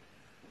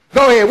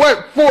 Go ahead.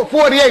 What,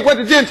 48, what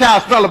the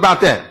Gentiles felt about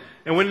that?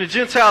 And when the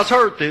Gentiles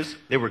heard this,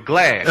 they were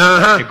glad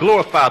and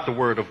glorified the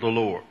word of the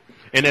Lord.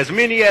 And as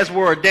many as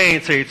were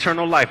ordained to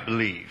eternal life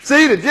believed.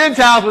 See, the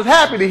Gentiles was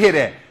happy to hear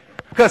that.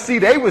 Because, see,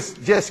 they was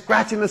just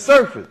scratching the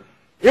surface.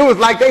 It was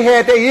like they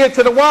had their ear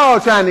to the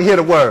wall trying to hear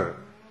the word.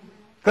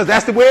 Because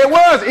that's the way it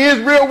was.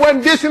 Israel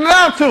wasn't dishing it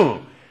out to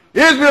them.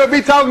 Israel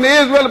be talking to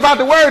Israel about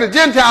the word. The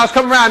Gentiles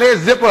come around there,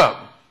 zip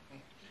up.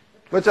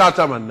 What y'all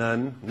talking about?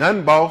 Nothing.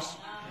 Nothing, boss.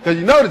 Because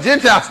the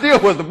Gentiles still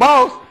was the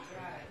boss.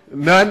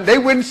 Nothing. They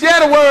wouldn't share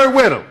the word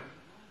with them.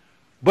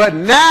 But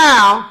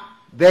now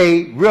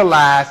they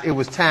realized it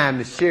was time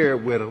to share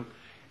it with them.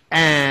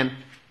 And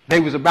they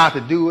was about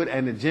to do it,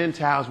 and the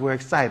Gentiles were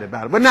excited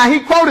about it. But now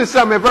he quoted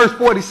something in verse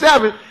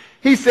 47.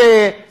 He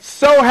said,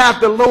 so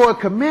hath the Lord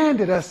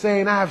commanded us,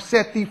 saying, I have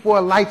set thee for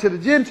a light to the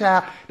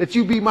Gentile, that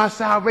you be my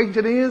salvation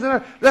to the ends of the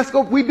earth. Let's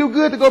go. We do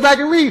good to go back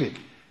and read it.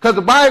 Because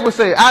the Bible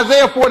says,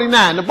 Isaiah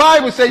 49, the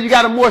Bible says you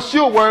got a more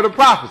sure word of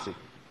prophecy.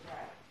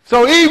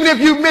 So even if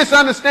you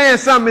misunderstand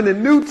something in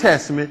the New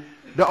Testament,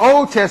 the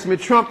Old Testament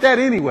trumped that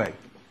anyway.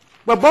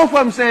 But both of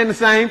them saying the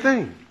same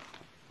thing.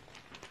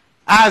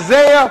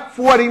 Isaiah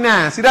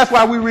 49. See, that's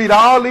why we read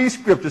all these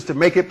scriptures, to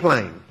make it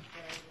plain.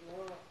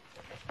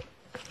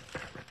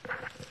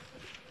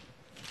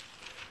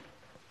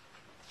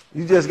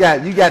 You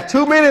got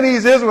too many of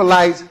these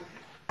Israelites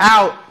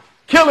out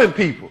killing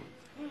people.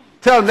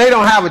 Tell them they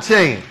don't have a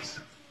chance.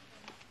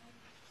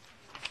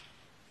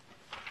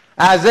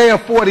 Isaiah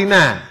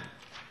 49.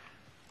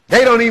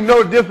 They don't even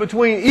know the difference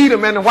between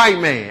Edom and the white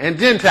man and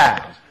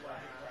Gentiles.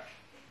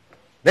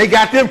 They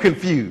got them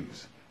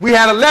confused. We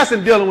had a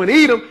lesson dealing with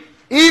Edom.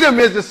 Edom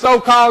is the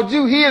so-called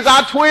Jew. He is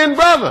our twin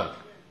brother.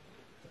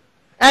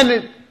 And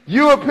the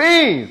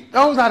Europeans,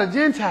 those are the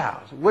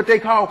Gentiles, what they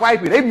call white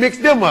people. They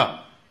mixed them up.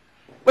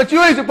 But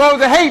you ain't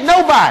supposed to hate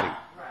nobody.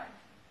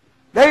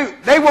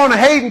 They want to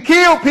hate and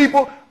kill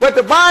people, but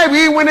the Bible,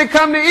 even when they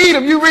come to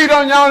Edom, you read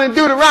on y'all in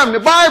Deuteronomy,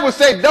 the Bible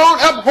say,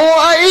 don't abhor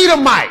an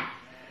Edomite.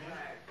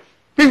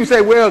 People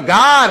say, well,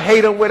 God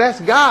hate them. Well, that's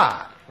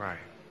God. Right.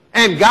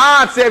 And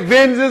God said,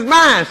 vengeance is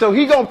mine. So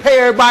he going to pay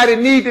everybody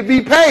that need to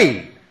be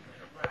paid.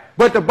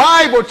 But the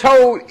Bible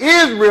told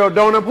Israel,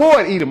 don't abhor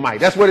an Edomite.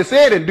 That's what it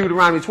said in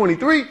Deuteronomy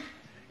 23,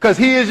 because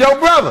he is your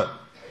brother.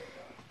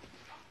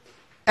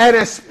 And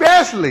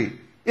especially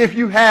if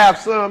you have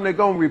some that are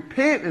going to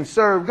repent and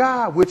serve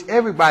God, which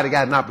everybody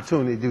got an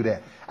opportunity to do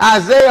that.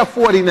 Isaiah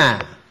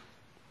 49.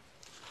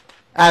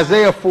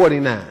 Isaiah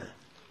 49.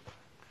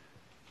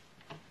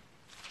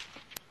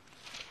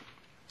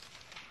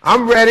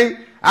 I'm ready.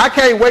 I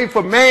can't wait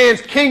for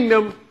man's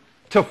kingdom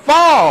to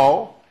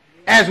fall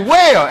as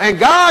well. And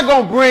God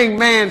going to bring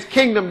man's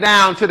kingdom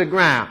down to the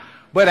ground.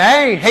 But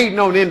I ain't hating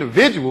on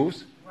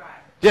individuals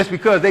just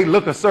because they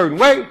look a certain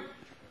way.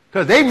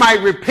 Because they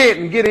might repent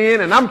and get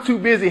in, and I'm too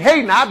busy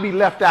hating, I'll be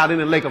left out in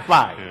the lake of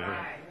fire.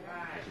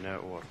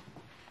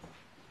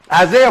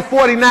 Isaiah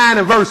 49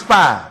 and verse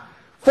 5.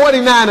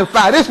 49 and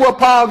 5. This is where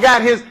Paul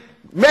got his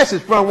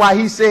message from, why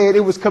he said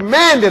it was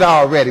commanded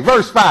already.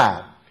 Verse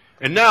 5.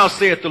 And now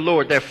saith the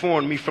Lord that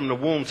formed me from the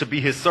womb to be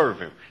his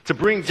servant, to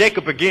bring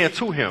Jacob again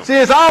to him. See,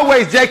 it's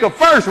always Jacob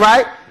first,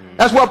 right?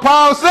 That's what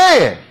Paul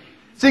said.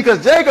 See,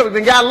 because Jacob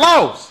then got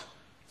lost.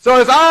 So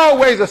it's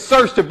always a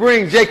search to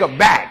bring Jacob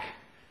back.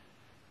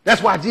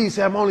 That's why Jesus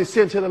said, I'm only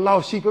sent to the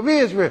lost sheep of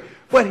Israel.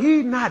 But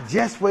he's not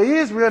just for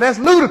Israel. That's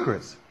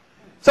ludicrous.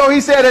 So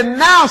he said, and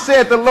now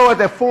said the Lord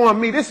that formed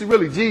me. This is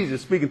really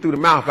Jesus speaking through the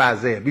mouth of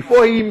Isaiah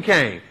before he even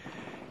came.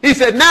 He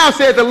said, now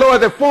said the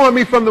Lord that formed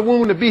me from the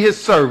womb to be his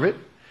servant,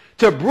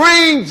 to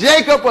bring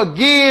Jacob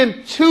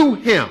again to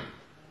him.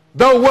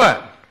 Though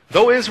what?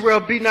 Though Israel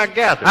be not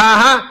gathered,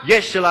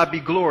 yet shall I be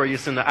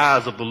glorious in the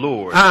eyes of the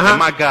Lord, and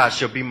my God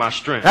shall be my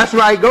strength. That's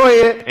right. Go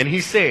ahead. And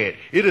he said,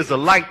 it is a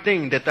light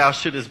thing that thou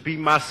shouldest be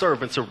my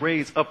servant to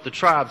raise up the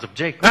tribes of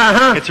Jacob,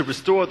 and to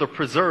restore the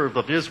preserve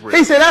of Israel.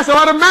 He said that's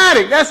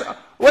automatic. That's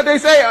what they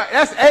say.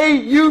 That's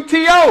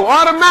AUTO,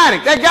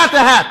 automatic. That got to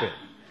happen.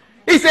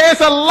 He said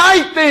it's a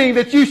light thing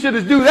that you should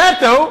do that,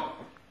 though.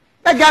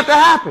 That got to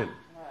happen.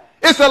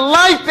 It's a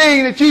light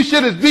thing that you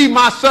should be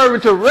my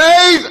servant to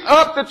raise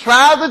up the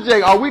tribes of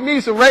Jacob. Oh, we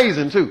need some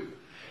raising too.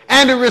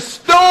 And to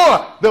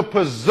restore the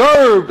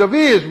preserved of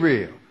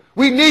Israel.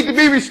 We need to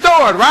be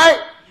restored,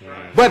 right?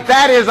 But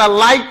that is a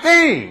light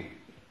thing.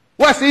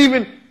 What's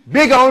even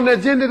bigger on the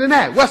agenda than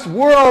that? What's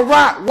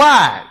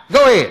worldwide?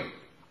 Go ahead.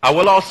 I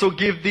will also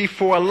give thee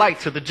for a light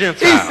to the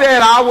Gentiles. He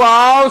said, I will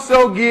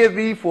also give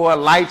thee for a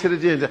light to the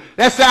Gentiles.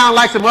 That sounds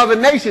like some other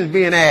nations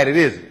being added,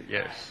 isn't it?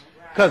 Yes.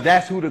 Because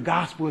that's who the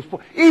gospel is for.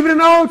 Even in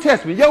the Old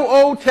Testament, your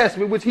Old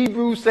Testament, which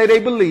Hebrews say they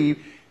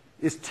believe,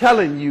 is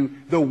telling you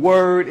the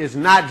word is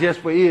not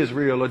just for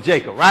Israel or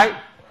Jacob, right?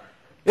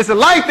 It's a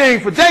light thing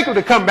for Jacob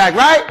to come back,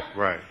 right?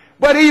 Right.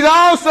 But he's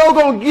also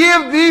going to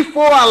give thee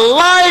for a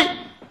light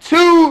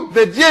to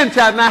the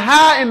Gentiles. Now,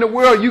 how in the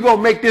world you going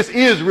to make this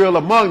Israel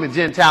among the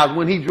Gentiles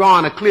when he's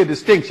drawing a clear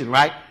distinction,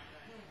 right?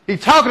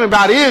 He's talking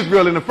about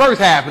Israel in the first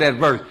half of that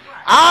verse.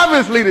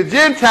 Obviously, the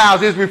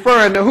Gentiles is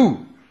referring to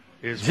who?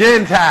 Israel.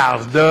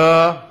 Gentiles,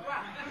 duh.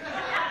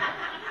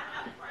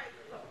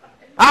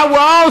 I will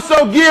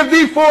also give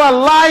thee for a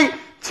light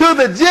to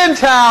the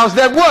Gentiles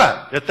that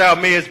what? That thou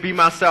mayest be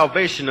my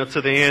salvation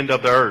unto the end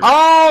of the earth.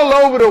 All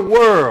over the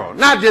world,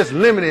 not just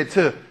limited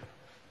to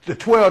the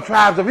 12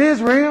 tribes of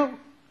Israel.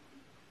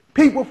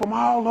 People from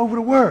all over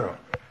the world.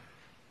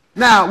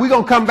 Now, we're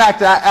going to come back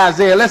to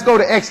Isaiah. Let's go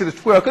to Exodus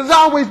 12, because it's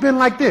always been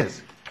like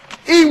this.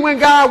 Even when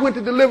God went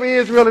to deliver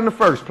Israel in the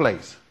first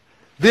place,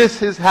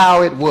 this is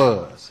how it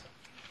was.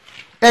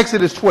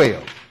 Exodus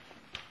 12.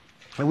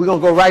 And we're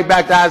going to go right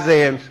back to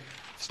Isaiah and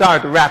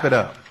start to wrap it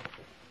up.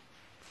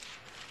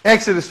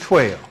 Exodus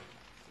 12.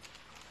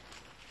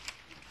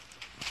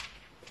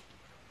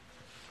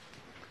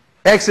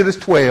 Exodus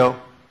 12.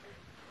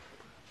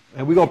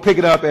 And we're going to pick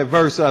it up at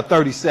verse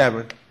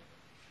 37.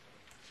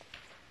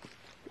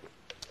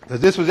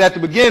 Because this was at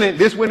the beginning.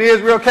 This when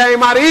Israel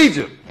came out of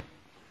Egypt.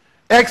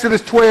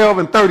 Exodus 12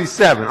 and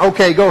 37.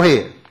 Okay, go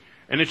ahead.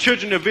 And the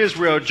children of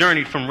Israel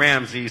journeyed from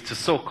Ramses to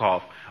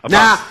Succoth.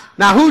 Now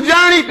who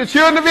journeyed? The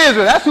children of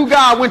Israel. That's who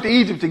God went to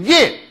Egypt to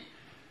get.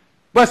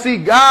 But see,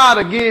 God,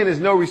 again, is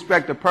no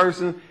respecter of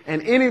person.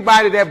 And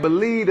anybody that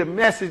believed the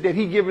message that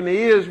he given to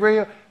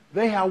Israel,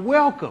 they are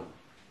welcome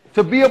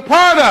to be a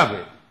part of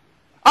it.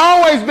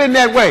 Always been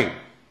that way.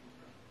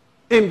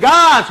 In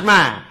God's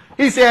mind.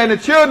 He said, and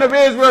the children of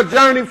Israel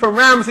journeyed from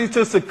Ramses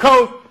to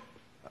Succoth.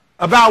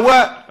 About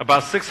what?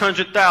 About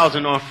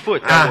 600,000 on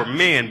foot that were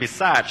men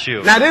beside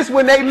children. Now this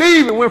when they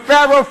leaving, when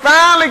Pharaoh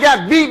finally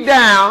got beat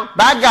down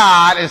by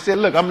God and said,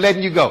 look, I'm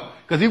letting you go.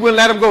 Because he wouldn't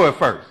let them go at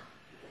first.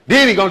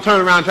 Then he's going to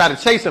turn around and try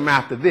to chase them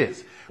after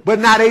this. But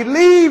now they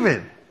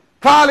leaving.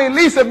 Probably at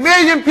least 1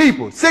 million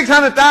people.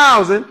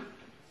 600,000.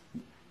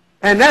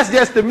 And that's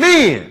just the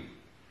men.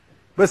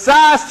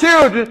 Besides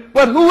children.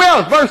 But who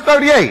else? Verse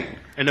 38.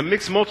 And a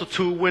mixed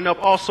multitude went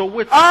up also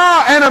with them.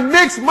 Ah, and a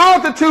mixed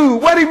multitude.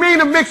 What do you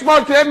mean a mixed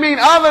multitude? That means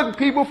other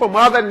people from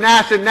other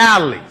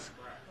nationalities.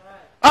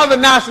 Other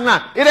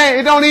nationalities.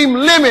 It don't even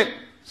limit,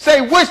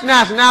 say which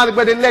nationality,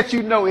 but it lets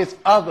you know it's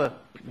other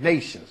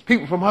nations.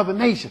 People from other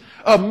nations.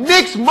 A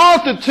mixed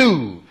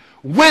multitude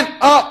went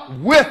up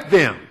with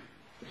them.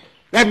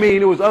 That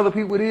means it was other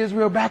people with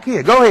Israel back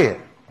here. Go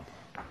ahead.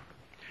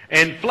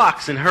 And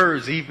flocks and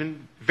herds,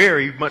 even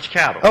very much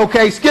cattle.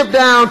 Okay, skip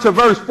down to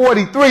verse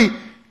 43.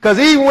 Because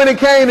even when it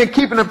came to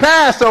keeping the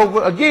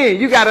Passover,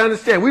 again, you got to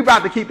understand, we're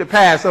about to keep the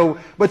Passover,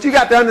 but you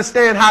got to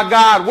understand how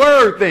God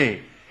word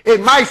things. It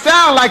might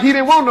sound like he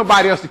didn't want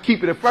nobody else to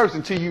keep it at first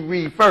until you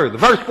read further.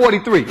 Verse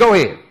 43, go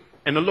ahead.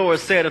 And the Lord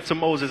said unto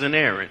Moses and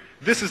Aaron,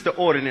 this is the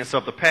ordinance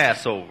of the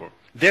Passover.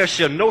 There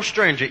shall no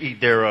stranger eat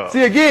thereof.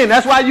 See, again,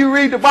 that's why you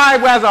read the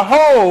Bible as a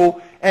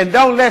whole and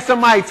don't let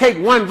somebody take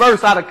one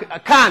verse out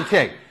of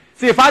context.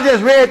 See, if I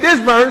just read this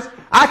verse,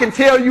 I can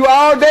tell you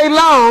all day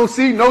long,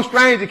 see, no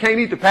stranger can't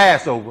eat the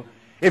Passover.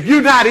 If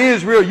you're not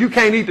Israel, you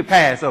can't eat the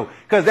Passover.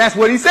 Because that's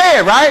what he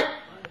said, right?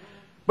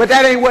 But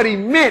that ain't what he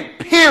meant,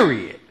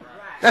 period.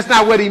 That's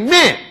not what he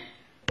meant.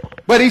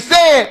 But he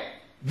said,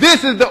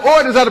 this is the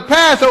ordinance of the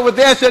Passover,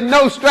 there shall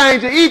no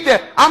stranger eat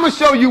that. I'm going to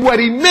show you what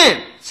he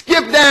meant.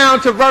 Skip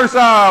down to verse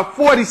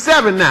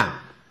 47 now.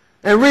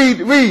 And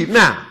read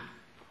now.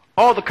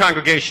 All the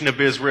congregation of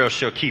Israel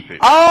shall keep it.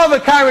 All the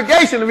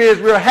congregation of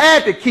Israel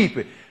had to keep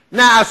it.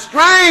 Now, a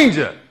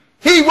stranger,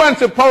 he wasn't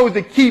supposed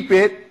to keep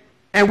it,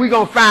 and we're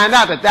going to find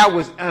out that that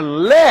was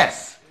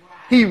unless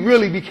he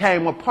really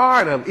became a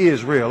part of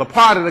Israel, a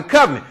part of the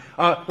covenant.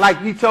 Like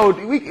he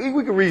told, we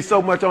can read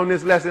so much on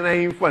this lesson, it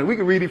ain't even funny. We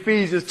can read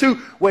Ephesians 2,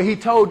 where he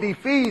told the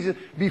Ephesians,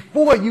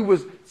 before you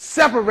was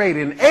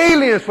separated and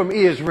aliens from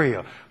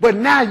Israel, but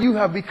now you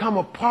have become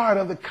a part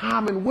of the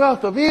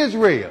commonwealth of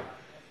Israel.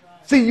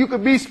 See, you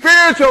could be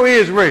spiritual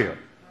Israel.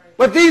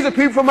 But these are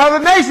people from other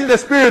nations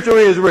that's spiritual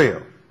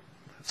Israel.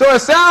 So it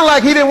sounds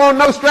like he didn't want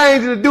no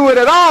stranger to do it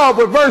at all,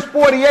 but verse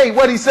 48,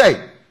 what'd he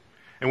say?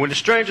 And when the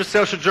stranger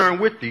shall sojourn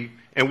with thee,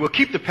 and will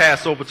keep the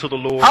Passover to the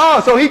Lord.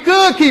 Oh, so he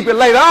could keep it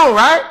later on,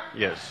 right?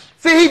 Yes.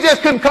 See, he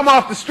just couldn't come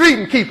off the street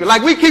and keep it.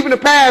 Like we keeping the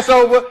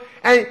Passover,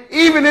 and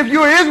even if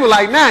you're an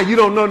Israelite now, you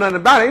don't know nothing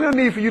about it. Ain't no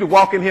need for you to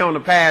walk in here on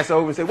the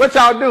Passover and say, what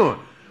y'all doing?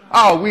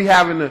 Oh, we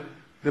having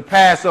the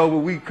Passover,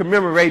 we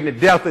commemorating the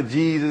death of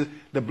Jesus,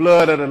 the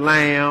blood of the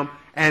Lamb,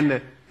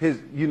 and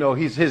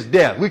his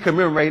death. We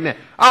commemorating that.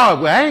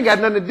 Oh, well, I ain't got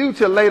nothing to do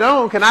till later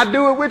on. Can I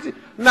do it with you?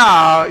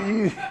 No,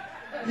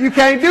 you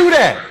can't do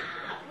that.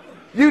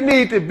 You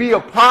need to be a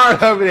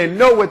part of it and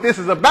know what this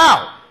is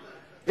about.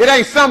 It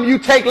ain't something you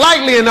take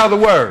lightly, in other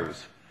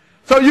words.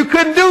 So you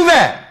couldn't do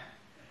that.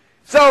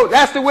 So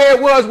that's the way it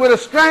was with a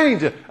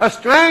stranger. A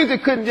stranger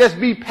couldn't just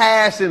be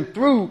passing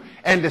through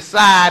and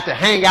decide to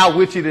hang out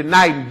with you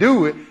tonight and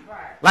do it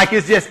like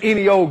it's just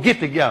any old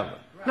get-together.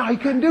 No, he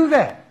couldn't do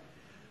that.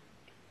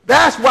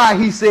 That's why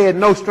he said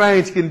no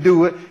stranger can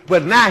do it,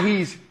 but now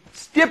he's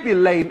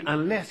stipulating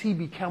unless he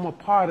become a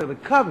part of the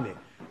covenant.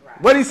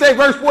 What did he say?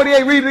 Verse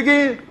 48, read it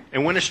again.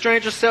 And when a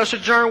stranger shall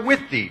sojourn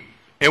with thee,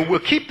 and will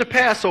keep the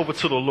Passover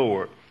to the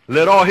Lord,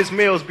 let all his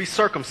males be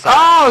circumcised.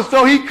 Oh,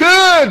 so he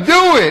could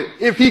do it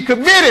if he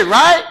committed,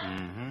 right?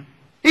 Mm-hmm.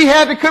 He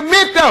had to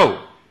commit,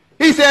 though.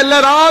 He said,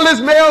 let all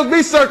his males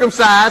be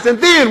circumcised, and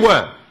then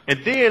what?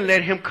 And then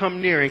let him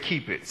come near and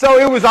keep it. So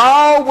it was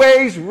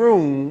always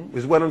room,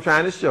 is what I'm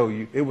trying to show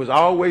you. It was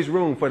always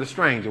room for the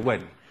stranger,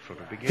 wasn't it? From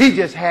the beginning. He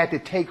just had to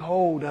take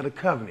hold of the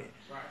covenant.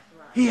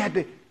 He had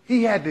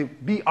to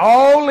be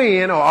all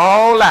in or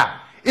all out.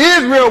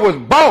 Israel was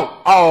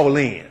bought all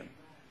in.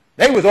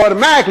 They was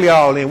automatically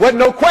all in. Wasn't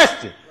no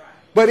question.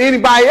 But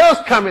anybody else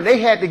coming, they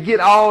had to get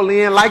all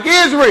in like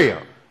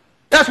Israel.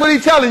 That's what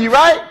he's telling you,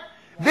 right?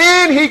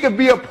 Then he could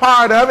be a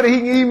part of it, and he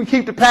can even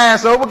keep the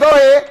Passover. Go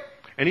ahead.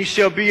 And he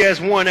shall be as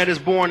one that is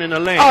born in the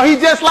land. Oh, he's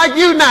just like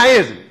you now,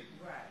 isn't he?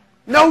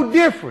 No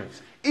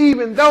difference.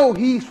 Even though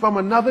he's from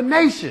another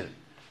nation.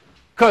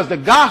 Because the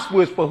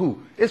gospel is for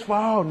who? It's for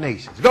all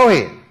nations. Go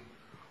ahead.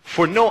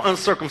 For no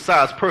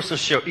uncircumcised person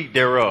shall eat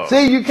thereof.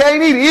 See, you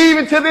can't eat it.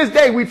 Even to this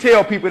day, we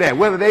tell people that.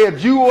 Whether they're a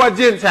Jew or a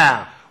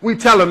Gentile, we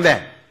tell them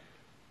that.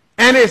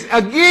 And it's,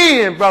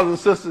 again,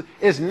 brothers and sisters,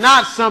 it's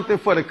not something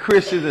for the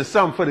Christians and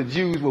something for the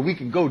Jews where we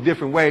can go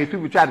different ways.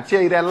 People try to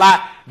tell you that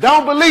lie.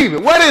 Don't believe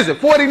it. What is it?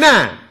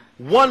 49.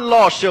 One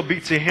law shall be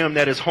to him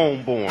that is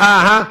homeborn,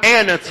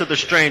 and unto the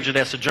stranger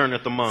that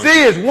sojourneth among you.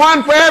 See, it's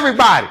one for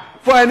everybody.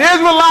 For an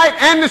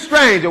Israelite and the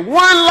stranger.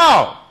 One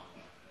law.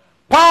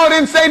 Paul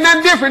didn't say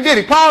nothing different, did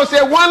he? Paul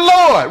said one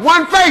Lord,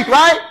 one faith,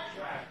 right?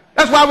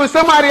 That's why when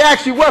somebody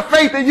asks you what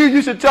faith are you,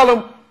 you should tell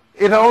them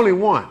it's only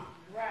one.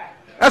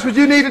 That's what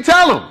you need to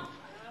tell them.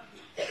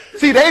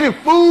 See, they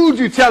didn't fool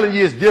you telling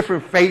you it's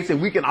different faiths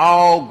and we can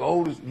all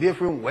go this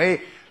different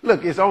way.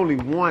 Look, it's only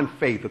one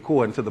faith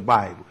according to the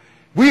Bible.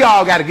 We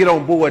all got to get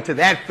on board to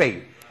that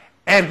faith.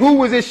 And who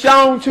was it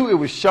shown to? It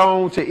was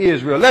shown to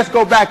Israel. Let's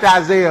go back to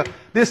Isaiah,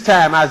 this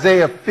time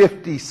Isaiah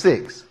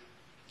 56.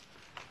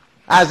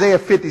 Isaiah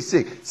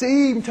 56. See,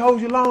 he even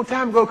told you a long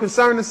time ago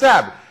concerning the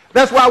Sabbath.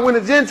 That's why when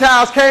the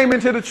Gentiles came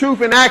into the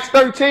truth in Acts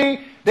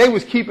 13, they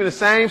was keeping the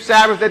same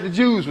Sabbath that the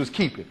Jews was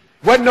keeping.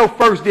 Wasn't no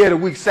first day of the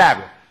week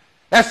Sabbath.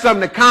 That's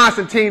something that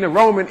Constantine, the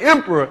Roman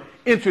emperor,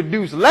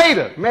 introduced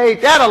later.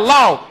 Made that a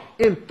law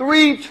in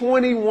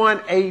 321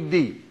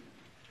 AD.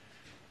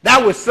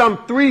 That was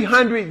some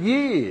 300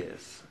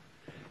 years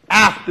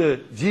after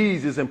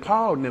Jesus and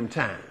Paul in them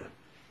time.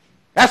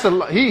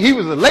 He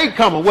was a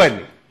latecomer,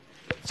 wasn't he?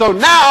 So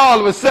now all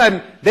of a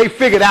sudden, they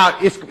figured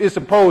out it's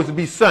supposed to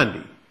be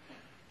Sunday.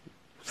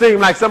 Seemed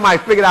like somebody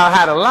figured out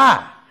how to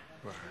lie.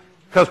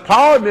 Because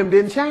Paul and them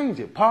didn't change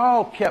it.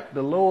 Paul kept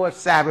the Lord's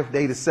Sabbath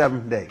day the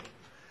seventh day.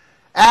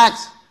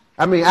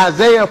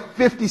 Isaiah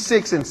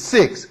 56 and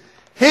 6.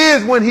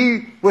 Here's when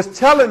he was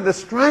telling the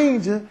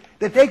stranger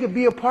that they could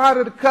be a part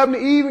of the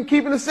covenant, even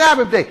keeping the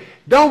Sabbath day.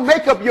 Don't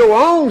make up your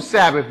own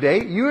Sabbath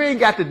day. You ain't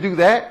got to do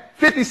that.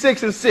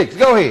 56 and 6.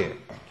 Go ahead.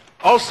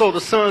 Also the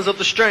sons of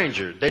the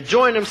stranger that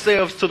join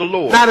themselves to the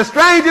Lord. Now the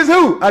stranger's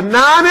who? A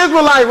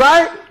non-Israelite,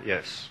 right?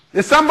 Yes.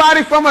 It's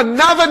somebody from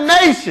another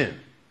nation.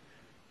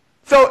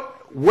 So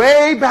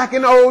way back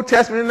in the Old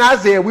Testament in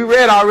Isaiah, we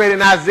read already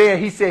in Isaiah,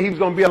 he said he was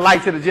going to be a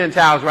light to the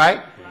Gentiles,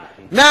 right?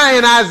 Now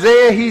in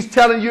Isaiah, he's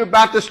telling you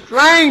about the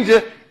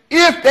stranger.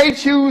 If they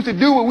choose to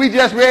do what we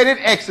just read in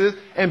Exodus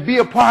and be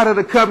a part of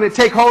the covenant,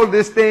 take hold of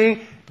this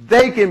thing,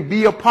 they can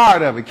be a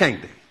part of it,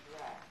 can't they?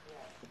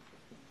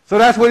 So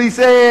that's what he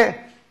said.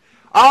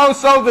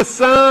 Also the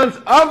sons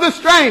of the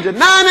stranger,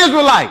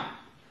 non-Israelite,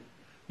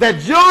 that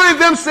join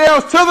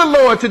themselves to the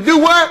Lord to do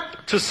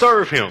what? To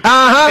serve him.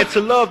 And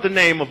to love the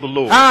name of the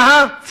Lord.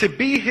 To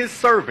be his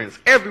servants,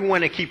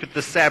 everyone that keepeth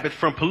the Sabbath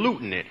from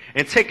polluting it,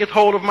 and taketh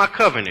hold of my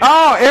covenant.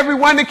 Oh,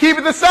 everyone that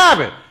keepeth the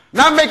Sabbath.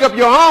 Not make up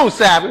your own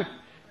Sabbath.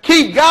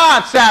 Keep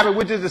God's Sabbath,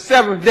 which is the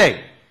seventh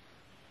day.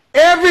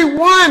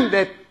 Everyone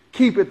that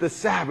keepeth the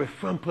Sabbath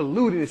from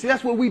polluting it. See,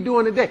 that's what we're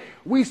doing today.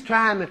 We're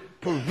trying to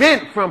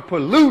prevent from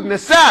polluting the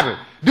Sabbath,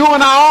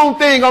 doing our own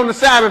thing on the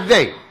Sabbath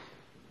day,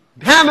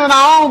 handling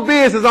our own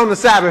business on the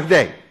Sabbath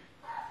day.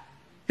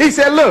 He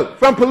said, look,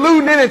 from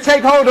polluting it and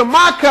take hold of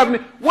my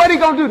covenant, what are he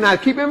going to do? Now,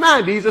 keep in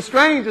mind, these are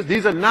strangers.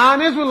 These are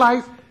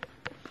non-Israelites.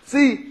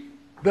 See,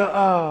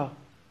 the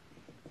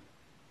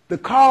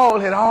call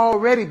had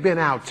already been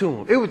out to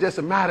them. It was just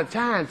a matter of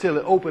time till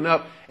it opened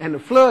up and the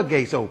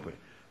floodgates opened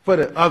for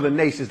the other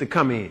nations to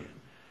come in.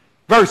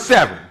 Verse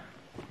 7.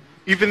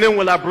 Even then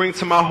will I bring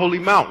to my holy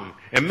mountain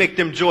and make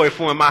them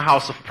joyful in my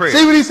house of prayer.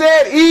 See what he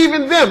said?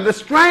 Even them, the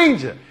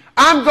stranger.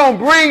 I'm going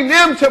to bring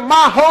them to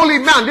my holy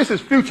mountain. This is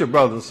future,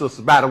 brothers and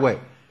sisters, by the way.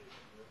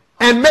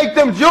 And make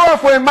them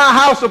joyful in my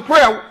house of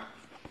prayer.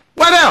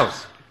 What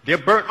else? Their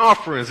burnt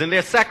offerings and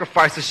their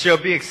sacrifices shall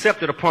be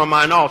accepted upon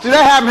mine altar. See,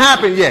 that hasn't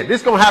happened yet.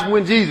 This is going to happen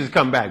when Jesus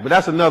come back, but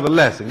that's another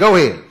lesson. Go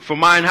ahead. For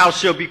mine house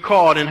shall be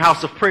called an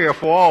house of prayer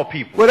for all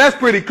people. Well, that's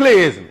pretty clear,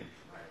 isn't it?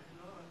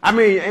 I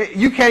mean,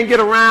 you can't get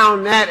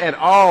around that at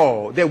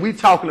all, that we're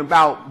talking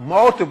about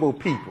multiple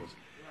peoples.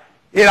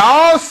 It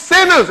all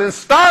sinners and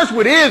starts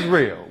with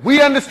Israel.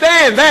 We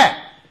understand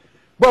that.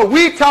 But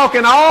we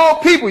talking all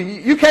people.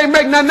 You can't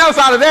make nothing else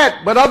out of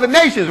that but other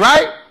nations,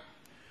 right?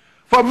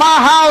 For my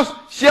house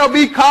shall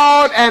be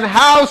called an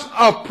house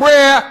of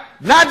prayer,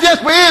 not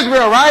just for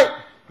Israel, right?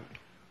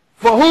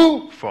 For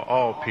who? For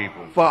all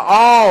people. For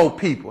all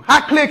people.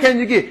 How clear can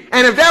you get?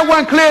 And if that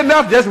wasn't clear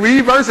enough, just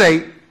read verse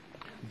 8.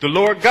 The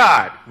Lord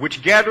God,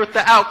 which gathereth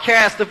the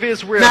outcast of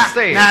Israel,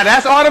 saith. Now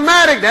that's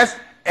automatic. That's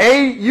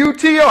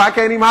A-U-T-O. I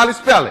can't even hardly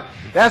spell it.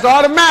 That's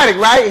automatic,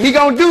 right? He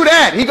gonna do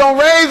that. He gonna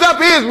raise up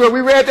Israel.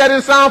 We read that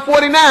in Psalm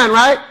 49,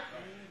 right?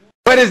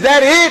 But is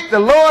that it? The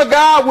Lord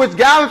God which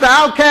gathereth the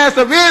outcast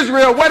of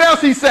Israel. What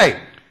else he say?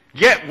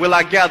 Yet will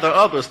I gather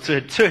others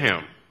to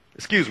him.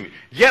 Excuse me.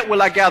 Yet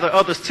will I gather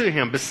others to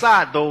him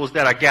beside those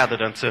that are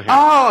gathered unto him.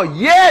 Oh,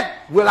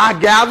 yet will I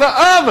gather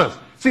others.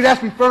 See,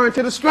 that's referring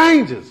to the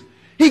strangers.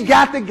 He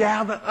got to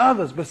gather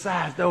others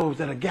besides those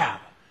that are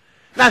gathered.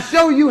 Now,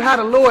 show you how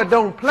the Lord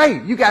don't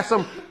play. You got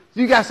some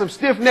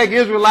stiff-necked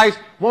Israelites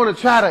want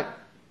to try to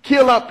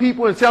kill up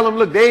people and tell them,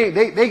 look, they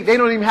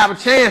don't even have a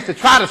chance to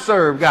try to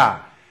serve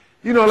God.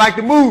 You know, like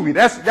the movie.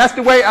 That's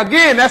the way,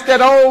 again, that's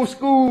that old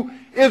school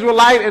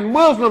Israelite and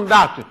Muslim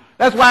doctrine.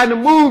 That's why in the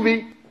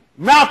movie,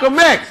 Malcolm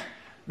X,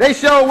 they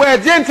show where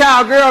a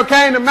Gentile girl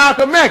came to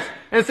Malcolm X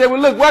and said,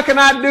 well, look, what can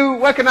I do?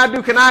 What can I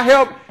do? Can I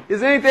help?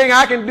 Is there anything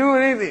I can do?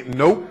 Anything?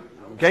 Nope.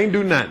 Can't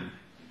do nothing.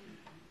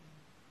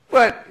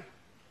 But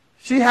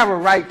she have a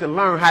right to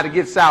learn how to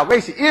get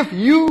salvation. If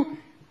you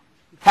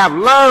have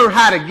learned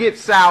how to get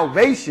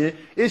salvation,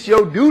 it's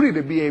your duty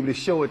to be able to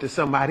show it to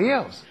somebody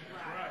else.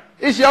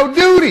 It's your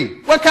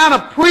duty. What kind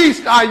of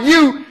priest are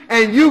you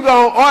and you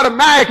going to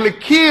automatically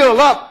kill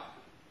up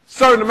a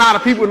certain amount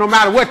of people no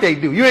matter what they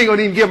do? You ain't going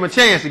to even give them a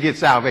chance to get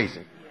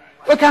salvation.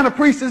 What kind of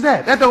priest is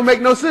that? That don't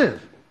make no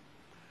sense.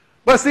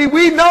 But see,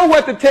 we know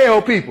what to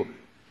tell people.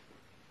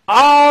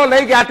 All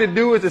they got to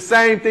do is the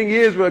same thing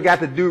Israel got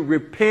to do,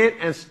 repent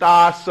and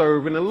start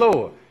serving the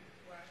Lord.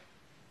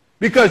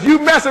 Because you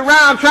mess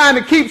around trying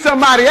to keep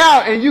somebody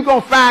out and you're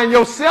going to find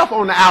yourself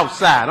on the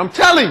outside. I'm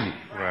telling you.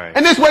 Right.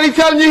 And this is what he's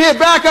telling you here.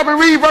 Back up and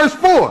read verse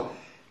 4.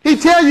 He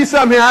tells you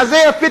something here,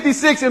 Isaiah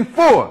 56 and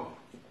 4.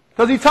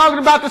 Because he's talking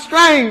about the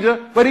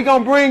stranger, but he's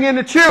going to bring in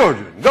the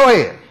children. Go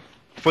ahead.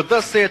 For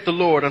thus saith the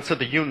Lord unto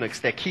the eunuchs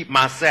that keep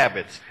my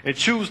Sabbaths, and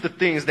choose the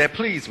things that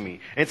please me,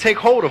 and take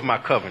hold of my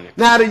covenant.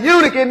 Now the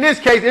eunuch in this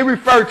case, it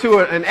referred to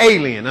an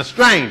alien, a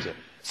stranger.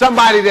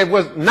 Somebody that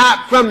was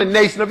not from the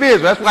nation of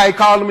Israel. That's why he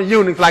called them a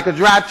eunuch, like a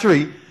dry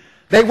tree.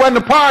 They wasn't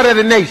a part of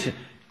the nation.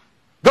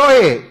 Go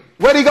ahead.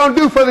 What are he going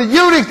to do for the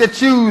eunuchs that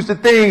choose the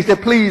things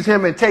that please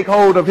him and take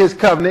hold of his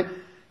covenant?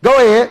 Go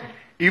ahead.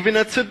 Even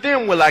unto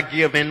them will I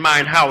give in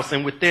mine house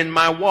and within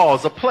my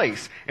walls a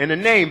place, and a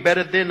name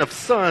better than of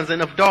sons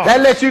and of daughters.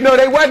 That lets you know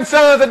they wasn't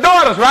sons or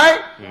daughters,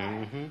 right?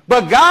 Mm-hmm.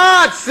 But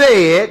God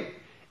said,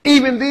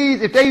 even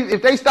these,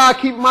 if they start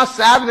keeping my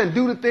Sabbath and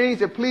do the things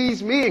that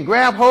please me and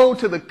grab hold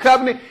to the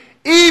covenant,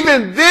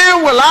 even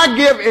then will I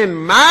give in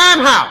mine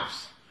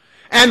house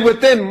and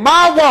within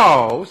my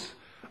walls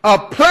a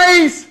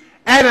place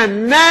and a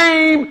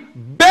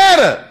name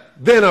better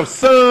than of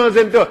sons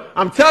and daughters.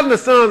 I'm telling the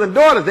sons and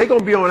daughters, they're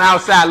going to be on the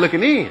outside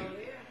looking in.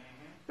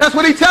 That's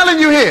what he's telling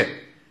you here.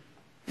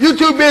 You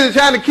too busy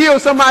trying to kill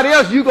somebody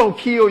else, you're going to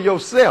kill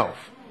yourself.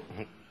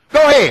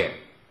 Go ahead.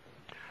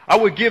 I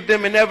will give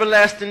them an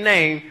everlasting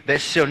name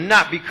that shall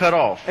not be cut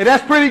off. And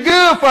that's pretty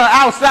good for an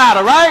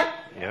outsider, right?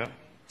 Yeah.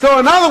 So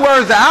in other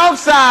words, the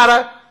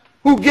outsider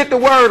who get the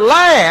word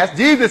last,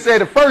 Jesus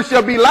said the first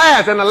shall be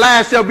last and the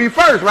last shall be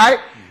first, right?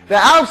 The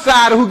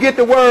outsider who get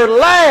the word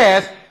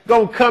last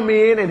going to come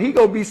in and he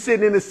going to be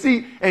sitting in the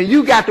seat and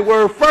you got the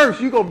word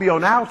first, you're going to be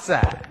on the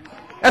outside.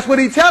 That's what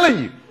he's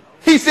telling you.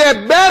 He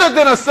said better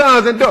than a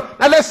sons and daughters.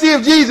 Now let's see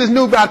if Jesus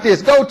knew about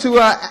this. Go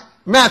to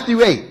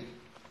Matthew 8.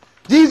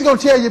 Jesus going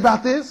to tell you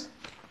about this.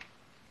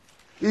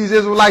 These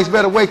Israelites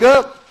better wake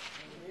up.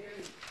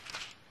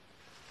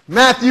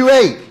 Matthew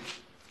 8.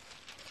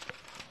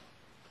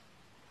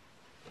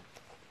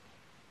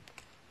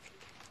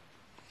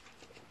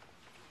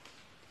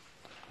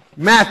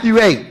 Matthew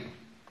 8.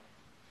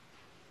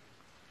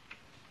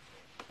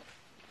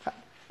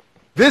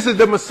 This is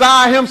the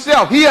Messiah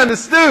himself. He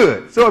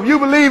understood. So if you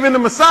believe in the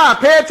Messiah,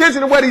 pay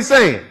attention to what he's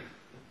saying.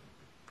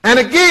 And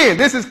again,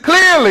 this is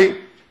clearly,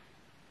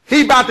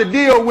 he about to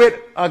deal with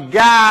a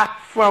guy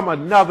from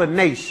another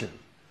nation.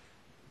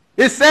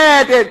 It's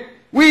sad that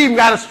we even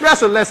got to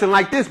stress a lesson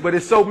like this, but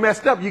it's so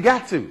messed up, you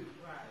got to.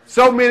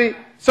 So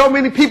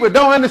many people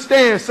don't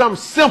understand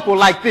something simple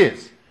like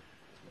this,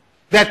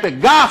 that the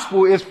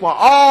gospel is for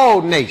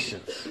all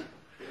nations.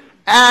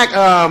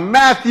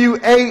 Matthew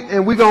 8,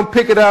 and we're going to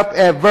pick it up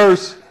at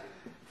verse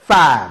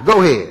 5.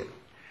 Go ahead.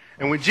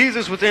 And when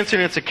Jesus was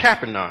entering into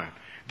Capernaum,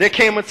 there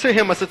came unto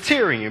him a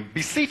centurion,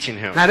 beseeching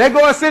him. Now there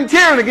goes a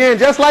centurion again,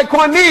 just like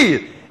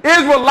Cornelius.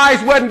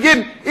 Israelites wasn't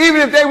getting,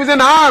 even if they was in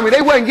the army,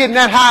 they wasn't getting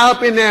that high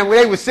up in there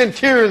where they were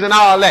centurions and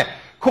all that.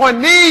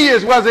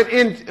 Cornelius was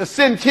a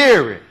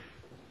centurion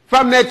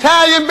from the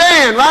Italian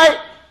band, right?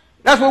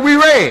 That's what we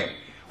read.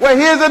 Well,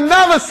 here's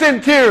another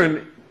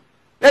centurion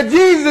that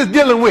Jesus is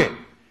dealing with.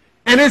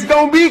 And it's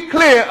going to be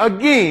clear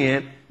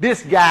again,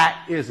 this guy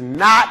is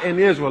not an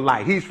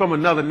Israelite. He's from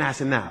another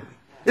nationality.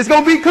 It's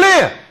going to be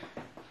clear.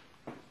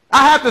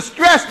 I have to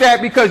stress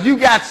that because you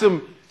got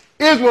some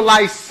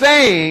Israelites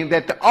saying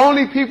that the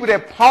only people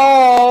that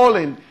Paul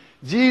and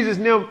Jesus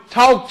and them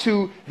talked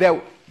to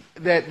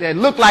that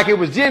looked like it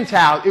was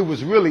Gentiles, it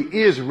was really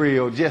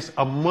Israel just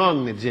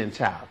among the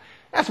Gentiles.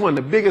 That's one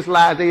of the biggest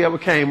lies they ever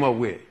came up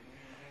with.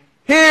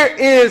 Here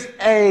is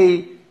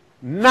a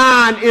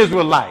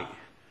non-Israelite,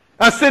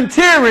 a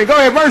centurion. Go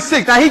ahead, verse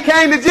 6. Now he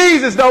came to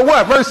Jesus, though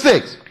what? Verse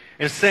 6.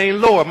 And saying,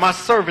 Lord, my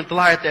servant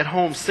lieth at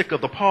home sick of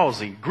the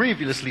palsy,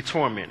 grievously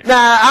tormented.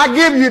 Now, I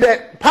give you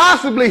that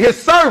possibly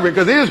his servant,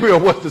 because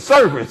Israel was the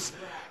servants.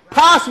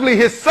 Possibly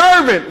his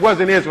servant was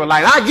an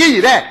Israelite. I give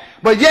you that.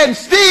 But yet and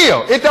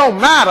still, it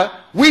don't matter.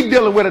 We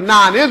dealing with a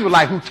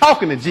non-Israelite who's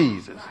talking to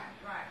Jesus.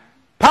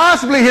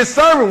 Possibly his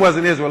servant was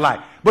an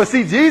Israelite. But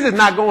see, Jesus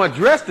not going to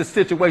address the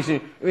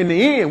situation in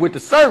the end with the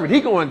servant.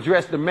 He's going to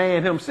address the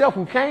man himself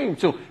who came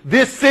to him.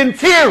 This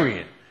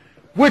centurion,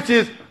 which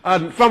is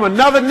from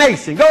another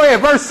nation. Go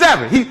ahead, verse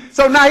 7.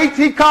 So now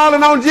he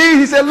calling on Jesus.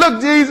 He said,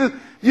 look, Jesus,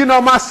 you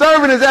know, my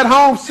servant is at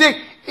home sick.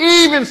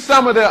 Even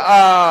some of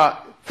the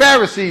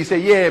Pharisees say,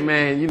 yeah,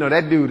 man, you know,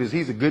 that dude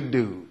he's a good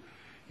dude.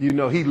 You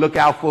know, he look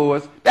out for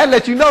us. That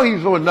lets you know he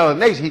was from another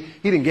nation.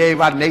 He done gave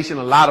our nation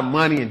a lot of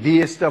money and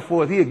did stuff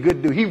for us. He a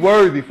good dude. He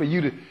worthy for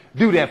you to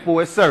do that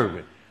for his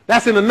servant.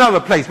 That's in another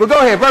place. But go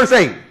ahead, verse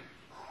 8.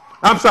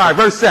 I'm sorry,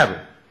 verse 7.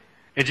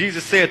 And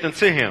Jesus said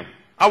unto him,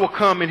 I will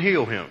come and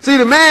heal him. See,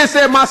 the man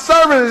said, my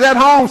servant is at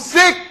home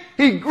sick.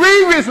 He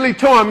grievously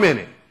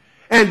tormented.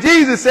 And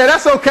Jesus said,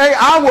 that's okay.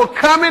 I will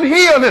come and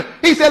heal him.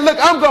 He said, look,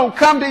 I'm going to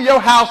come to your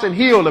house and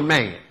heal the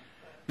man,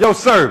 your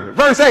servant.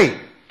 Verse 8.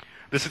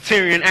 The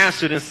centurion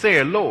answered and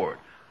said, Lord,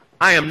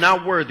 I am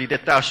not worthy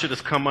that thou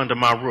shouldest come under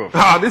my roof.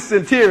 Oh, this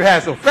centurion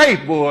has some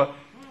faith, boy.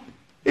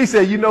 He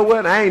said, you know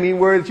what? I ain't even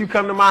worried that you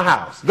come to my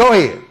house. Go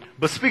ahead.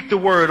 But speak the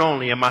word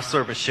only, and my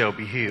servant shall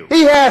be healed.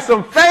 He had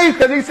some faith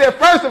because he said,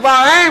 first of all,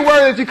 I ain't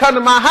worried that you come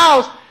to my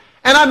house.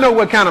 And I know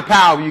what kind of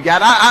power you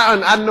got.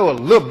 I know a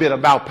little bit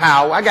about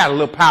power. I got a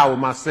little power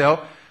myself.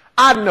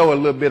 I know a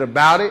little bit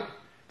about it.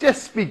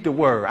 Just speak the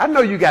word. I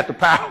know you got the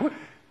power.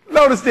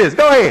 Notice this.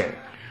 Go ahead.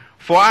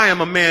 For I am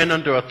a man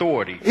under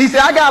authority. He said,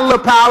 I got a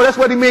little power. That's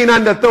what he mean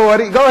under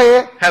authority. Go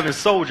ahead. Having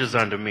soldiers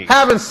under me.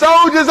 Having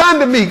soldiers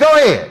under me. Go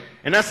ahead.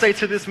 And I say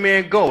to this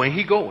man, go, and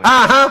he goeth.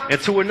 And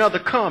to another,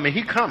 come, and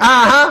he cometh.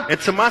 And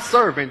to my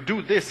servant,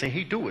 do this, and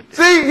he doeth it.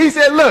 See, he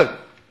said, look,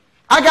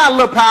 I got a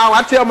little power.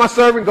 I tell my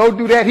servant, go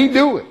do that. He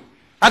do it.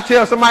 I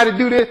tell somebody to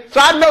do this. So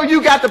I know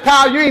you got the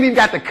power. You ain't even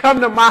got to come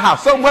to my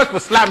house. So much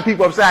for slapping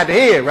people upside the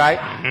head,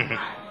 right?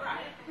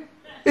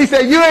 He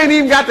said, you ain't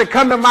even got to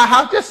come to my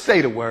house. Just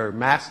say the word,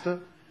 master.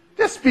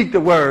 Just speak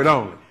the word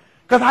only.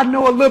 Because I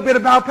know a little bit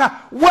about power.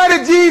 What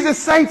did Jesus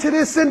say to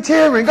this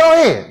centurion? Go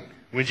ahead.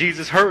 When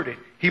Jesus heard it,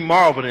 he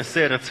marveled and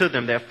said unto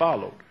them that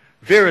followed,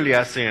 Verily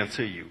I say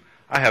unto you,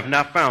 I have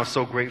not found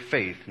so great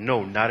faith,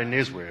 no, not in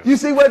Israel. You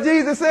see what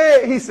Jesus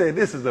said? He said,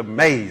 this is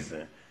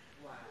amazing.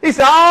 He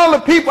said, all the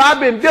people I've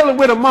been dealing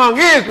with among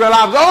Israel,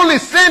 I was only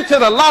sent to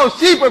the lost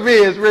sheep of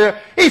Israel.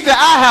 He said,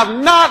 I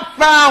have not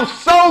found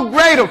so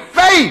great a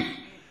faith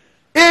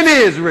in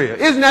Israel.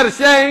 Isn't that a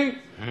shame?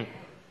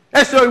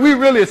 That shows we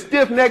really a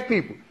stiff-necked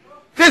people.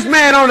 This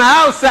man on the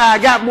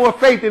outside got more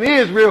faith in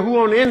Israel who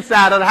on the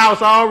inside of the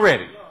house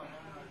already.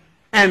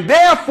 And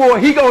therefore,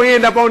 he going to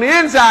end up on the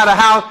inside of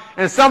the house,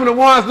 and some of the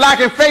ones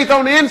lacking faith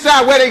on the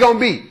inside, where they going to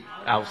be?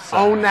 Outside.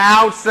 On the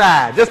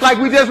outside. Just like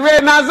we just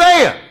read in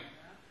Isaiah.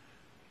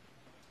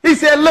 He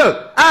said,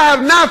 look, I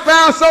have not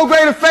found so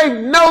great a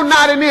faith, no,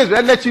 not in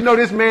Israel. That lets you know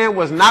this man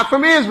was not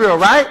from Israel,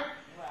 right?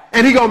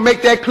 And he going to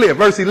make that clear.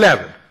 Verse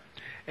 11.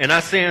 And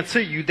I say unto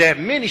you that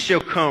many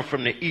shall come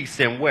from the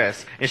east and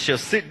west, and shall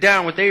sit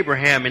down with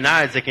Abraham and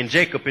Isaac and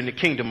Jacob in the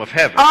kingdom of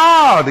heaven.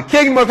 Oh, the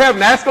kingdom of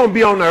heaven. That's going to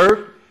be on the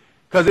earth.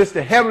 Because it's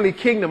the heavenly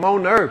kingdom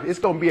on the earth. It's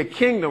going to be a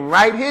kingdom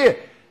right here.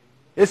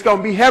 It's going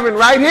to be heaven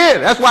right here.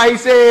 That's why he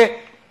said,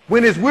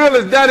 when his will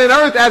is done in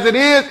earth as it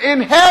is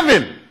in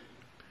heaven.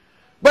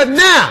 But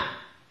now,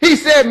 he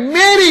said,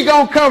 many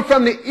gonna come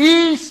from the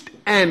east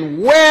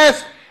and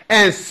west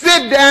and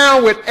sit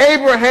down with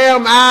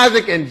Abraham,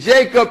 Isaac, and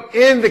Jacob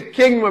in the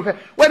kingdom of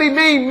heaven. What do you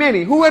mean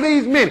many? Who are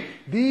these many?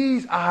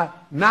 These are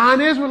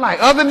non-Israelite,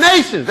 other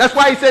nations. That's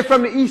why he said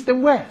from the east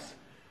and west.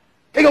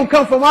 They're going to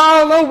come from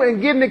all over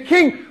and get in the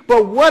kingdom.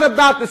 But what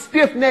about the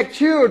stiff-necked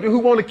children who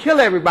want to kill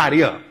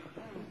everybody up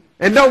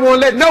and don't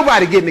want to let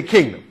nobody get in the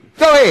kingdom?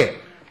 Go ahead.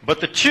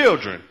 But the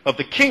children of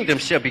the kingdom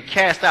shall be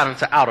cast out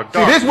into outer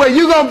darkness. See, this is where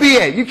you're going to be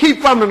at. You keep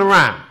fumbling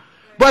around.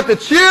 But the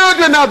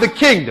children of the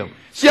kingdom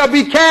shall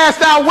be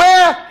cast out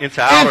where?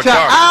 Into outer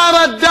darkness.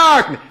 Outer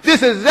darkness.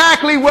 This is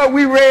exactly what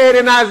we read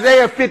in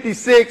Isaiah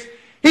 56.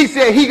 He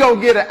said he going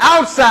to get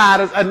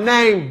outsiders a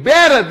name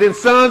better than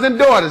sons and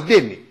daughters,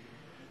 didn't he?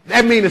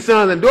 That means the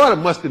sons and daughters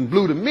must have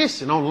blew the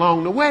mission on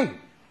along the way.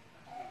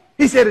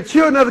 He said the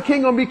children of the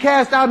king going to be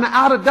cast out in the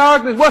outer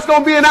darkness. What's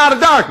going to be in outer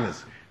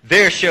darkness?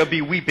 There shall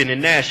be weeping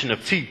and gnashing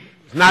of teeth.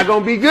 It's not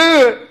going to be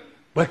good.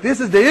 But this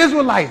is the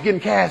Israelites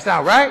getting cast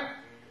out, right?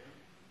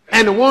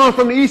 And the ones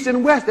from the east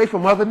and west, they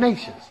from other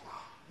nations.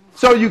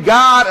 So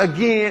God,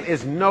 again,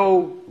 is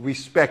no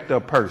respecter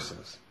of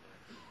persons.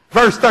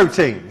 Verse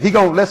 13.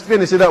 Let's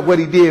finish it up what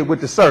he did with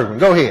the servant.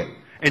 Go ahead.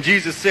 And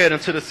Jesus said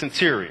unto the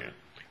centurion,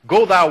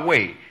 Go thy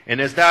way,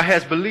 and as thou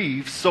hast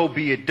believed, so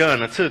be it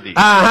done unto thee.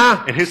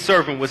 And his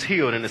servant was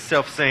healed in the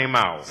selfsame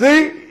hour.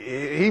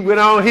 See, he went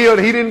on healed.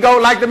 He didn't go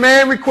like the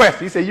man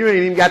requested. He said, you ain't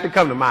even got to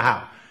come to my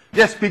house.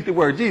 Just speak the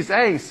word. Jesus,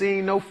 I ain't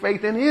seen no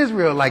faith in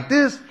Israel like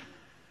this.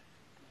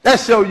 That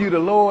shows you the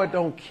Lord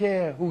don't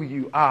care who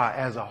you are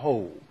as a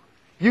whole.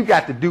 You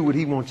got to do what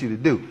he wants you to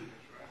do.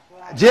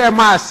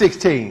 Jeremiah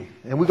 16,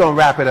 and we're going to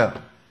wrap it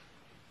up.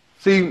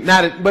 See,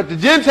 but the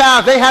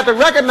Gentiles, they have to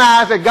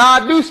recognize that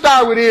God do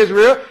start with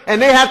Israel,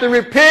 and they have to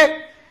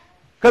repent,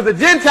 because the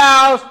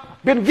Gentiles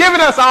been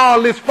giving us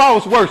all this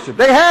false worship.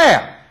 They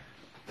have.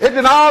 It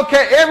did all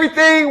care.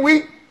 Everything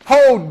we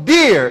hold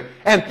dear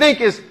and think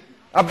is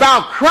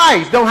about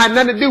Christ don't have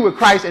nothing to do with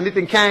Christ, and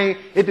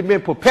it had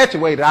been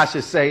perpetuated, I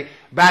should say,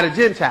 by the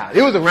Gentiles.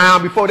 It was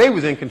around before they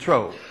was in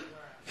control.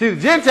 See,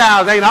 the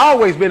Gentiles ain't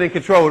always been in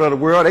control of the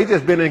world. They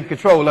just been in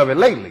control of it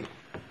lately.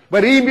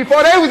 But even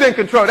before they was in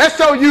control, that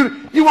shows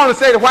you want to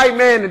say the white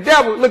man, the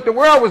devil. Look, the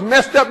world was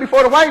messed up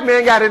before the white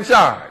man got in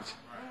charge.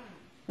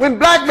 When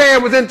black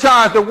man was in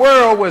charge, the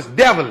world was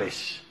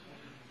devilish.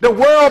 The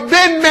world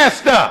been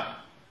messed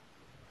up.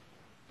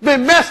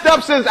 Been messed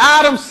up since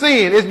Adam's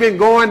sin. It's been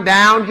going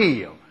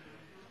downhill.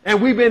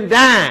 And we've been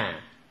dying.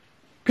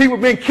 People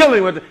been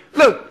killing.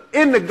 Look,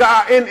 in the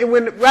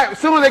garden, as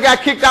soon as they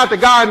got kicked out the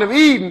Garden of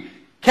Eden,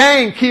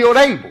 Cain killed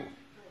Abel.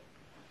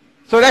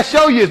 So that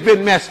shows you it's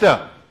been messed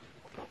up.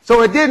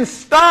 So it didn't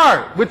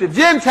start with the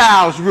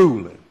Gentiles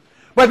ruling.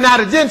 But now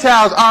the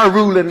Gentiles are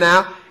ruling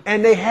now,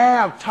 and they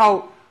have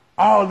taught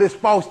all this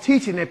false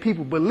teaching that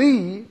people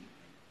believe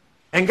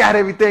and got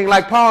everything,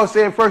 like Paul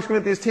said in 1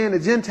 Corinthians 10, the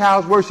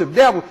Gentiles worship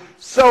devil.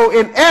 So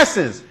in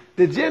essence,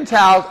 the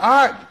Gentiles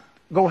are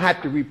going to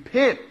have to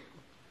repent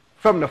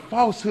from the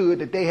falsehood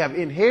that they have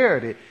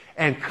inherited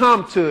and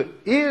come to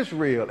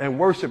Israel and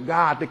worship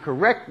God the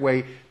correct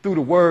way through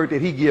the word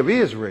that he give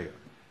Israel.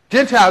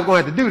 Gentiles are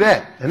going to have to do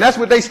that. And that's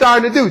what they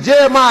starting to do.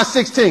 Jeremiah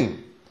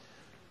 16.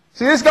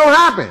 See, this is going to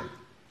happen.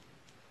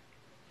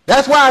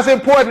 That's why it's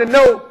important to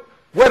know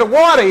where the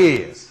water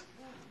is,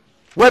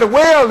 where the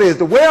well is.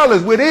 The well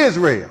is with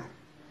Israel.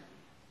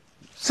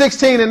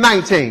 16 and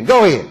 19.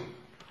 Go ahead.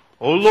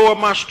 O Lord,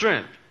 my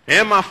strength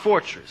and my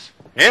fortress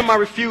and my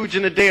refuge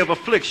in the day of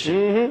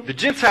affliction. The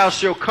Gentiles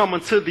shall come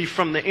unto thee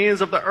from the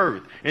ends of the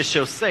earth and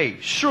shall say,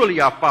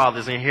 surely our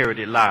fathers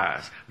inherited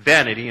lies,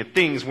 vanity, and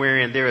things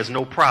wherein there is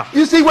no profit.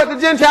 You see what the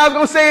Gentiles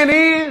going to say in the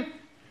end?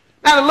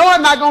 Now the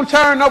Lord not going to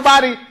turn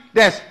nobody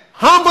that's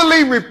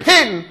humbly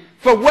repenting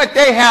for what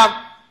they have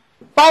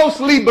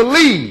falsely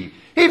believed.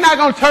 He's not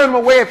going to turn them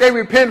away if they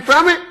repent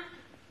from it.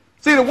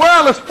 See, the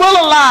world is full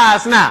of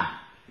lies now.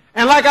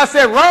 And like I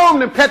said, Rome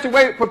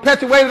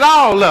perpetuated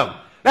all of them.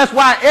 That's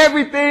why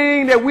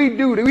everything that we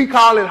do, that we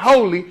call it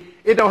holy,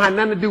 it don't have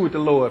nothing to do with the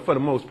Lord for the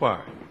most part.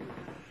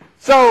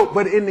 So,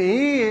 but in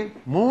the end,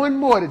 more and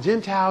more the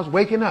Gentiles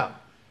waking up.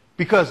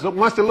 Because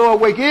once the Lord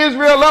wake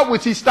Israel up,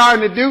 which he's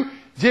starting to do,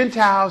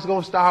 Gentiles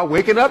going to start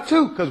waking up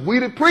too. Because we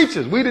the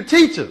preachers, we the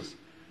teachers.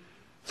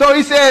 So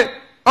he said,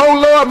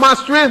 O Lord, my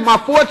strength, my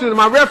fortune, and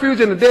my refuge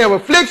in the day of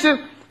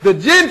affliction, the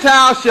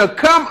Gentiles shall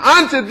come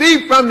unto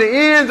thee from the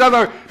ends of the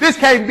earth. This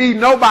can't be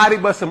nobody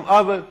but some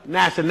other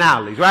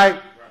nationalities,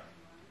 right?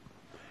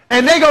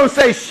 And they're going to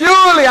say,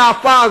 surely our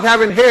fathers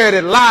have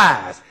inherited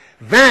lies,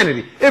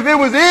 vanity. If it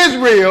was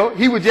Israel,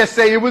 he would just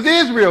say it was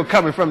Israel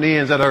coming from the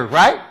ends of the earth,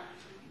 right?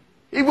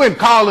 He wouldn't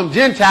call them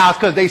Gentiles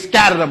because they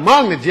scattered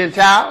among the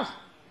Gentiles.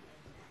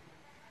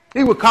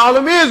 He would call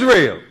them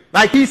Israel.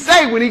 Like he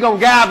say when he going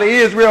to gather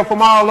Israel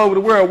from all over the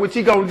world, which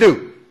he going to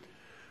do.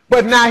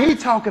 But now he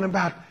talking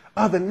about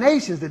other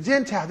nations, the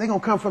Gentiles. They're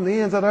going to come from the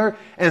ends of the earth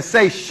and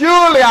say,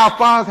 surely our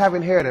fathers have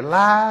inherited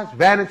lies,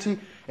 vanity,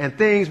 and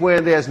things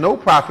where there's no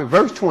profit.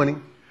 Verse 20.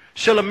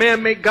 Shall a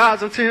man make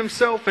gods unto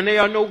himself, and they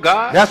are no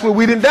gods? That's what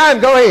we done.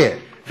 Go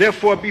ahead.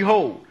 Therefore,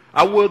 behold,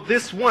 I will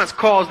this once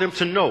cause them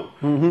to know.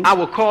 I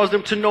will cause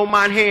them to know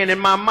mine hand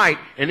and my might,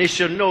 and they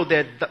shall know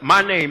that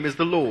my name is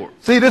the Lord.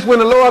 See, this when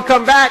the Lord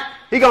come back,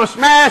 he going to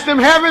smash them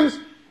heavens,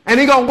 and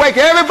he going to wake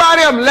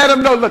everybody up and let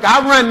them know, look,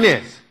 I run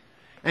this.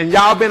 And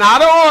y'all been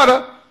out of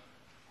order.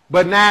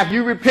 But now if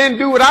you repent,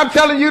 do what I'm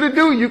telling you to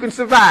do, you can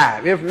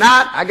survive. If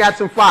not, I got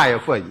some fire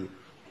for you.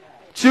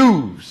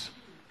 Choose.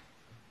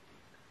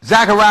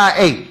 Zechariah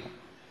 8.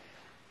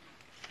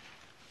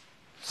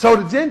 So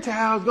the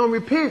Gentiles going to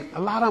repent.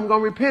 A lot of them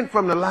going to repent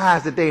from the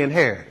lies that they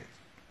inherited.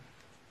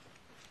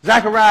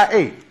 Zechariah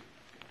 8.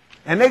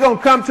 And they're going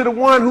to come to the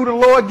one who the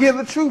Lord give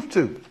the truth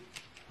to.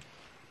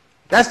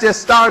 That's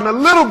just starting a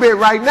little bit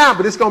right now,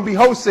 but it's going to be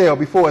wholesale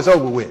before it's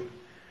over with.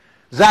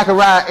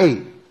 Zechariah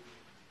 8.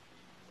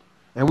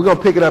 And we're going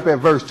to pick it up at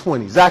verse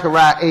 20.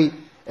 Zechariah 8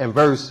 and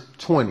verse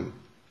 20.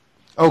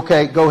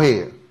 Okay, go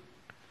ahead.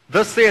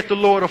 Thus saith the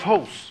Lord of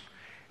hosts,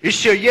 it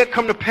shall yet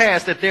come to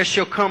pass that there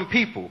shall come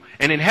people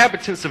and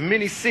inhabitants of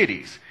many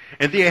cities,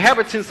 and the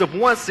inhabitants of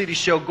one city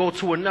shall go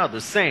to another,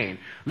 saying,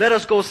 let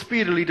us go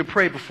speedily to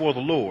pray before the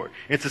Lord,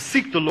 and to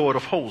seek the Lord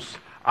of hosts.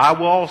 I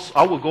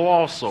will go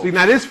also. See,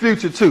 now this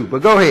future too,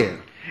 but go ahead.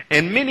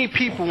 And many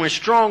people and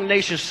strong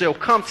nations shall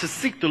come to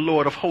seek the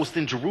Lord of hosts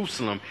in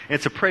Jerusalem, and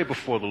to pray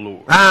before the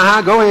Lord.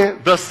 Go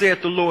ahead. Thus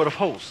saith the Lord of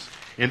hosts,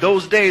 in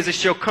those days it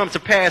shall come to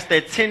pass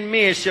that 10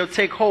 men shall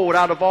take hold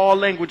out of all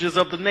languages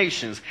of the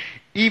nations,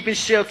 even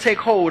shall take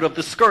hold of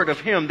the skirt of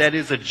him that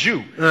is a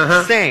Jew,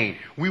 saying,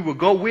 we will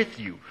go with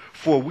you,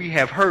 for we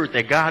have heard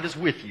that God is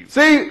with you.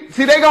 See,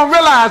 they're going to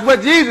realize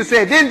what Jesus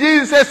said. Didn't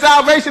Jesus say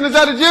salvation is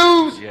of the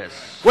Jews? Yes.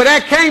 Well,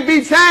 that can't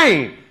be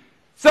changed.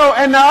 So,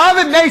 and the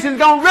other nations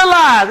going to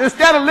realize,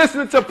 instead of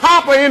listening to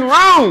Papa in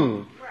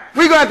Rome,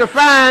 we're going to have to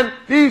find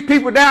these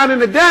people down in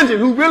the dungeon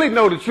who really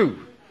know the truth.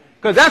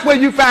 Because that's where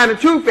you find the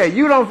truth at.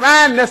 You don't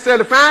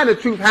necessarily find the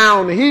truth high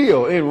on the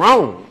hill in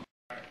Rome.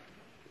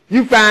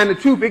 You find the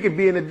truth, it could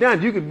be in the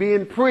dungeon. You could be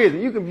in prison.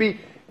 You could be,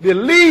 the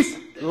least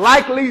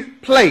likely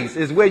place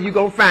is where you're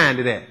going to find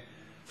it at.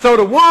 So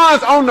the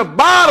ones on the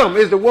bottom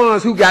is the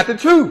ones who got the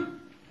truth.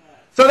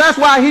 So that's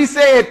why he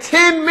said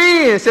 10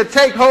 men should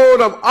take hold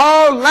of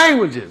all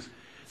languages.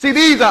 See,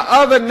 these are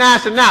other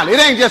nationalities.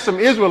 It ain't just some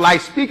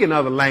Israelites speaking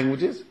other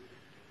languages.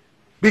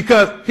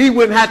 Because he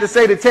wouldn't have to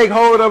say to take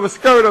hold of a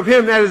skirt of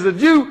him that is a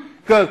Jew.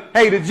 Because,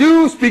 hey, the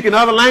Jews speaking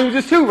other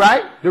languages too,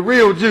 right? The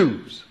real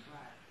Jews.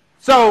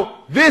 So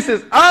this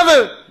is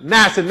other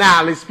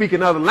nationalities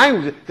speaking other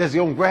languages that's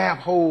going to grab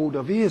hold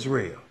of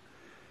Israel.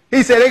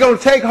 He said they're going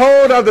to take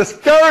hold of the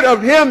skirt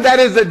of him that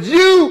is a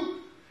Jew.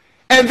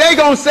 And they're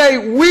going to say,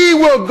 we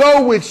will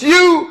go with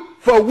you,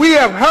 for we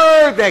have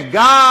heard that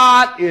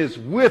God is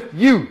with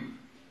you.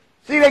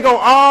 See, they're going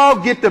to all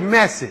get the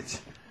message.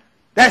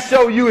 That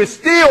shows you it's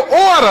still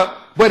order,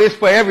 but it's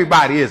for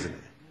everybody, isn't it?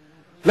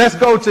 Let's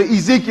go to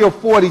Ezekiel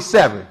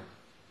 47.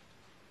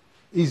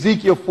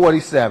 Ezekiel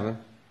 47.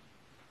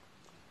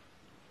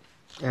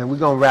 And we're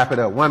going to wrap it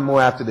up. One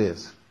more after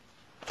this.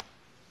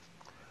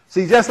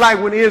 See, just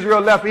like when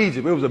Israel left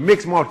Egypt, it was a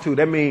mixed multitude.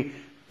 That means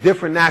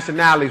different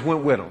nationalities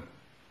went with them.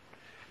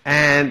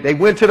 And they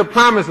went to the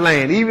promised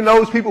land. Even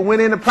those people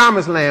went in the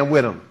promised land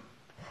with them.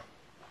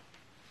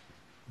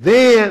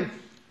 Then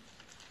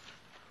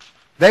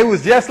they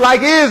was just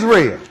like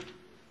Israel.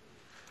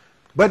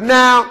 But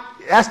now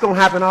that's going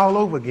to happen all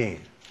over again.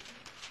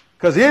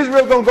 Because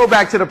Israel going to go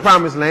back to the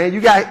promised land.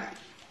 You got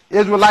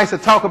Israelites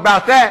that talk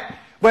about that.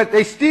 But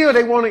they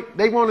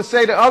want to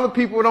say that other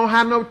people don't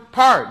have no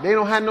part. They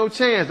don't have no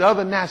chance. The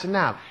other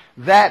nationality.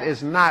 That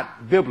is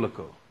not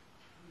biblical.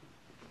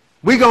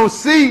 We're going to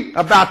see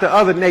about the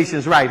other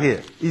nations right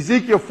here.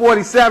 Ezekiel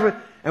 47,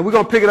 and we're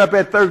going to pick it up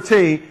at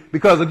 13.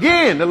 Because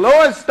again, the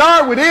Lord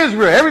started with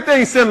Israel.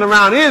 Everything's centered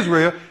around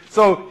Israel.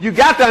 So you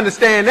got to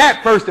understand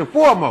that first and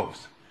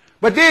foremost.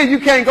 But then you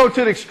can't go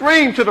to the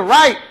extreme to the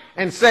right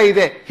and say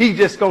that he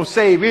just going to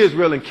save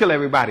Israel and kill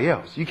everybody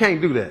else. You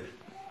can't do that.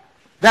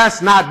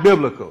 That's not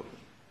biblical.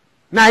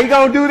 Now he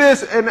going to do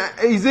this in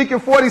Ezekiel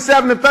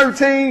 47 and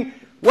 13.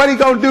 What he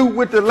going to do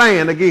with the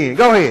land again?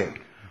 Go ahead.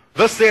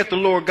 Thus saith the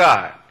Lord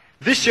God,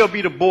 this shall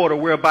be the border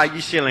whereby ye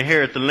shall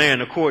inherit the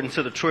land according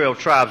to the 12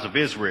 tribes of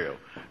Israel.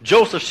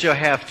 Joseph shall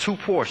have 2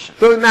 portions.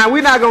 So now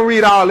we're not going to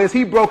read all this.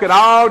 He broke it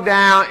all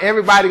down.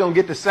 Everybody going to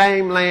get the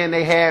same land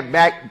they had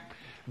back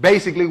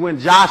basically when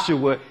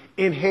Joshua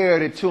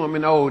inherited to him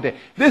in the old days.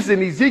 This is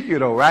in Ezekiel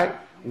though, right?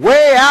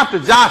 Way after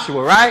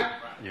Joshua, right?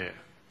 Yeah.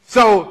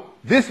 So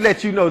this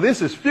lets you know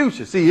this is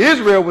future. See,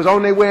 Israel was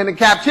on their way into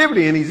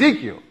captivity in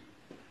Ezekiel.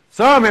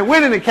 Some had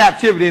went into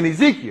captivity in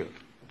Ezekiel.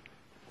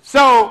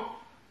 So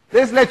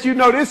this lets you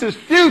know this is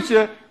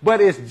future,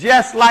 but it's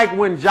just like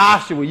when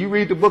Joshua, you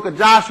read the book of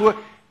Joshua,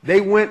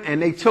 they went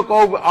and they took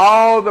over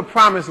all the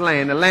promised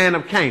land, the land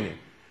of Canaan.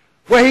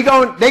 Well,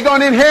 they're going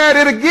to inherit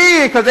it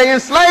again because they're in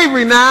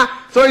slavery now.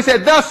 So he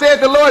said, thus saith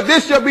the Lord,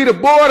 this shall be the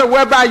border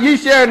whereby ye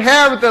shall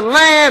inherit the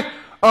land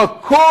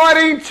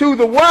according to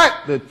the what?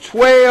 The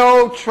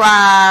 12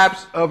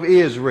 tribes of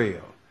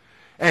Israel.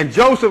 And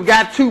Joseph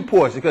got 2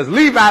 portions because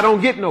Levi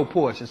don't get no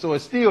portion. So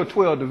it's still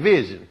 12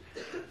 divisions.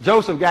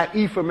 Joseph got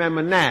Ephraim and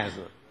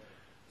Manasseh.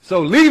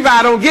 So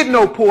Levi don't get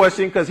no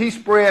portion because he's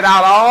spread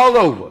out all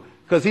over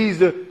because he's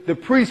the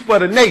priest for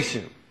the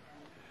nation.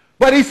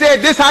 But he said,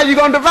 this is how you're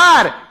going to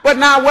divide it. But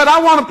now what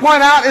I want to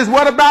point out is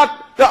what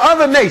about the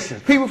other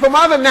nations, people from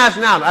other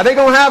nationalities? Are they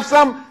going to have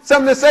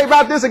something to say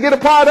about this or get a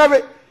part of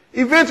it?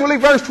 Eventually,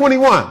 verse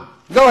 21.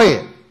 Go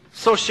ahead.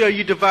 So shall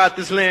you divide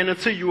this land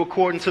unto you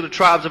according to the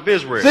tribes of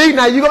Israel. See,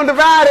 now you're going to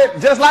divide it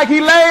just like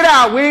he laid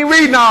out. We ain't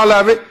reading all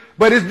of it,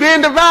 but it's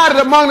being divided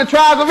among the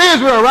tribes of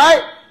Israel,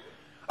 right?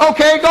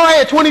 Okay, go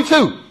ahead,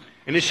 22.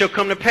 And it shall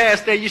come to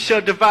pass that you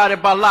shall divide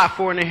it by lot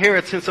for an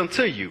inheritance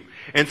unto you,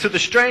 and to the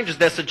strangers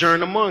that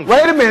sojourn among you.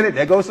 Wait a minute,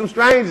 there goes some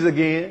strangers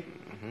again.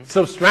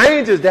 Some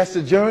strangers that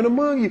sojourn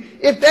among you.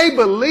 If they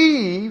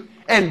believe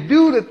and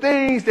do the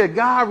things that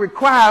God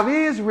requires of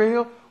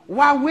Israel,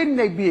 why wouldn't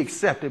they be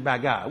accepted by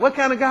God? What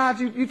kind of God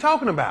you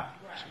talking about?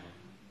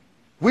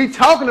 We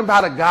talking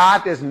about a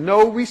God that's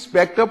no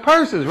respect of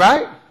persons,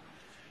 right?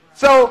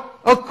 So,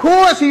 of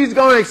course he's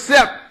going to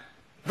accept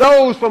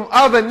those from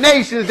other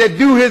nations that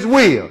do his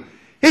will.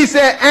 He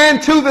said,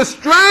 and to the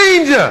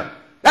stranger,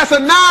 that's a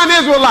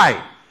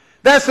non-Israelite,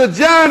 that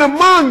sojourn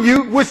among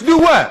you, which do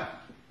what?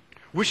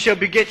 Which shall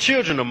beget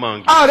children among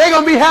you. Oh, they're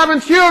going to be having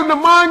children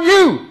among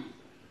you.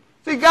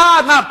 See,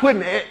 God's not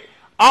putting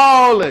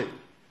all the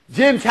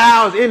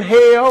Gentiles in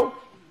hell.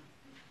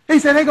 He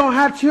said they're going to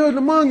have children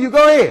among you.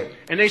 Go ahead.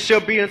 And they shall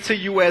be unto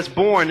you as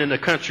born in the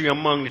country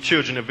among the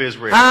children of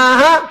Israel.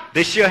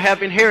 They shall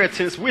have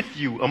inheritance with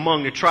you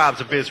among the tribes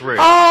of Israel.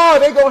 Oh,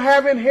 they're going to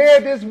have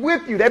inheritance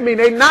with you. That means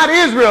they're not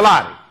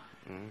Israelite.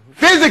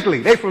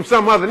 Physically, they're from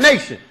some other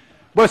nation.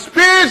 But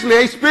spiritually,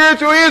 they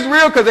spiritual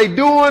Israel because they're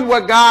doing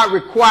what God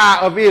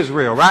requires of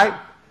Israel, right?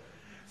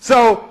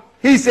 So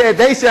he said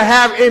they shall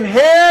have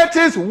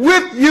inheritance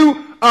with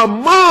you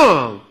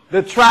among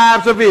the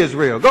tribes of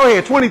Israel. Go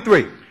ahead,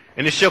 23.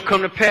 And it shall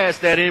come to pass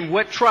that in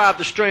what tribe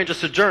the stranger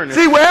sojourneth.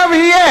 See, wherever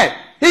he at,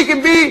 he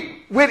can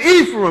be with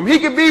Ephraim. He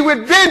can be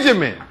with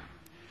Benjamin.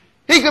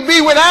 He could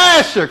be with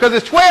Asher because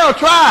it's 12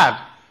 tribes.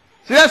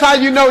 See, that's how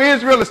you know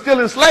Israel is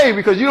still enslaved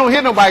because you don't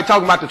hear nobody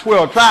talking about the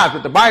 12 tribes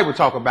that the Bible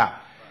talk about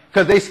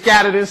because they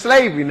scattered in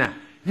slavery now.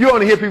 You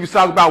only hear people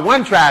talk about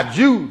one tribe,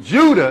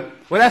 Judah.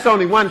 Well, that's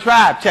only one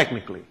tribe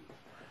technically.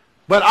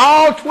 But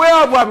all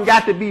 12 of them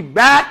got to be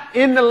back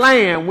in the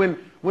land when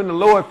the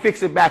Lord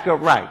fixed it back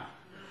up right.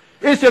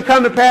 It shall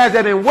come to pass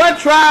that in what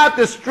tribe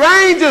the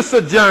stranger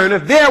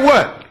sojourneth, there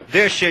what?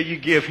 There shall you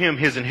give him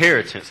his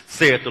inheritance,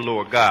 saith the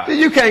Lord God.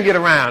 You can't get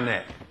around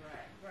that.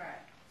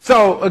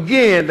 So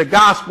again, the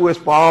gospel is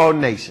for all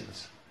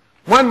nations.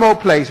 One more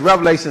place,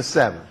 Revelation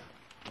 7.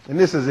 And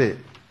this is it.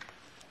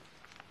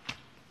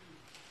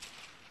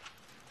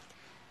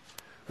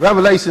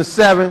 Revelation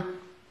 7.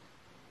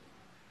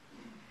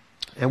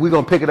 And we're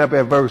going to pick it up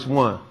at verse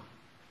 1.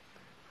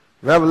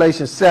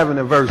 Revelation 7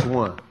 and verse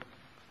 1.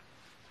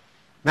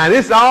 Now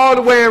this is all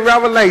the way in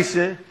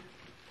Revelation.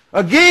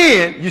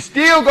 Again, you're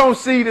still going to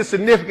see the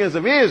significance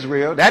of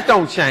Israel. That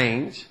don't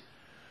change.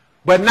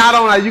 But not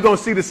only are you going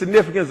to see the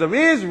significance of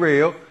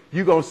Israel,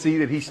 you're going to see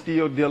that he's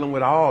still dealing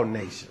with all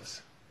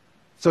nations.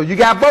 So you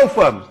got both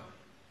of them.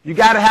 You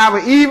got to have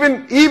an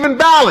even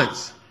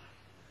balance.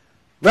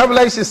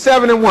 Revelation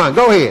 7 and 1.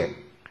 Go ahead.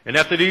 And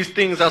after these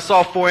things I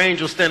saw 4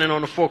 angels standing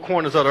on the 4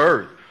 corners of the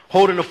earth,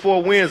 holding the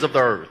 4 winds of the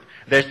earth,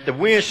 that the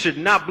wind should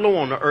not blow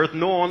on the earth,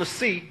 nor on the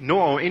sea,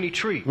 nor on any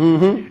tree.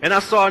 And I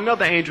saw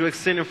another angel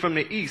ascending from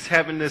the east,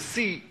 having the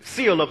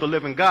seal of the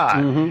living God.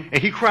 And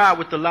he cried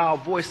with a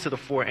loud voice to the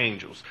 4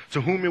 angels,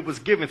 to whom it was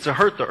given to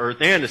hurt the earth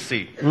and the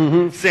sea,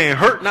 saying,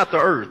 hurt not the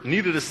earth,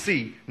 neither the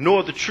sea,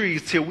 nor the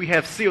trees, till we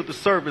have sealed the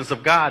servants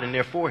of God in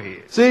their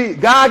foreheads. See,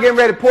 God getting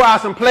ready to pour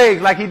out some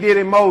plagues like he did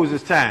in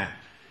Moses' time,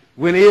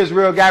 when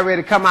Israel got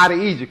ready to come out of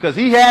Egypt, because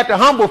he had to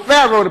humble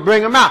Pharaoh to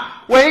bring them out.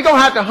 Well, he's going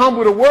to have to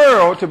humble the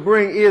world to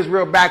bring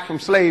Israel back from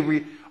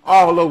slavery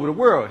all over the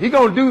world. He's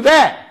going to do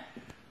that.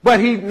 But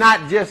he's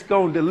not just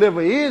going to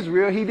deliver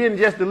Israel. He didn't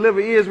just deliver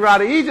Israel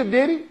out of Egypt,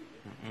 did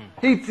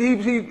he?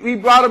 He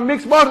brought a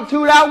mixed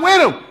multitude out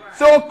with him.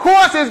 So, of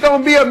course, it's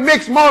going to be a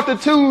mixed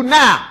multitude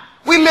now.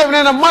 We're living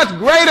in a much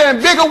greater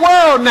and bigger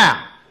world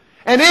now.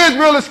 And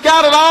Israel is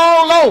scattered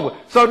all over.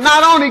 So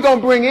not only going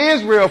to bring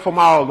Israel from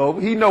all over,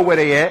 he know where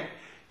they at,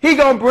 he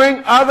going to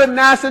bring other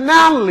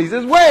nationalities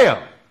as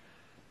well.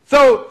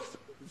 So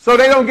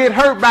they don't get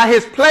hurt by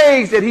his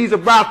plagues that he's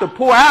about to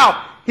pour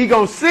out. He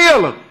going to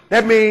seal them.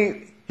 That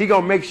means he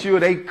going to make sure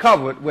they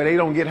covered where they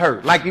don't get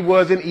hurt. Like he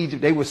was in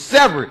Egypt. They were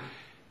severed.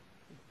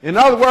 In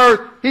other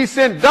words, he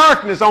sent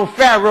darkness on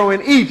Pharaoh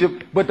in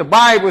Egypt, but the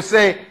Bible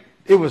says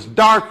it was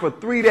dark for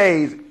 3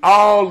 days,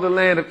 all the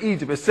land of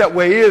Egypt, except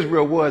where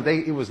Israel was.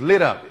 It was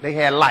lit up. They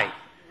had light.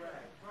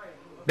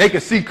 They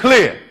could see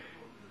clear.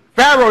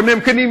 Pharaoh and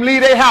them couldn't even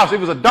leave their house. It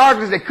was a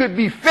darkness that could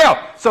be felt.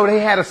 So they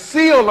had a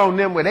seal on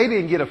them where they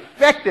didn't get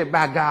affected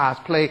by God's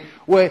plague,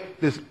 where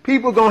this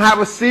people going to have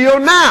a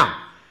seal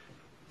now.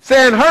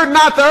 Saying, hurt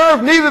not the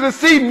earth, neither the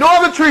sea,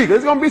 nor the tree.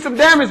 There's going to be some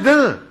damage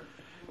done.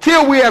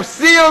 till we have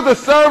sealed the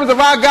servants of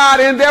our God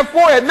in their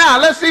forehead. Now,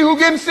 let's see who's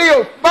getting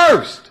sealed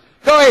first.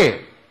 Go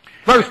ahead.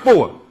 Verse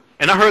 4.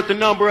 And I heard the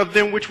number of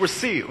them which were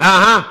sealed.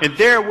 And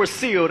there were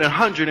sealed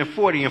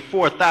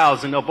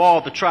 144,000 of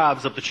all the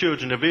tribes of the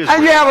children of Israel.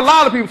 And you have a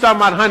lot of people talking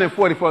about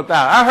 144,000.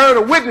 I heard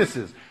of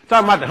witnesses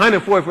talking about the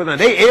 144,000.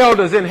 They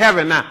elders in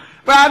heaven now.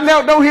 But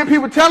I don't hear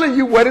people telling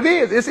you what it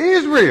is. It's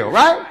Israel,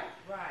 right?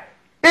 Right.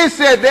 It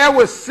said there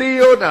was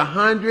sealed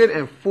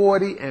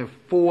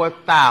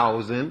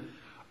 144,000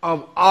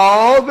 of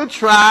all the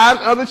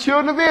tribes of the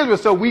children of Israel.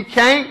 So we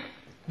can't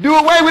do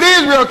away with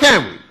Israel,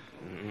 can we?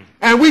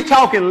 And we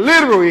talking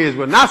literal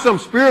Israel, not some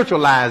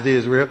spiritualized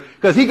Israel,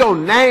 because he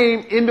going to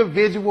name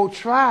individual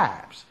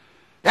tribes.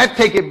 That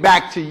take it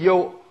back to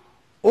your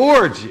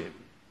origin,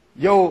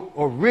 your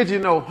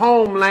original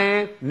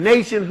homeland,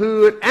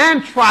 nationhood,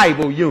 and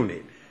tribal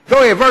unit.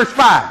 Go ahead, verse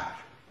 5.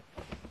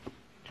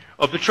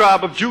 Of the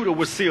tribe of Judah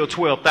was sealed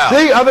 12,000.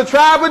 See, of the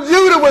tribe of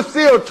Judah was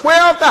sealed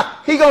 12,000.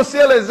 He going to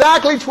seal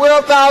exactly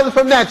 12,000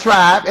 from that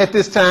tribe at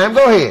this time.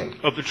 Go ahead.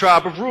 Of the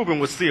tribe of Reuben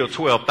was sealed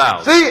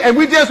 12,000. See, and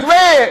we just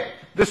read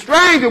the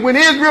stranger, when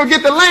Israel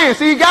get the land,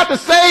 see, he got to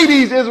save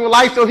these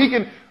Israelites so he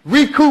can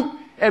recoup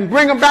and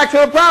bring them back to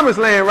the promised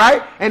land,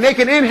 right? And they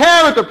can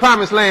inherit the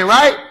promised land,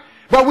 right?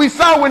 But we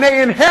saw when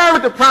they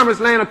inherit the promised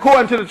land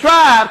according to the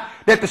tribes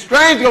that the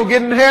stranger will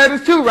get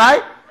inheritance too,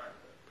 right?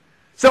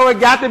 So it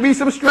got to be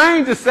some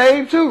strangers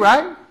saved too,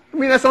 right? I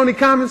mean, that's only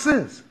common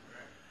sense.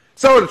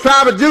 So the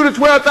tribe of Judah,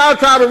 12,000,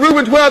 tribe of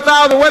Reuben,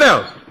 12,000, what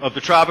else? Of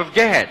the tribe of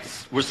Gad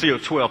were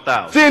sealed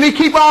 12,000. See, and he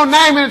keep on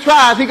naming the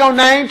tribes. He going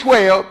to name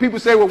 12. People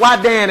say, well,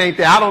 why Dan ain't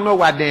there? I don't know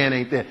why Dan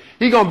ain't there.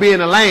 He going to be in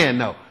the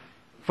land, though.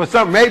 For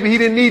something, maybe he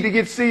didn't need to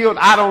get sealed.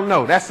 I don't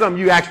know. That's something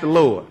you ask the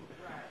Lord.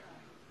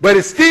 But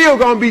it's still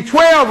going to be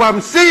 12 of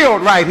them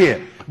sealed right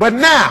here. But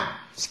now,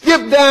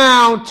 skip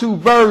down to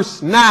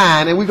verse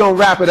 9, and we're going to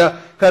wrap it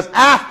up. Because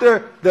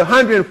after the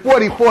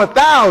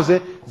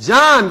 144,000,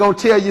 John going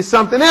to tell you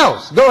something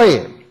else. Go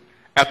ahead.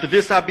 After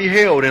this I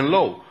beheld, and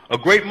lo, a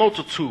great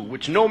multitude,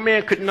 which no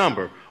man could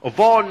number, of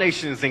all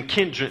nations and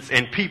kindreds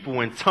and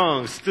people and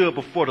tongues, stood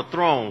before the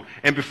throne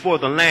and before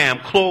the Lamb,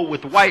 clothed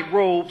with white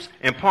robes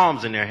and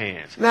palms in their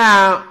hands.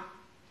 Now,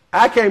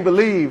 I can't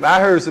believe I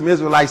heard some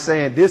Israelites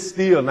saying this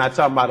still not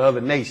talking about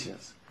other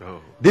nations. Oh.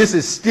 This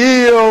is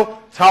still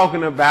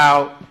talking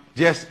about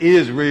just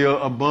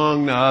Israel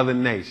among the other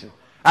nations.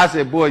 I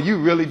said, boy, you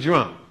really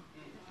drunk.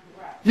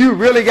 You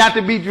really got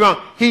to be drunk.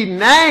 He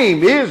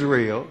named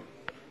Israel.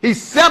 He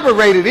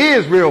separated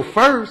Israel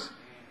first,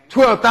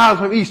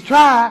 12,000 from each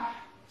tribe.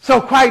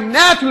 So quite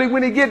naturally,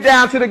 when he get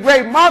down to the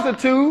great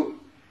multitude,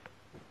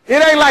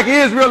 it ain't like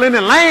Israel in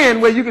the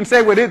land where you can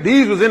say, well,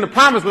 these was in the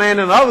promised land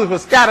and the others were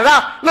scattered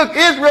out. Look,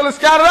 Israel is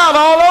scattered out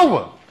all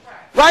over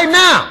right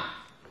now.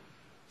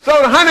 So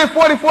the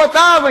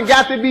 144,000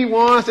 got to be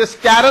ones that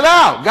scattered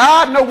out.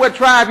 God know what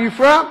tribe you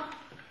from.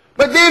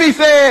 But then he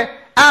said,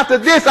 after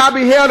this I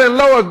beheld, and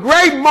lo, a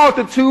great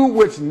multitude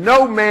which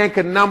no man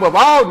could number, of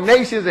all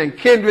nations and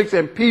kindreds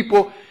and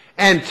people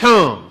and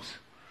tongues,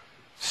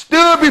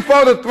 stood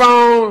before the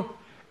throne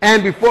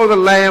and before the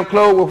Lamb,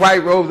 clothed with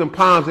white robes and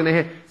palms in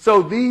their hands.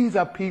 So these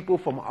are people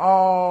from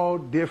all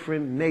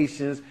different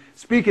nations,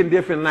 speaking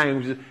different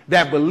languages,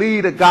 that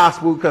believe the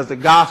gospel, because the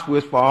gospel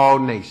is for all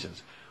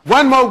nations.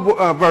 One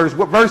more verse,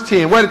 verse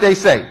 10, what did they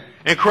say?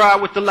 And cried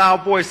with a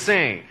loud voice,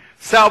 saying,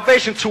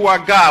 Salvation to our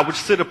God, which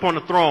sit upon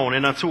the throne,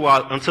 and unto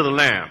the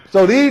Lamb.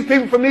 So these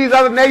people from these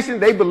other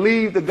nations, they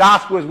believe the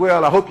gospel as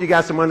well. I hope you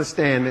got some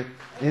understanding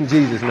in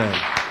Jesus' name.